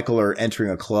him and Michael are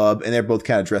entering a club, and they're both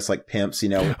kind of dressed like pimps, you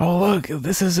know. Oh, look,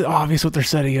 this is obvious what they're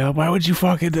setting up. Why would you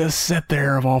fucking sit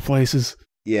there of all places?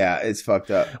 Yeah, it's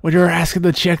fucked up. When you're asking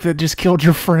the chick that just killed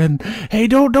your friend, hey,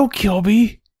 don't kill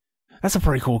me. That's a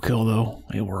pretty cool kill, though.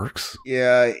 It works.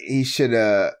 Yeah, he should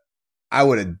I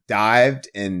would have dived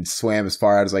and swam as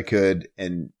far out as I could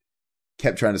and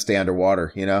kept trying to stay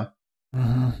underwater, you know?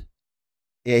 Mm-hmm.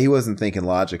 Yeah, he wasn't thinking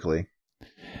logically.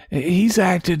 He's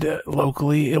acted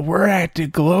locally. We're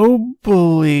acted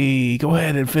globally. Go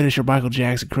ahead and finish your Michael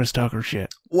Jackson, Chris Tucker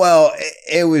shit. Well,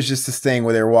 it was just this thing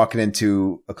where they were walking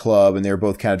into a club and they were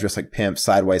both kind of dressed like pimps,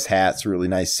 sideways hats, really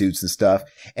nice suits and stuff.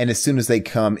 And as soon as they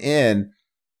come in,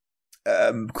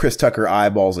 Chris Tucker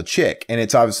eyeballs a chick. And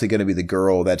it's obviously going to be the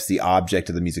girl that's the object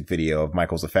of the music video of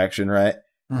Michael's affection, right?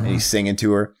 Mm-hmm. And he's singing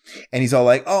to her, and he's all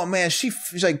like, "Oh man, she's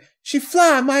like, she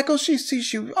fly, Michael. She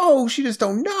just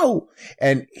don't know."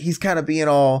 And he's kind of being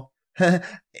all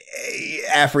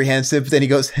apprehensive. But then he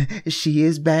goes, "She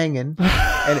is banging,"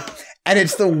 and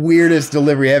it's the weirdest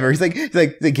delivery ever. He's like,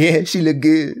 "Yeah, she look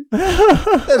good."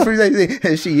 That's what he's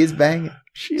like. She is banging.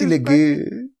 She look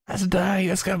good. That's dying.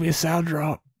 That's gotta be a sound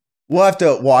drop. We'll have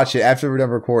to watch it after we're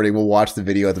done recording. We'll watch the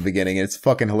video at the beginning, and it's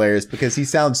fucking hilarious because he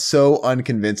sounds so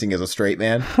unconvincing as a straight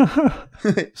man.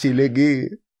 She look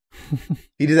good.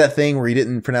 He did that thing where he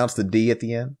didn't pronounce the D at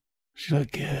the end. She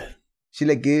look good. She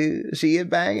look good. She is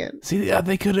banging. See,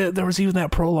 they could have. There was even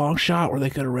that prolonged shot where they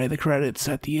could have read the credits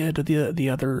at the end of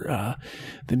the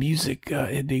music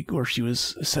ending where she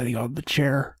was sitting on the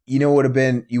chair. You know what would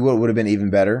have been even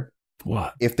better?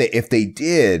 What if they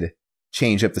did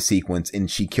change up the sequence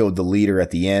and she killed the leader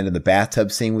at the end and the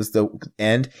bathtub scene was the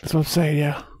end? That's what I'm saying,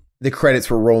 yeah. The credits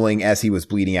were rolling as he was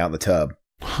bleeding out in the tub.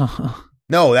 No,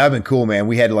 that would have been cool, man.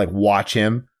 We had to like watch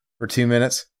him for 2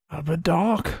 minutes. I'm a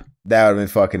dog. That would have been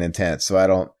fucking intense. So I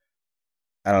don't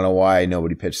know why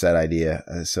nobody pitched that idea.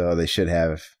 So they should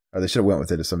have. Or they should have went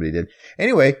with it if somebody did.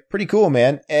 Anyway, pretty cool,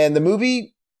 man. And the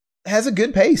movie has a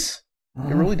good pace.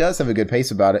 It really does have a good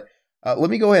pace about it. Let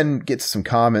me go ahead and get to some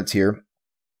comments here.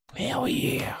 Hell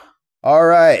yeah. All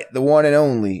right. The one and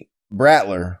only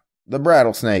Brattler, the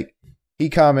Brattlesnake. He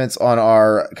comments on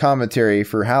our commentary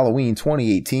for Halloween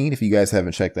 2018. If you guys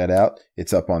haven't checked that out,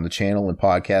 it's up on the channel and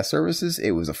podcast services.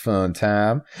 It was a fun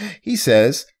time. He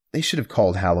says they should have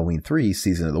called Halloween 3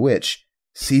 Season of the Witch.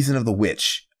 Season of the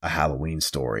Witch, a Halloween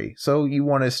story. So you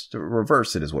want us to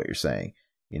reverse it is what you're saying,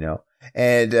 you know,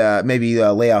 and maybe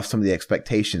lay off some of the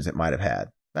expectations it might have had.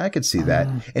 I could see that.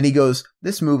 And he goes,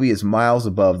 this movie is miles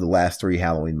above the last 3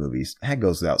 Halloween movies. That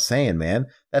goes without saying, man.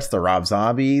 That's the Rob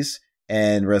Zombies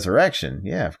and Resurrection.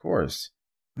 Yeah, of course.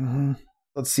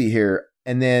 Let's see here.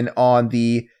 And then on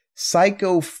the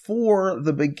Psycho 4,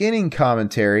 the beginning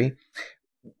commentary,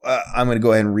 I'm going to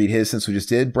go ahead and read his since we just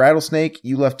did. Brattlesnake,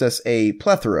 you left us a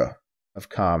plethora of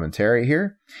commentary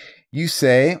here. You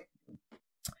say,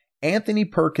 Anthony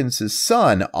Perkins'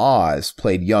 son, Oz,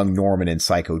 played young Norman in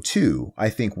Psycho 2. I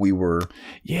think we were...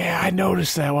 Yeah, I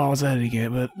noticed that while I was editing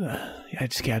it, but I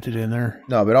just kept it in there.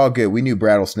 No, but all good. We knew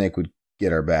Brattlesnake would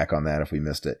get our back on that if we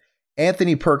missed it.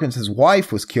 Anthony Perkins'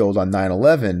 wife was killed on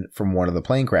 9/11 from one of the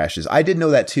plane crashes. I did know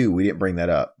that too. We didn't bring that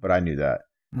up, but I knew that.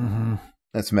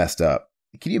 That's messed up.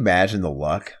 Can you imagine the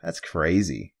luck? That's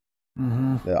crazy.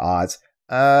 The odds.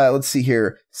 Let's see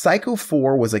here. Psycho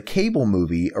 4 was a cable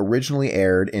movie originally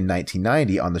aired in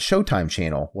 1990 on the Showtime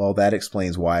channel. Well, that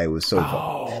explains why it was so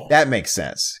fun. That makes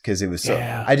sense because it was so...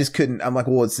 Yeah. I just couldn't... I'm like,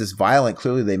 well, it's this violent.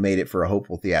 Clearly they made it for a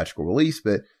hopeful theatrical release,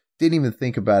 but didn't even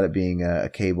think about it being a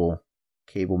cable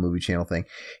movie channel thing.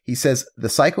 He says the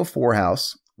Psycho 4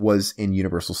 house was in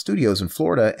Universal Studios in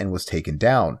Florida and was taken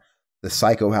down. The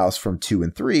Psycho house from 2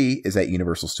 and 3 is at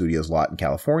Universal Studios lot in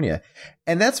California.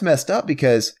 And that's messed up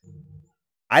because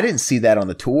I didn't see that on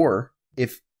the tour.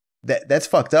 If that's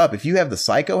fucked up. If you have the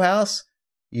Psycho house,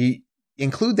 you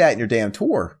include that in your damn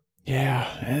tour. Yeah,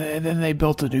 and then they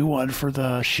built a new one for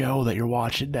the show that you're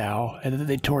watching now, and then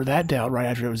they tore that down right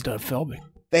after it was done filming.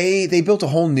 They built a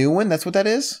whole new one? That's what that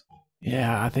is?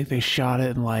 Yeah, I think they shot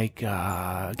it in like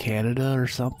Canada or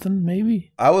something,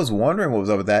 maybe. I was wondering what was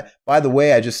up with that. By the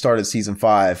way, I just started season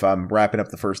 5. I'm wrapping up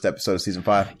the first episode of season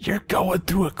 5. You're going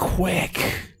through it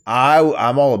quick.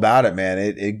 I'm all about it, man.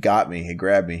 It got me. It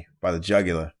grabbed me by the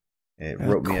jugular. It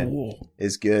roped me in.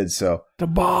 It's good. So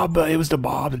it was the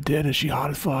Bob that did it. She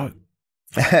hot as fuck.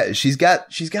 she's got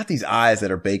these eyes that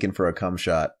are baking for a cum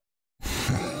shot.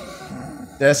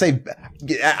 Did I say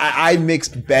I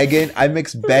mixed begging?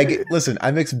 Listen,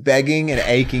 I mixed begging and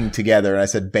aching together, and I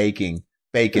said baking.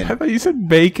 Bacon. I thought you said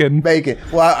bacon. Bacon.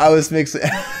 Well, I was mixing.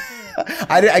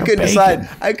 I couldn't decide.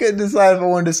 I couldn't decide if I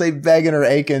wanted to say begging or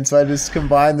aching, so I just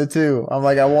combined the two. I'm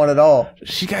like, I want it all.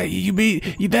 She got you.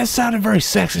 That sounded very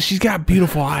sexist. She's got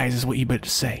beautiful eyes, is what you meant to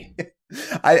say.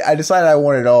 I decided I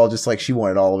wanted it all, just like she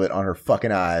wanted all of it on her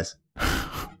fucking eyes.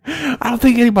 I don't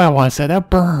think anybody wants that. That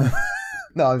burn.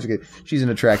 No, I'm just kidding. She's an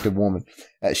attractive woman.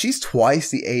 She's twice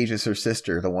the age as her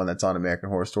sister, the one that's on American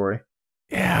Horror Story.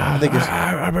 Yeah,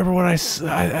 I remember when I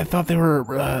thought they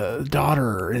were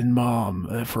daughter and mom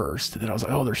at first, and then I was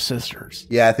like, oh, they're sisters.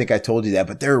 Yeah, I think I told you that,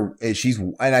 but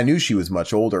and I knew she was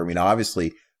much older. I mean,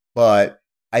 obviously, but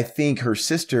I think her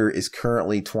sister is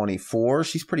currently 24.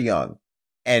 She's pretty young,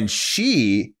 and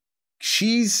she's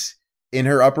in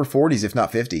her upper 40s, if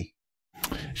not 50.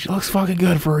 She looks fucking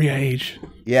good for her age.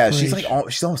 Yeah, she's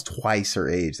almost twice her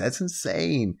age. That's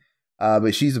insane.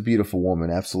 But she's a beautiful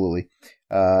woman, absolutely.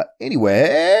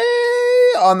 Anyway,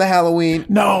 on the Halloween.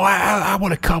 No, I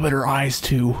want to covet her eyes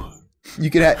too. You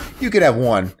could have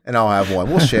one, and I'll have one.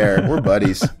 We'll share. We're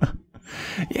buddies.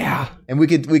 Yeah, and we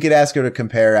could ask her to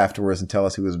compare afterwards and tell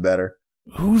us who was better.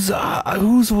 Who's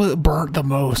burnt the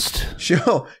most?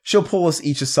 She'll pull us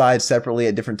each aside separately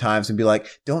at different times and be like,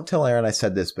 "Don't tell Aaron I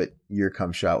said this, but your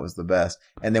cum shot was the best."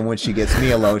 And then when she gets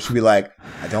me alone, she'll be like,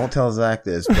 "I don't tell Zach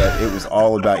this, but it was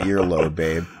all about your load,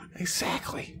 babe."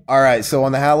 Exactly. All right, so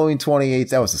on the Halloween 28th,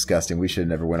 that was disgusting. We should have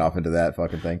never went off into that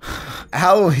fucking thing.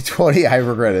 I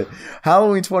regret it.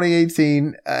 Halloween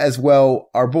 2018 as well.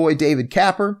 Our boy David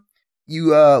Capper.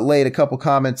 You laid a couple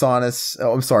comments on us.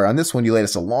 Oh, I'm sorry. On this one, you laid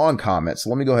us a long comment. So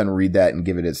let me go ahead and read that and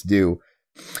give it its due.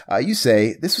 You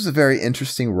say, this was a very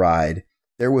interesting ride.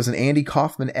 There was an Andy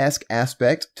Kaufman-esque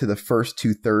aspect to the first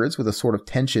 2/3 with a sort of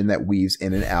tension that weaves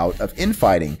in and out of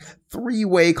infighting,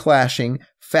 three-way clashing,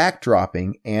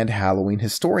 fact-dropping, and Halloween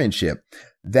historianship.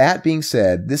 That being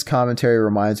said, this commentary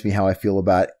reminds me how I feel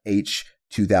about H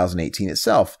 2018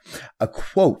 itself. A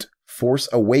quote, Force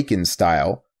Awakens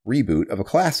style reboot of a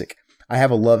classic. I have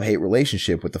a love-hate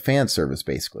relationship with the fan service,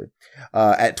 basically.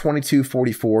 At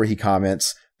 2244, he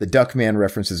comments, The Duckman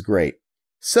reference is great.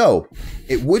 So,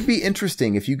 it would be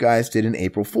interesting if you guys did an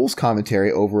April Fool's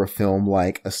commentary over a film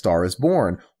like A Star is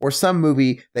Born, or some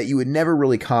movie that you would never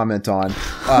really comment on,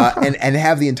 and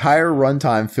have the entire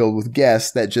runtime filled with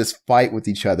guests that just fight with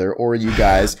each other, or you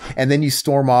guys, and then you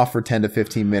storm off for 10 to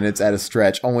 15 minutes at a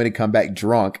stretch, only to come back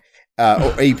drunk.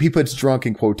 Or he puts drunk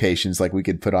in quotations, like we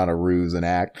could put on a ruse and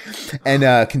act,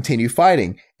 and continue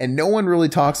fighting. And no one really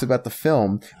talks about the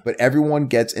film, but everyone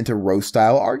gets into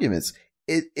roast-style arguments.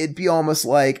 It'd be almost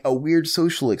like a weird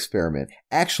social experiment.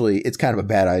 Actually, it's kind of a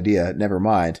bad idea. Never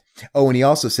mind. Oh, and he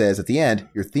also says at the end,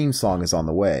 your theme song is on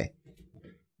the way.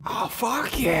 Oh,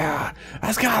 fuck yeah.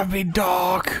 That's gotta be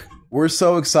Doc. We're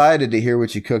so excited to hear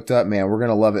what you cooked up, man. We're going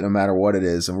to love it no matter what it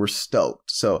is, and we're stoked.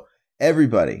 So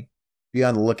everybody, be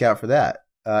on the lookout for that.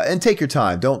 And take your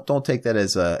time. Don't take that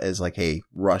as like, hey,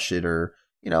 rush it or,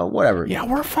 you know, whatever. Yeah,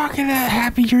 we're fucking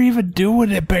happy you're even doing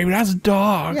it, baby. That's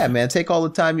Dog. Yeah, man. Take all the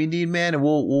time you need, man, and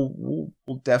we'll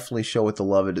definitely show it the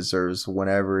love it deserves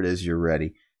whenever it is you're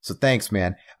ready. So thanks,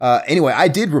 man. Anyway, I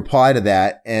did reply to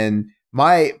that, and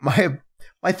my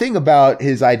thing about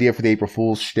his idea for the April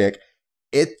Fool's shtick,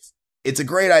 it's a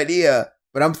great idea,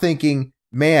 but I'm thinking,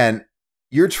 man,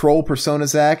 your troll persona,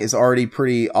 Zach, is already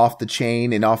pretty off the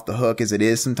chain and off the hook as it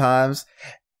is sometimes.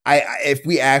 If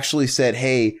we actually said,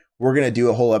 hey, we're going to do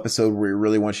a whole episode where we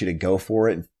really want you to go for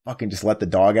it and fucking just let the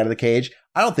dog out of the cage,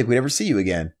 I don't think we'd ever see you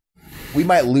again. We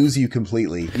might lose you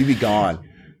completely. You'd be gone.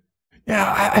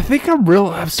 Yeah, I think I'm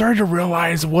starting to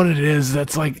realize what it is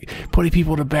that's like putting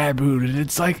people in a bad mood, and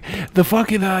it's like the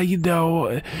fucking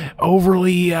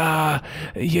overly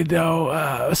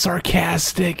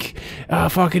sarcastic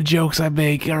fucking jokes I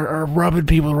make are rubbing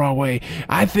people the wrong way.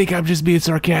 I think I'm just being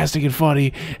sarcastic and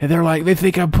funny, and they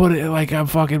think I'm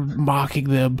fucking mocking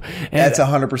them. And that's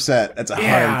 100%. That's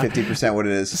 150% what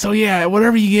it is. So yeah,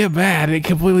 whenever you get mad, it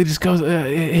completely just goes.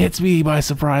 It hits me by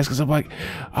surprise because I'm like,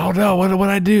 oh no, what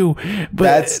I do?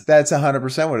 But that's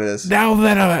 100% what it is. Now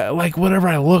that whenever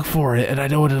I look for it and I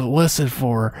know what to listen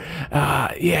for,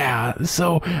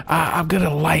 so I'm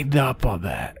gonna lighten up on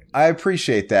that. I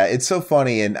appreciate that. It's so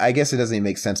funny, and I guess it doesn't even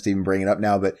make sense to even bring it up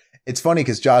now, but it's funny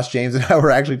because Josh James and I were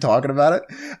actually talking about it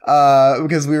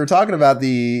because we were talking about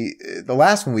the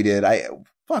last one we did.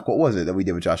 What was it that we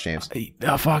did with Josh James?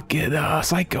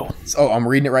 Psycho. Oh, I'm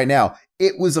reading it right now.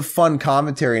 It was a fun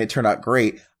commentary, and it turned out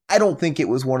great. I don't think it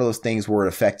was one of those things where it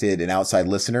affected an outside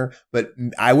listener, but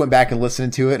I went back and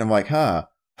listened to it, and I'm like, huh,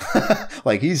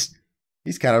 like he's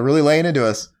kind of really laying into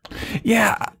us.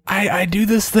 Yeah, I do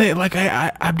this thing, like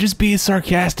I'm just being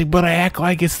sarcastic, but I act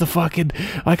like it's the fucking,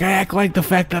 like I act like the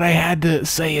fact that I had to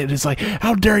say it is like,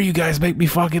 how dare you guys make me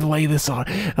fucking lay this on,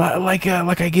 like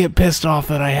I get pissed off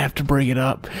that I have to bring it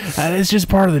up. It's just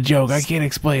part of the joke. I can't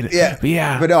explain it.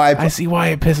 Yeah, but no, I see why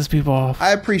it pisses people off.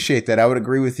 I appreciate that. I would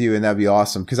agree with you, and that'd be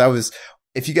awesome because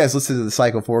if you guys listen to the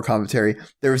Psycho 4 commentary,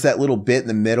 there was that little bit in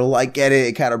the middle. I get it.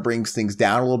 It kind of brings things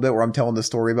down a little bit where I'm telling the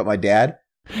story about my dad.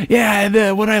 Yeah,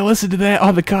 and when I listened to that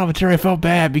on the commentary, I felt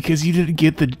bad because you didn't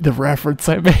get the reference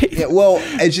I made. Yeah, well,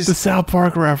 it's just the South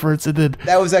Park reference, and then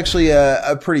that was actually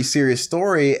a pretty serious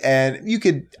story, and you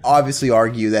could obviously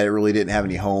argue that it really didn't have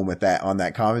any home on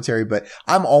that commentary. But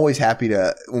I'm always happy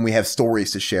when we have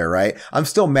stories to share. Right? I'm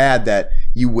still mad that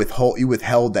you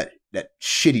withheld that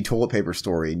shitty toilet paper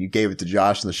story and you gave it to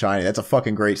Josh in The Shining. That's a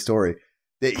fucking great story.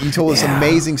 That you told this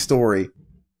amazing story.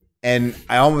 And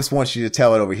I almost want you to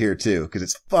tell it over here too, because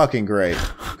it's fucking great.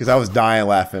 Because I was dying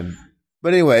laughing.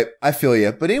 But anyway, I feel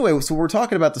you. But anyway, so we're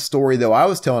talking about the story though I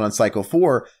was telling on Psycho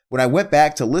 4. When I went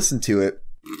back to listen to it,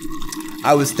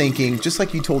 I was thinking, just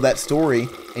like you told that story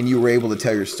and you were able to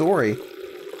tell your story.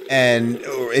 And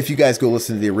if you guys go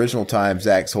listen to the original time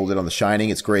Zach told it on The Shining,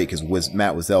 it's great because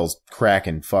Matt Wiesell's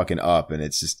cracking fucking up. And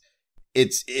it's just,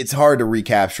 it's hard to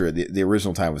recapture it. The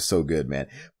original time was so good, man.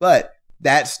 But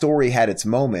that story had its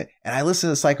moment. And I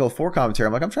listened to Psycho 4 commentary.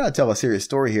 I'm like, I'm trying to tell a serious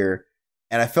story here.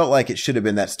 And I felt like it should have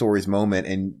been that story's moment.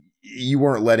 And you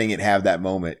weren't letting it have that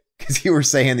moment because you were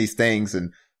saying these things.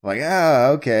 And I'm like,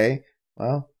 okay.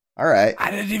 Well, all right. I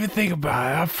didn't even think about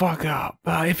it. I fuck up.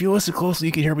 If you listen closely,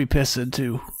 you can hear me pissing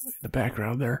too in the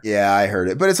background there. Yeah, I heard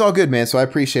it. But it's all good, man. So I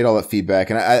appreciate all that feedback.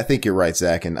 And I think you're right,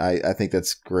 Zach. And I think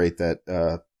that's great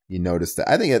that you noticed that.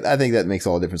 I think that makes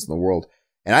all the difference in the world.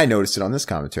 And I noticed it on this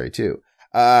commentary too.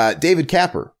 David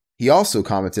Capper, he also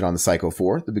commented on the Psycho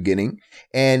 4, the beginning,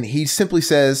 and he simply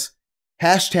says,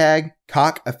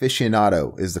 #cock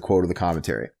aficionado is the quote of the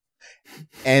commentary.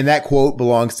 And that quote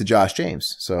belongs to Josh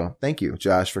James. So thank you,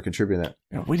 Josh, for contributing that.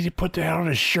 Yeah, we need to put that on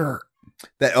a shirt.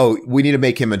 We need to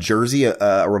make him a jersey,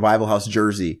 a Revival House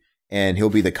jersey. and he'll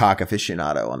be the cock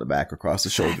aficionado on the back across the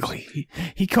shoulders. Exactly.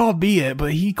 He called me it,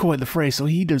 but he coined the phrase, so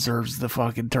he deserves the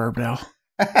fucking term now.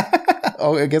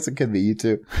 Oh, I guess it could be you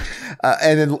too.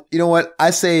 And then, you know what?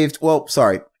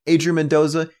 Adrian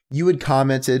Mendoza, you had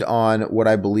commented on what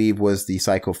I believe was the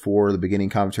Psycho 4, the beginning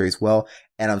commentary as well.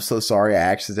 And I'm so sorry, I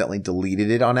accidentally deleted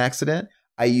it on accident.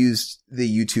 I used the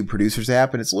YouTube producers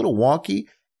app and it's a little wonky.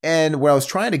 And when I was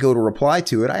trying to go to reply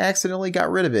to it, I accidentally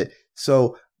got rid of it.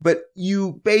 So, but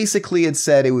you basically had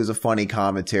said it was a funny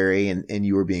commentary and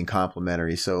you were being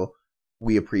complimentary. So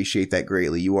we appreciate that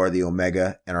greatly. You are the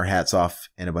Omega, and our hats off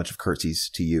and a bunch of curtsies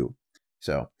to you.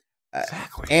 So,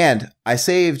 exactly. And I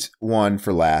saved one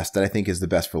for last that I think is the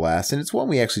best for last. And it's one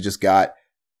we actually just got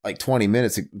like 20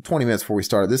 minutes before we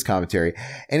started this commentary.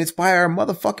 And it's by our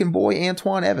motherfucking boy,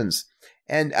 Antoine Evans.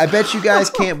 And I bet you guys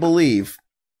can't believe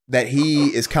that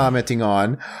he is commenting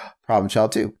on Problem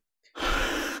Child 2.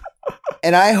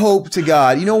 And I hope to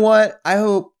God, you know what? I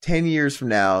hope 10 years from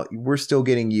now, we're still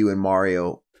getting you and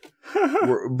Mario,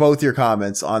 both your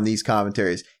comments on these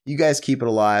commentaries. You guys keep it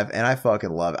alive, and I fucking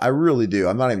love it. I really do.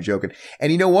 I'm not even joking.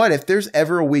 And you know what? If there's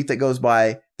ever a week that goes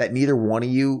by that neither one of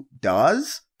you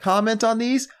does comment on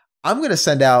these, I'm going to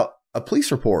send out a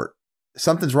police report.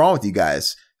 Something's wrong with you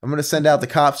guys. I'm going to send out the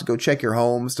cops to go check your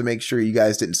homes to make sure you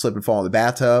guys didn't slip and fall in the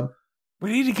bathtub.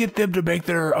 We need to get them to make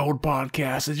their own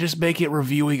podcast and just make it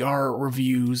reviewing our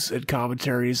reviews and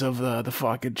commentaries of the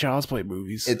fucking Child's Play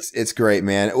movies. It's great,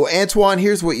 man. Well, Antoine,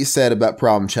 here's what you said about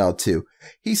Problem Child 2.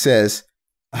 He says,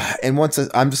 and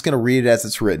I'm just going to read it as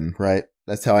it's written, right?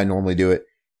 That's how I normally do it.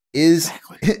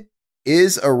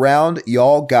 Is around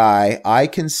y'all guy, I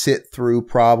can sit through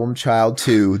Problem Child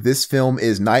 2. This film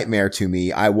is nightmare to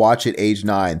me. I watch it age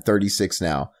 9, 36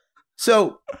 now.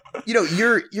 So, you know,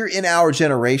 you're in our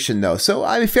generation though. So,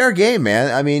 I mean, fair game,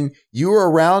 man. I mean, you were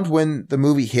around when the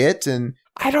movie hit, and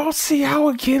I don't see how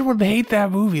a kid would hate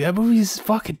that movie. That movie is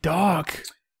fucking dog.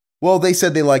 Well, they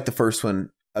said they liked the first one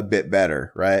a bit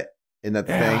better, right? Isn't that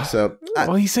the thing? So,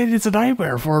 well, he said it's a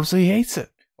nightmare for him, so he hates it.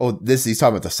 Oh, he's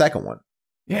talking about the second one.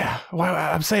 Yeah,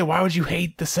 I'm saying, why would you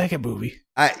hate the second movie?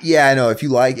 Yeah, I know. If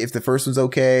the first one's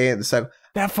okay, and the second,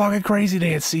 that fucking crazy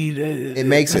dance scene, it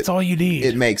makes that's all you need.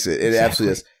 It makes it. It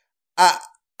absolutely does.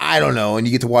 I don't know. And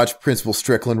you get to watch Principal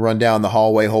Strickland run down the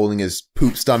hallway holding his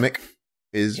poop stomach,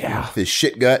 his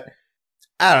shit gut.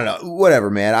 I don't know. Whatever,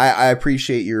 man. I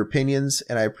appreciate your opinions,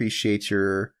 and I appreciate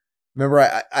your.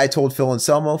 Remember, I told Phil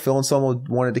Anselmo. Phil Anselmo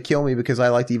wanted to kill me because I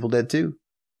liked Evil Dead 2.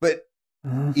 But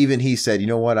even he said, you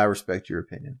know what? I respect your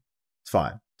opinion. It's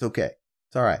fine. It's okay.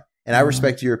 It's all right. And I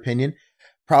respect your opinion.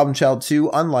 Problem Child 2,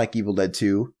 unlike Evil Dead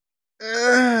 2,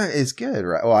 is good,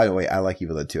 right? Oh, I like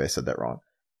Evil Dead 2. I said that wrong.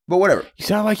 But whatever. You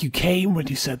sound like you came when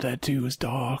you said that too, as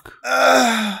dog.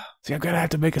 See, I'm going to have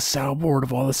to make a soundboard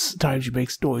of all the times you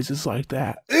make noises like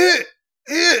that.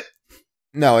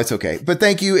 No, it's okay. But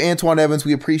thank you, Antoine Evans.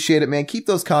 We appreciate it, man. Keep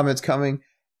those comments coming.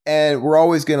 And we're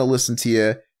always going to listen to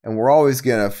you. And we're always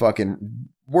going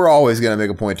to make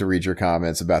a point to read your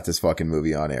comments about this fucking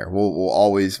movie on air. We'll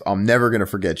always, I'm never going to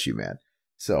forget you, man.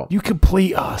 So you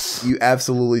complete us. You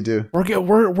absolutely do.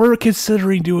 We're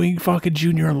considering doing fucking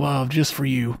Junior Love just for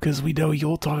you, because we know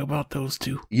you'll talk about those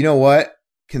two. You know what?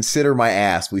 Consider my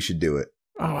ass. We should do it.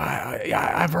 Oh,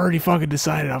 I've already fucking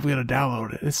decided I'm going to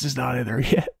download it. It's just not in there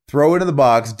yet. Throw it in the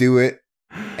box. Do it.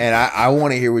 And I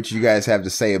want to hear what you guys have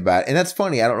to say about it. And that's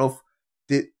funny. I don't know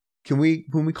if can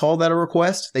we call that a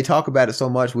request? They talk about it so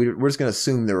much. We're just going to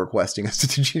assume they're requesting us to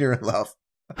do Junior in Love.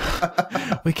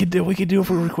 we could do it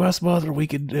for request month, or we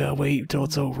could wait until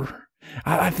it's over.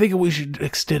 I think we should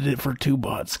extend it for 2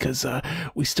 months, because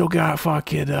we still got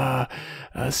fucking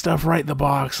stuff right in the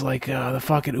box, like the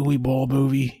fucking Uwe Boll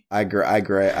movie. I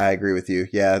agree with you.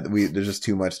 Yeah, there's just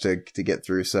too much to get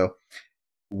through. So,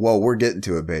 whoa, we're getting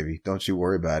to it, baby. Don't you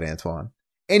worry about it, Antoine.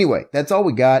 Anyway, that's all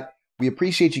we got. We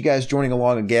appreciate you guys joining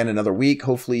along again another week.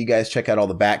 Hopefully you guys check out all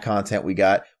the back content we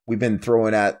got. We've been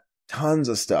throwing out tons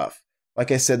of stuff. Like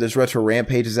I said, there's retro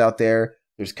rampages out there.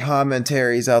 There's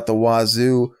commentaries out the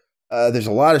wazoo. There's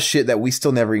a lot of shit that we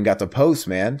still never even got to post,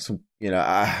 man. So, you know,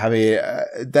 I mean,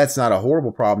 that's not a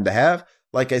horrible problem to have.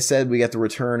 Like I said, we got the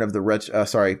return of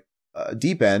the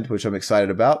Deep End, which I'm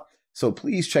excited about. So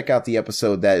please check out the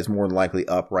episode that is more than likely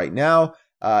up right now,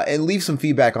 and leave some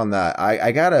feedback on that.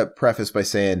 I gotta preface by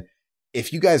saying,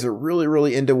 if you guys are really,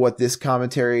 really into what this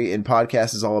commentary and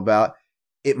podcast is all about,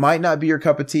 it might not be your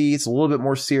cup of tea. It's a little bit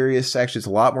more serious. Actually, it's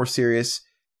a lot more serious,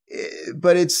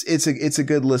 but it's a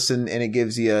good listen, and it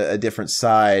gives you a different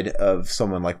side of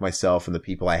someone like myself and the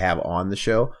people I have on the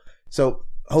show. So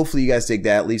hopefully you guys dig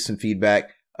that. Leave some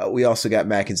feedback. We also got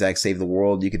Mac and Zach Save the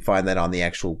World. You can find that on the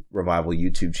actual Revival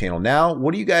YouTube channel. Now,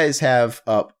 what do you guys have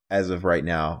up as of right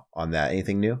now on that?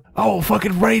 Anything new? Oh,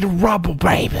 fucking ready to rumble,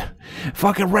 baby.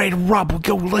 Fucking ready to rumble.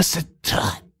 Go listen to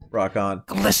it. Rock on.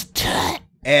 Go listen to it.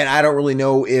 And I don't really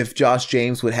know if Josh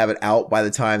James would have it out by the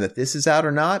time that this is out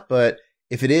or not, but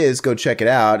if it is, go check it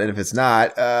out. And if it's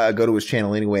not, go to his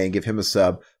channel anyway and give him a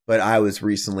sub. But I was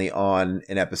recently on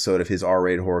an episode of his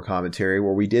R-rated horror commentary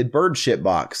where we did Bird Shit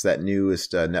Box, that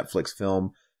newest Netflix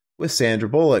film with Sandra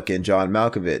Bullock and John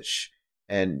Malkovich.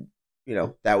 And, you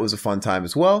know, that was a fun time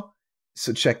as well.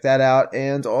 So check that out.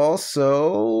 And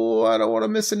also, I don't want to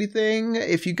miss anything.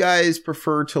 If you guys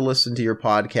prefer to listen to your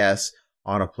podcasts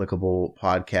on applicable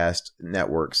podcast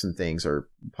networks and things or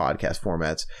podcast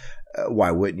formats,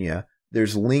 why wouldn't you?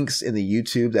 There's links in the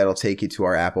YouTube that'll take you to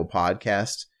our Apple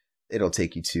Podcast. It'll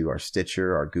take you to our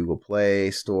Stitcher, our Google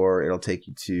Play store. It'll take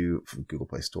you to Google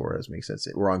Play store, as makes sense.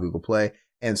 We're on Google Play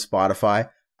and Spotify.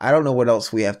 I don't know what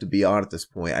else we have to be on at this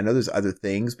point. I know there's other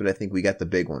things, but I think we got the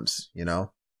big ones, you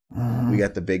know? We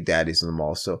got the big daddies in them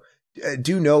all. So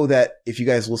do know that if you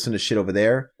guys listen to shit over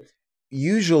there,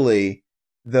 usually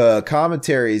the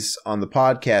commentaries on the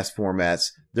podcast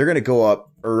formats, they're going to go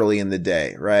up early in the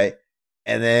day, right?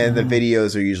 And then the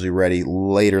videos are usually ready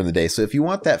later in the day. So if you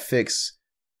want that fix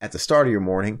at the start of your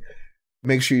morning,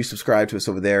 make sure you subscribe to us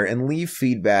over there and leave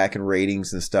feedback and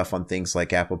ratings and stuff on things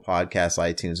like Apple Podcasts,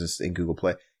 iTunes, and Google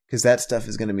Play, because that stuff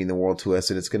is going to mean the world to us,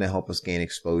 and it's going to help us gain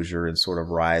exposure and sort of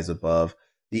rise above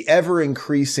the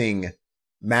ever-increasing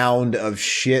mound of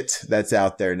shit that's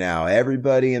out there now.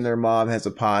 Everybody and their mom has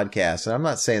a podcast, and I'm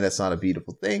not saying that's not a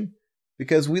beautiful thing,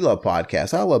 because we love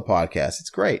podcasts. I love podcasts. It's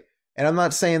great. And I'm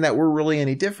not saying that we're really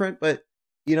any different, but,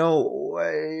 you know,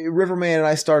 Riverman and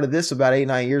I started this about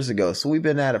 8-9 years ago, so we've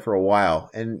been at it for a while.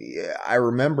 And I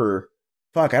remember,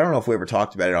 I don't know if we ever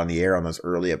talked about it on the air on those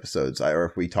early episodes, or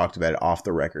if we talked about it off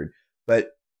the record. But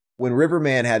when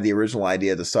Riverman had the original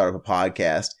idea to start up a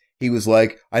podcast, he was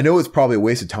like, I know it's probably a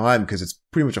waste of time because it's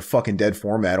pretty much a fucking dead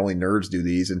format. Only nerds do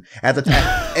these. And at the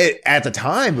time, at the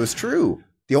time, it was true.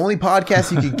 The only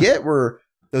podcasts you could get were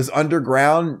those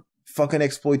underground fucking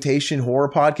exploitation horror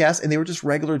podcasts, and they were just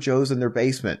regular Joes in their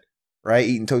basement, right?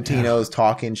 Eating Totinos,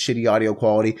 talking shitty audio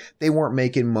quality. They weren't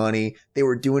making money. They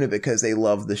were doing it because they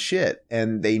loved the shit,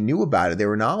 and they knew about it. They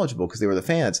were knowledgeable because they were the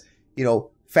fans. You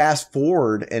know, fast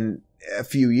forward and a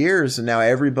few years, and now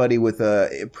everybody with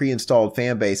a pre-installed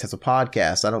fan base has a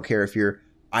podcast. I don't care if you're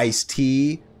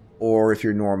Ice-T or if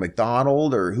you're Norm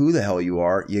Macdonald or who the hell you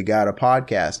are, you got a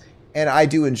podcast. And I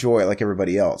do enjoy it like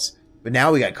everybody else. But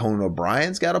now we got Conan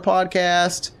O'Brien's got a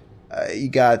podcast. You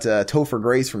got Topher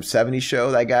Grace from 70 Show.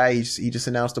 That guy, he just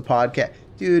announced a podcast.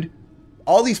 Dude,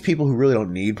 all these people who really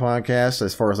don't need podcasts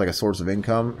as far as like a source of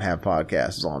income have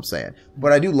podcasts is all I'm saying.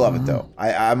 But I do love it though.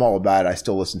 I'm all about it. I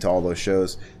still listen to all those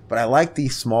shows. But I like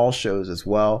these small shows as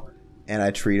well. And I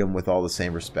treat them with all the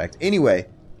same respect. Anyway,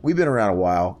 we've been around a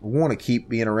while. We want to keep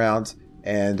being around.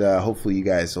 And hopefully you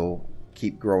guys will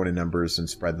keep growing in numbers and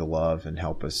spread the love and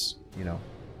help us, you know,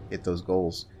 hit those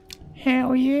goals.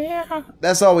 Hell yeah.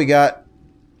 That's all we got.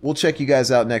 We'll check you guys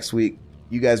out next week.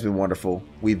 You guys have been wonderful.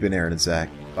 We've been Aaron and Zach.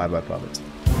 Bye-bye, puppets.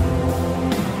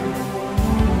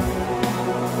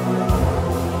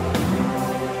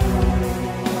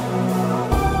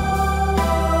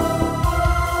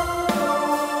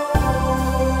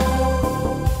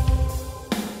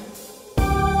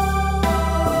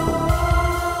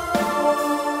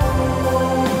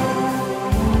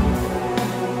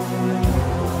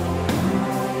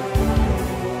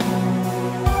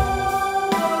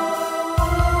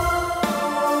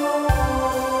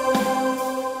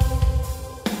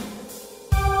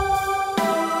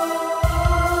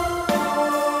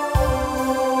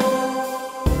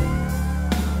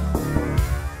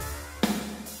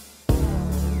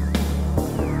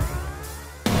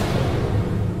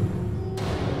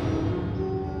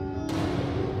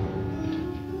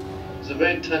 He's a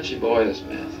very touchy boy, this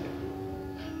Matthew.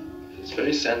 He's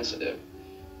very sensitive.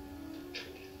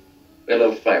 We had a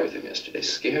little fight with him yesterday.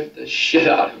 Scared the shit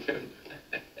out of him.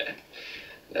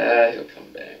 He'll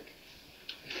come back.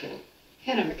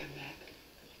 He'll never come back.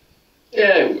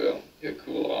 Yeah, he will. He'll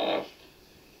cool off.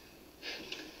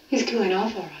 He's cooling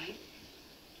off all right.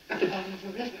 At the bottom of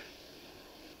a river.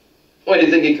 What, do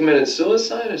you think he committed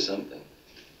suicide or something?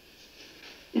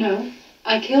 No,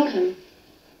 I killed him.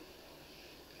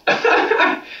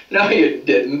 No, you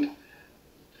didn't.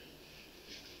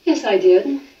 Yes, I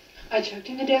did. I choked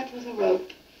him to death with a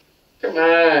rope. Come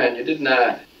on, you did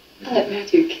not. I let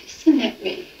Matthew kiss and neck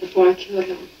me before I killed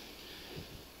him.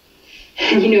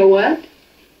 And you know what?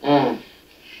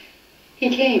 He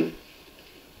came.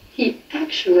 He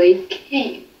actually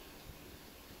came.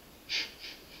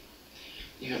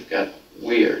 You've got a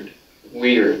weird,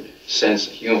 weird sense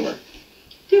of humor.